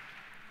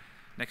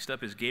 Next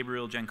up is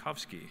Gabriel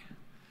Jankowski.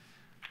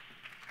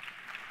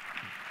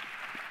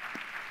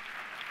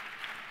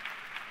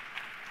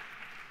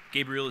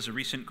 Gabriel is a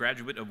recent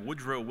graduate of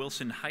Woodrow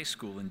Wilson High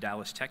School in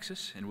Dallas,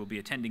 Texas, and will be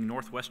attending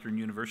Northwestern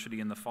University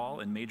in the fall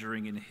and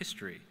majoring in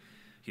history.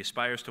 He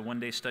aspires to one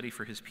day study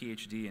for his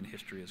PhD in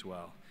history as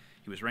well.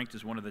 He was ranked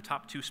as one of the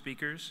top 2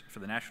 speakers for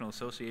the National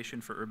Association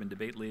for Urban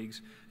Debate Leagues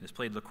and has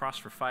played lacrosse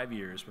for 5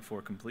 years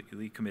before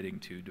completely committing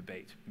to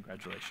debate.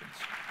 Congratulations.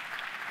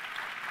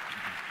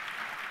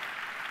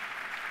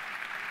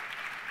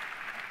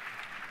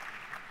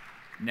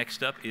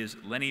 Next up is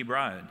Lenny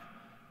Bryan.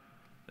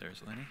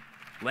 There's Lenny.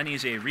 Lenny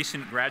is a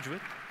recent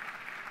graduate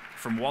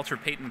from Walter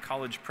Payton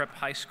College Prep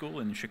High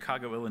School in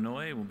Chicago,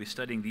 Illinois, and will be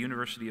studying the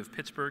University of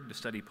Pittsburgh to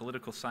study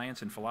political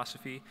science and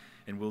philosophy,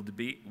 and will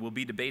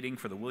be debating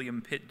for the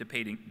William Pitt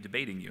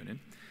Debating Unit.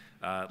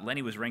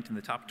 Lenny was ranked in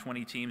the top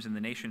 20 teams in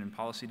the nation in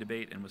policy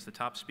debate and was the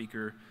top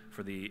speaker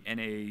for the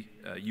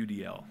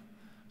NAUDL.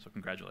 So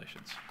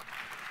congratulations.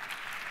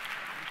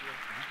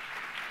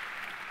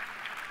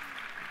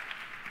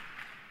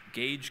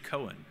 Gage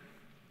Cohen.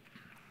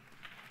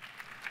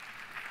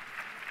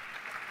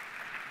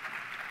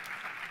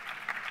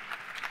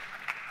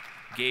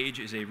 Gage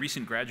is a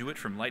recent graduate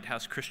from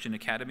Lighthouse Christian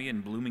Academy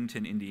in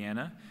Bloomington,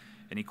 Indiana,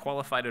 and he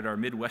qualified at our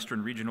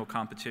Midwestern Regional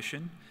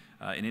competition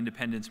in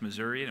Independence,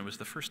 Missouri, and it was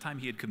the first time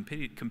he had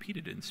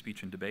competed in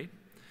speech and debate.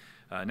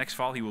 Next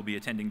fall, he will be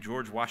attending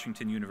George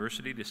Washington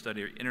University to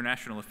study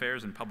international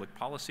affairs and public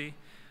policy.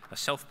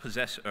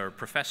 A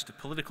professed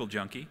political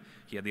junkie,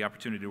 he had the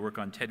opportunity to work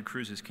on Ted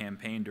Cruz's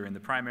campaign during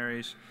the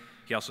primaries.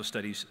 He also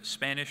studies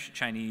Spanish,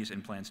 Chinese,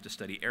 and plans to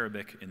study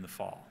Arabic in the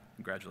fall.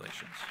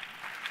 Congratulations.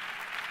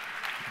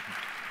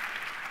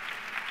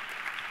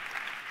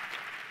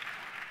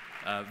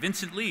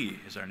 Vincent Lee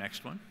is our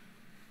next one.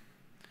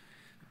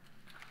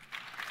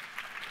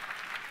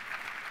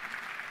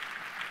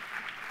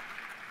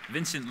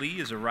 Vincent Lee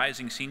is a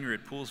rising senior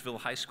at Poolesville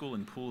High School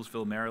in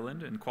Poolesville,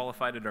 Maryland, and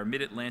qualified at our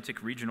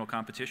Mid-Atlantic Regional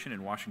competition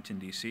in Washington,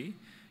 D.C.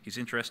 He's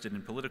interested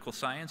in political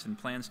science and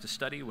plans to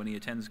study when he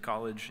attends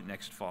college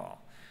next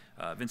fall.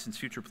 Vincent's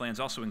future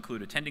plans also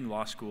include attending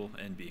law school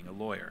and being a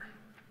lawyer.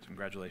 So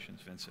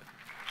congratulations, Vincent.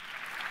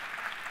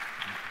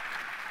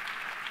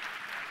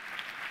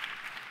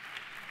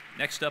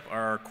 Next up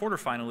are our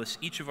quarterfinalists.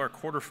 Each of our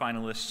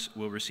quarterfinalists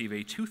will receive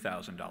a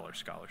 $2,000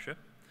 scholarship.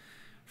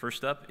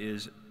 First up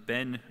is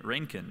Ben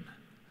Rankin.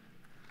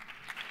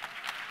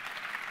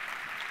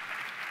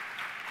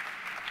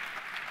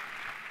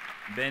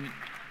 Ben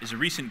is a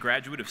recent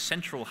graduate of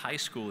Central High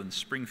School in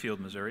Springfield,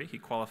 Missouri. He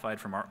qualified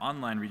from our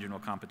online regional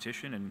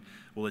competition and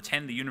will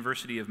attend the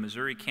University of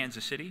Missouri,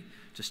 Kansas City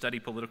to study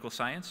political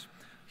science.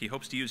 He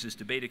hopes to use his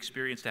debate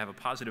experience to have a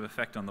positive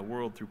effect on the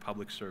world through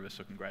public service.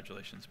 So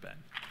congratulations, Ben.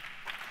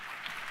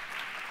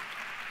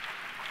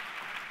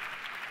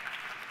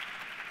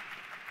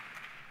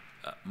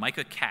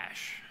 Micah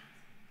Cash.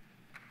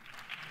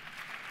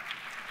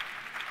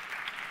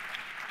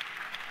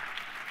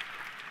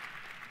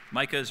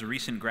 Micah is a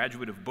recent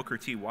graduate of Booker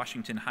T.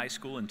 Washington High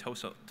School in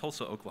Tulsa,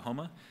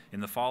 Oklahoma.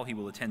 In the fall, he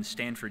will attend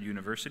Stanford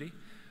University.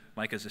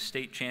 Micah is a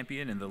state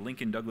champion in the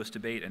Lincoln Douglas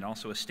debate and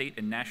also a state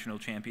and national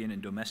champion in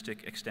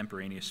domestic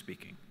extemporaneous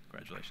speaking.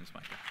 Congratulations,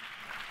 Micah.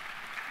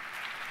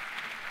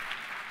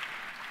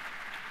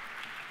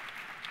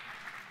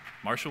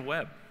 Marshall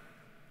Webb.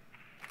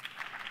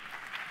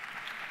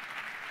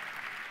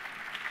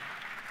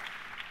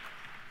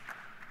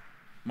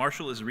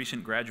 Marshall is a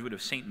recent graduate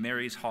of St.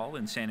 Mary's Hall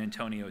in San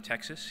Antonio,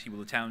 Texas. He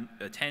will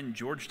attend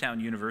Georgetown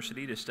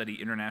University to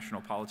study international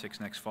politics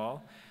next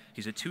fall.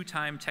 He's a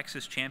two-time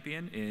Texas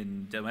champion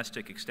in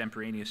domestic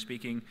extemporaneous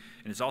speaking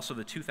and is also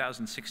the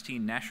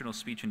 2016 National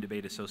Speech and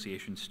Debate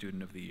Association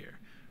Student of the Year.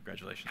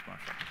 Congratulations,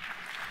 Marshall.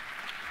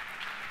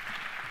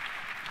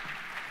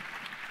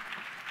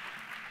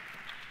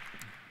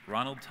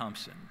 Ronald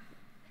Thompson.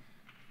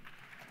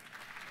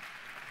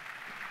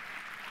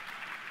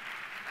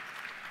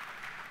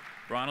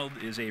 Ronald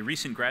is a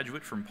recent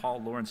graduate from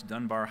Paul Laurence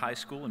Dunbar High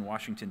School in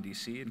Washington,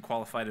 D.C., and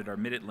qualified at our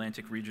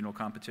Mid-Atlantic Regional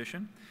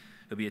Competition.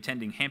 He'll be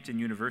attending Hampton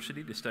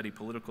University to study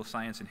political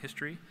science and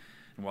history.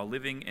 And while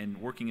living and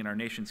working in our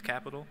nation's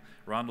capital,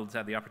 Ronald has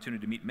had the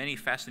opportunity to meet many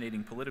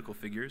fascinating political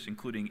figures,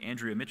 including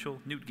Andrea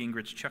Mitchell, Newt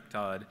Gingrich, Chuck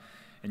Todd,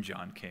 and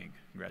John King.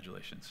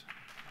 Congratulations.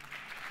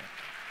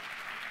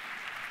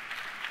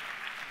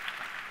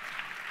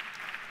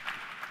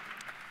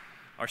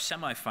 Our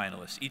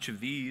semifinalists, each of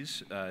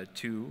these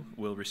two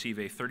will receive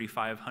a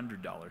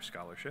 $3,500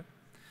 scholarship.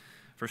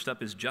 First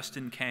up is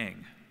Justin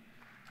Kang.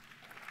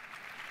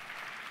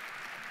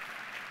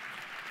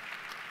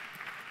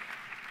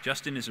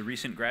 Justin is a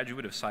recent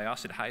graduate of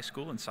Syosset High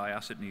School in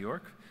Syosset, New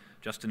York.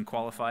 Justin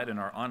qualified in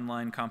our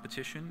online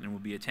competition and will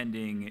be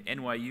attending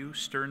NYU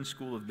Stern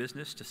School of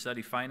Business to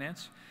study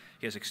finance.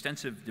 He has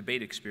extensive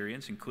debate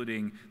experience,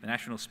 including the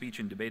National Speech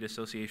and Debate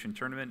Association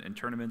tournament and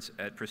tournaments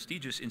at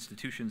prestigious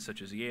institutions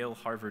such as Yale,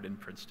 Harvard, and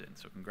Princeton.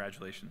 So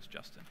congratulations,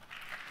 Justin.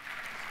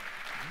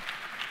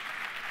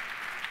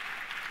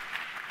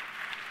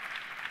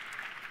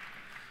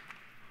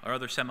 Our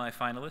other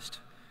semifinalist,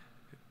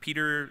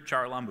 Peter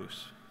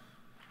Charalambous.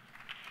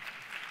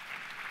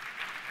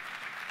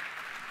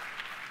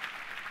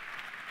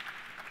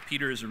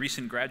 Peter is a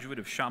recent graduate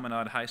of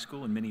Chaminade High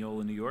School in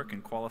Mineola, New York,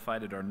 and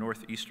qualified at our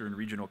Northeastern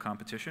Regional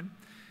Competition.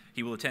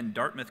 He will attend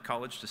Dartmouth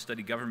College to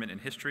study government and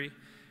history.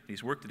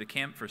 He's worked at a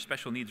camp for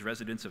special needs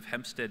residents of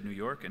Hempstead, New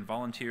York, and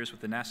volunteers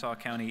with the Nassau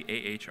County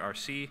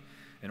AHRC,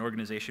 an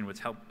organization which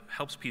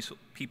helps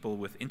people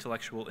with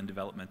intellectual and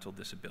developmental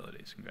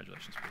disabilities.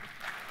 Congratulations, Peter.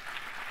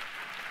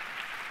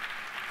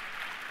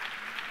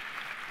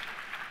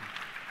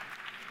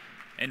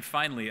 And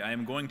finally, I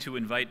am going to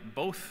invite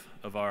both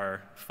of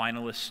our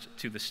finalists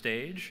to the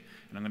stage,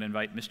 and I'm going to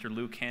invite Mr.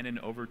 Lou Cannon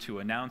over to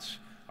announce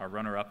our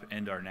runner-up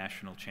and our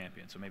national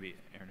champion. So maybe,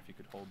 Aaron, if you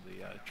could hold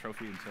the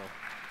trophy until...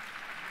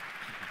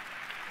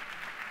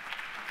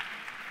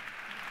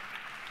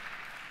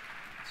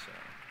 So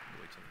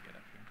we'll wait till they get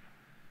up here.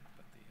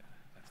 But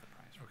that's the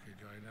prize. Okay,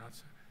 do I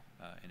announce it?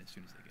 And as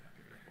soon as they get up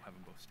here, we'll have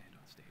them both stand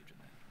on stage, and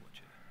then we'll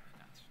let you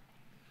announce.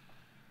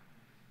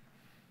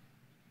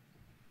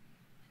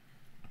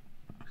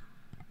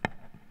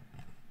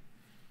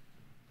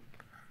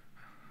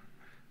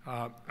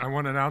 I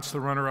want to announce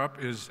the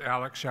runner-up is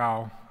Alex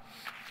Shao.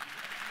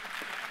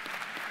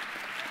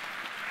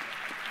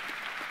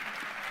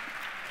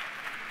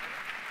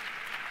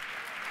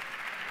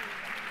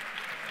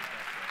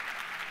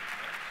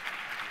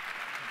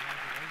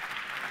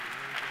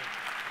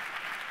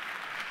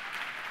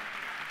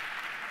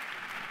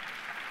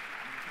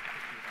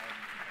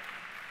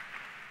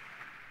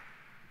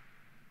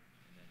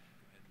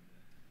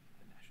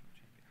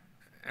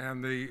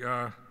 And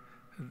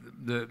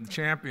the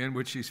champion,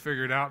 which he's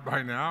figured out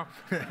by now,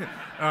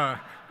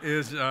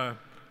 is,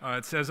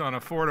 it says on a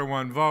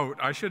 4-to-1 vote.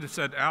 I should have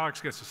said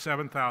Alex gets a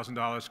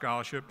 $7,000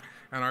 scholarship,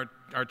 and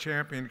our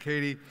champion,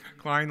 Katie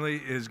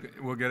Kleinley,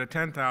 will get a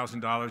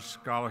 $10,000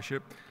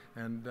 scholarship,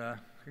 and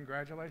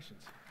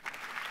congratulations.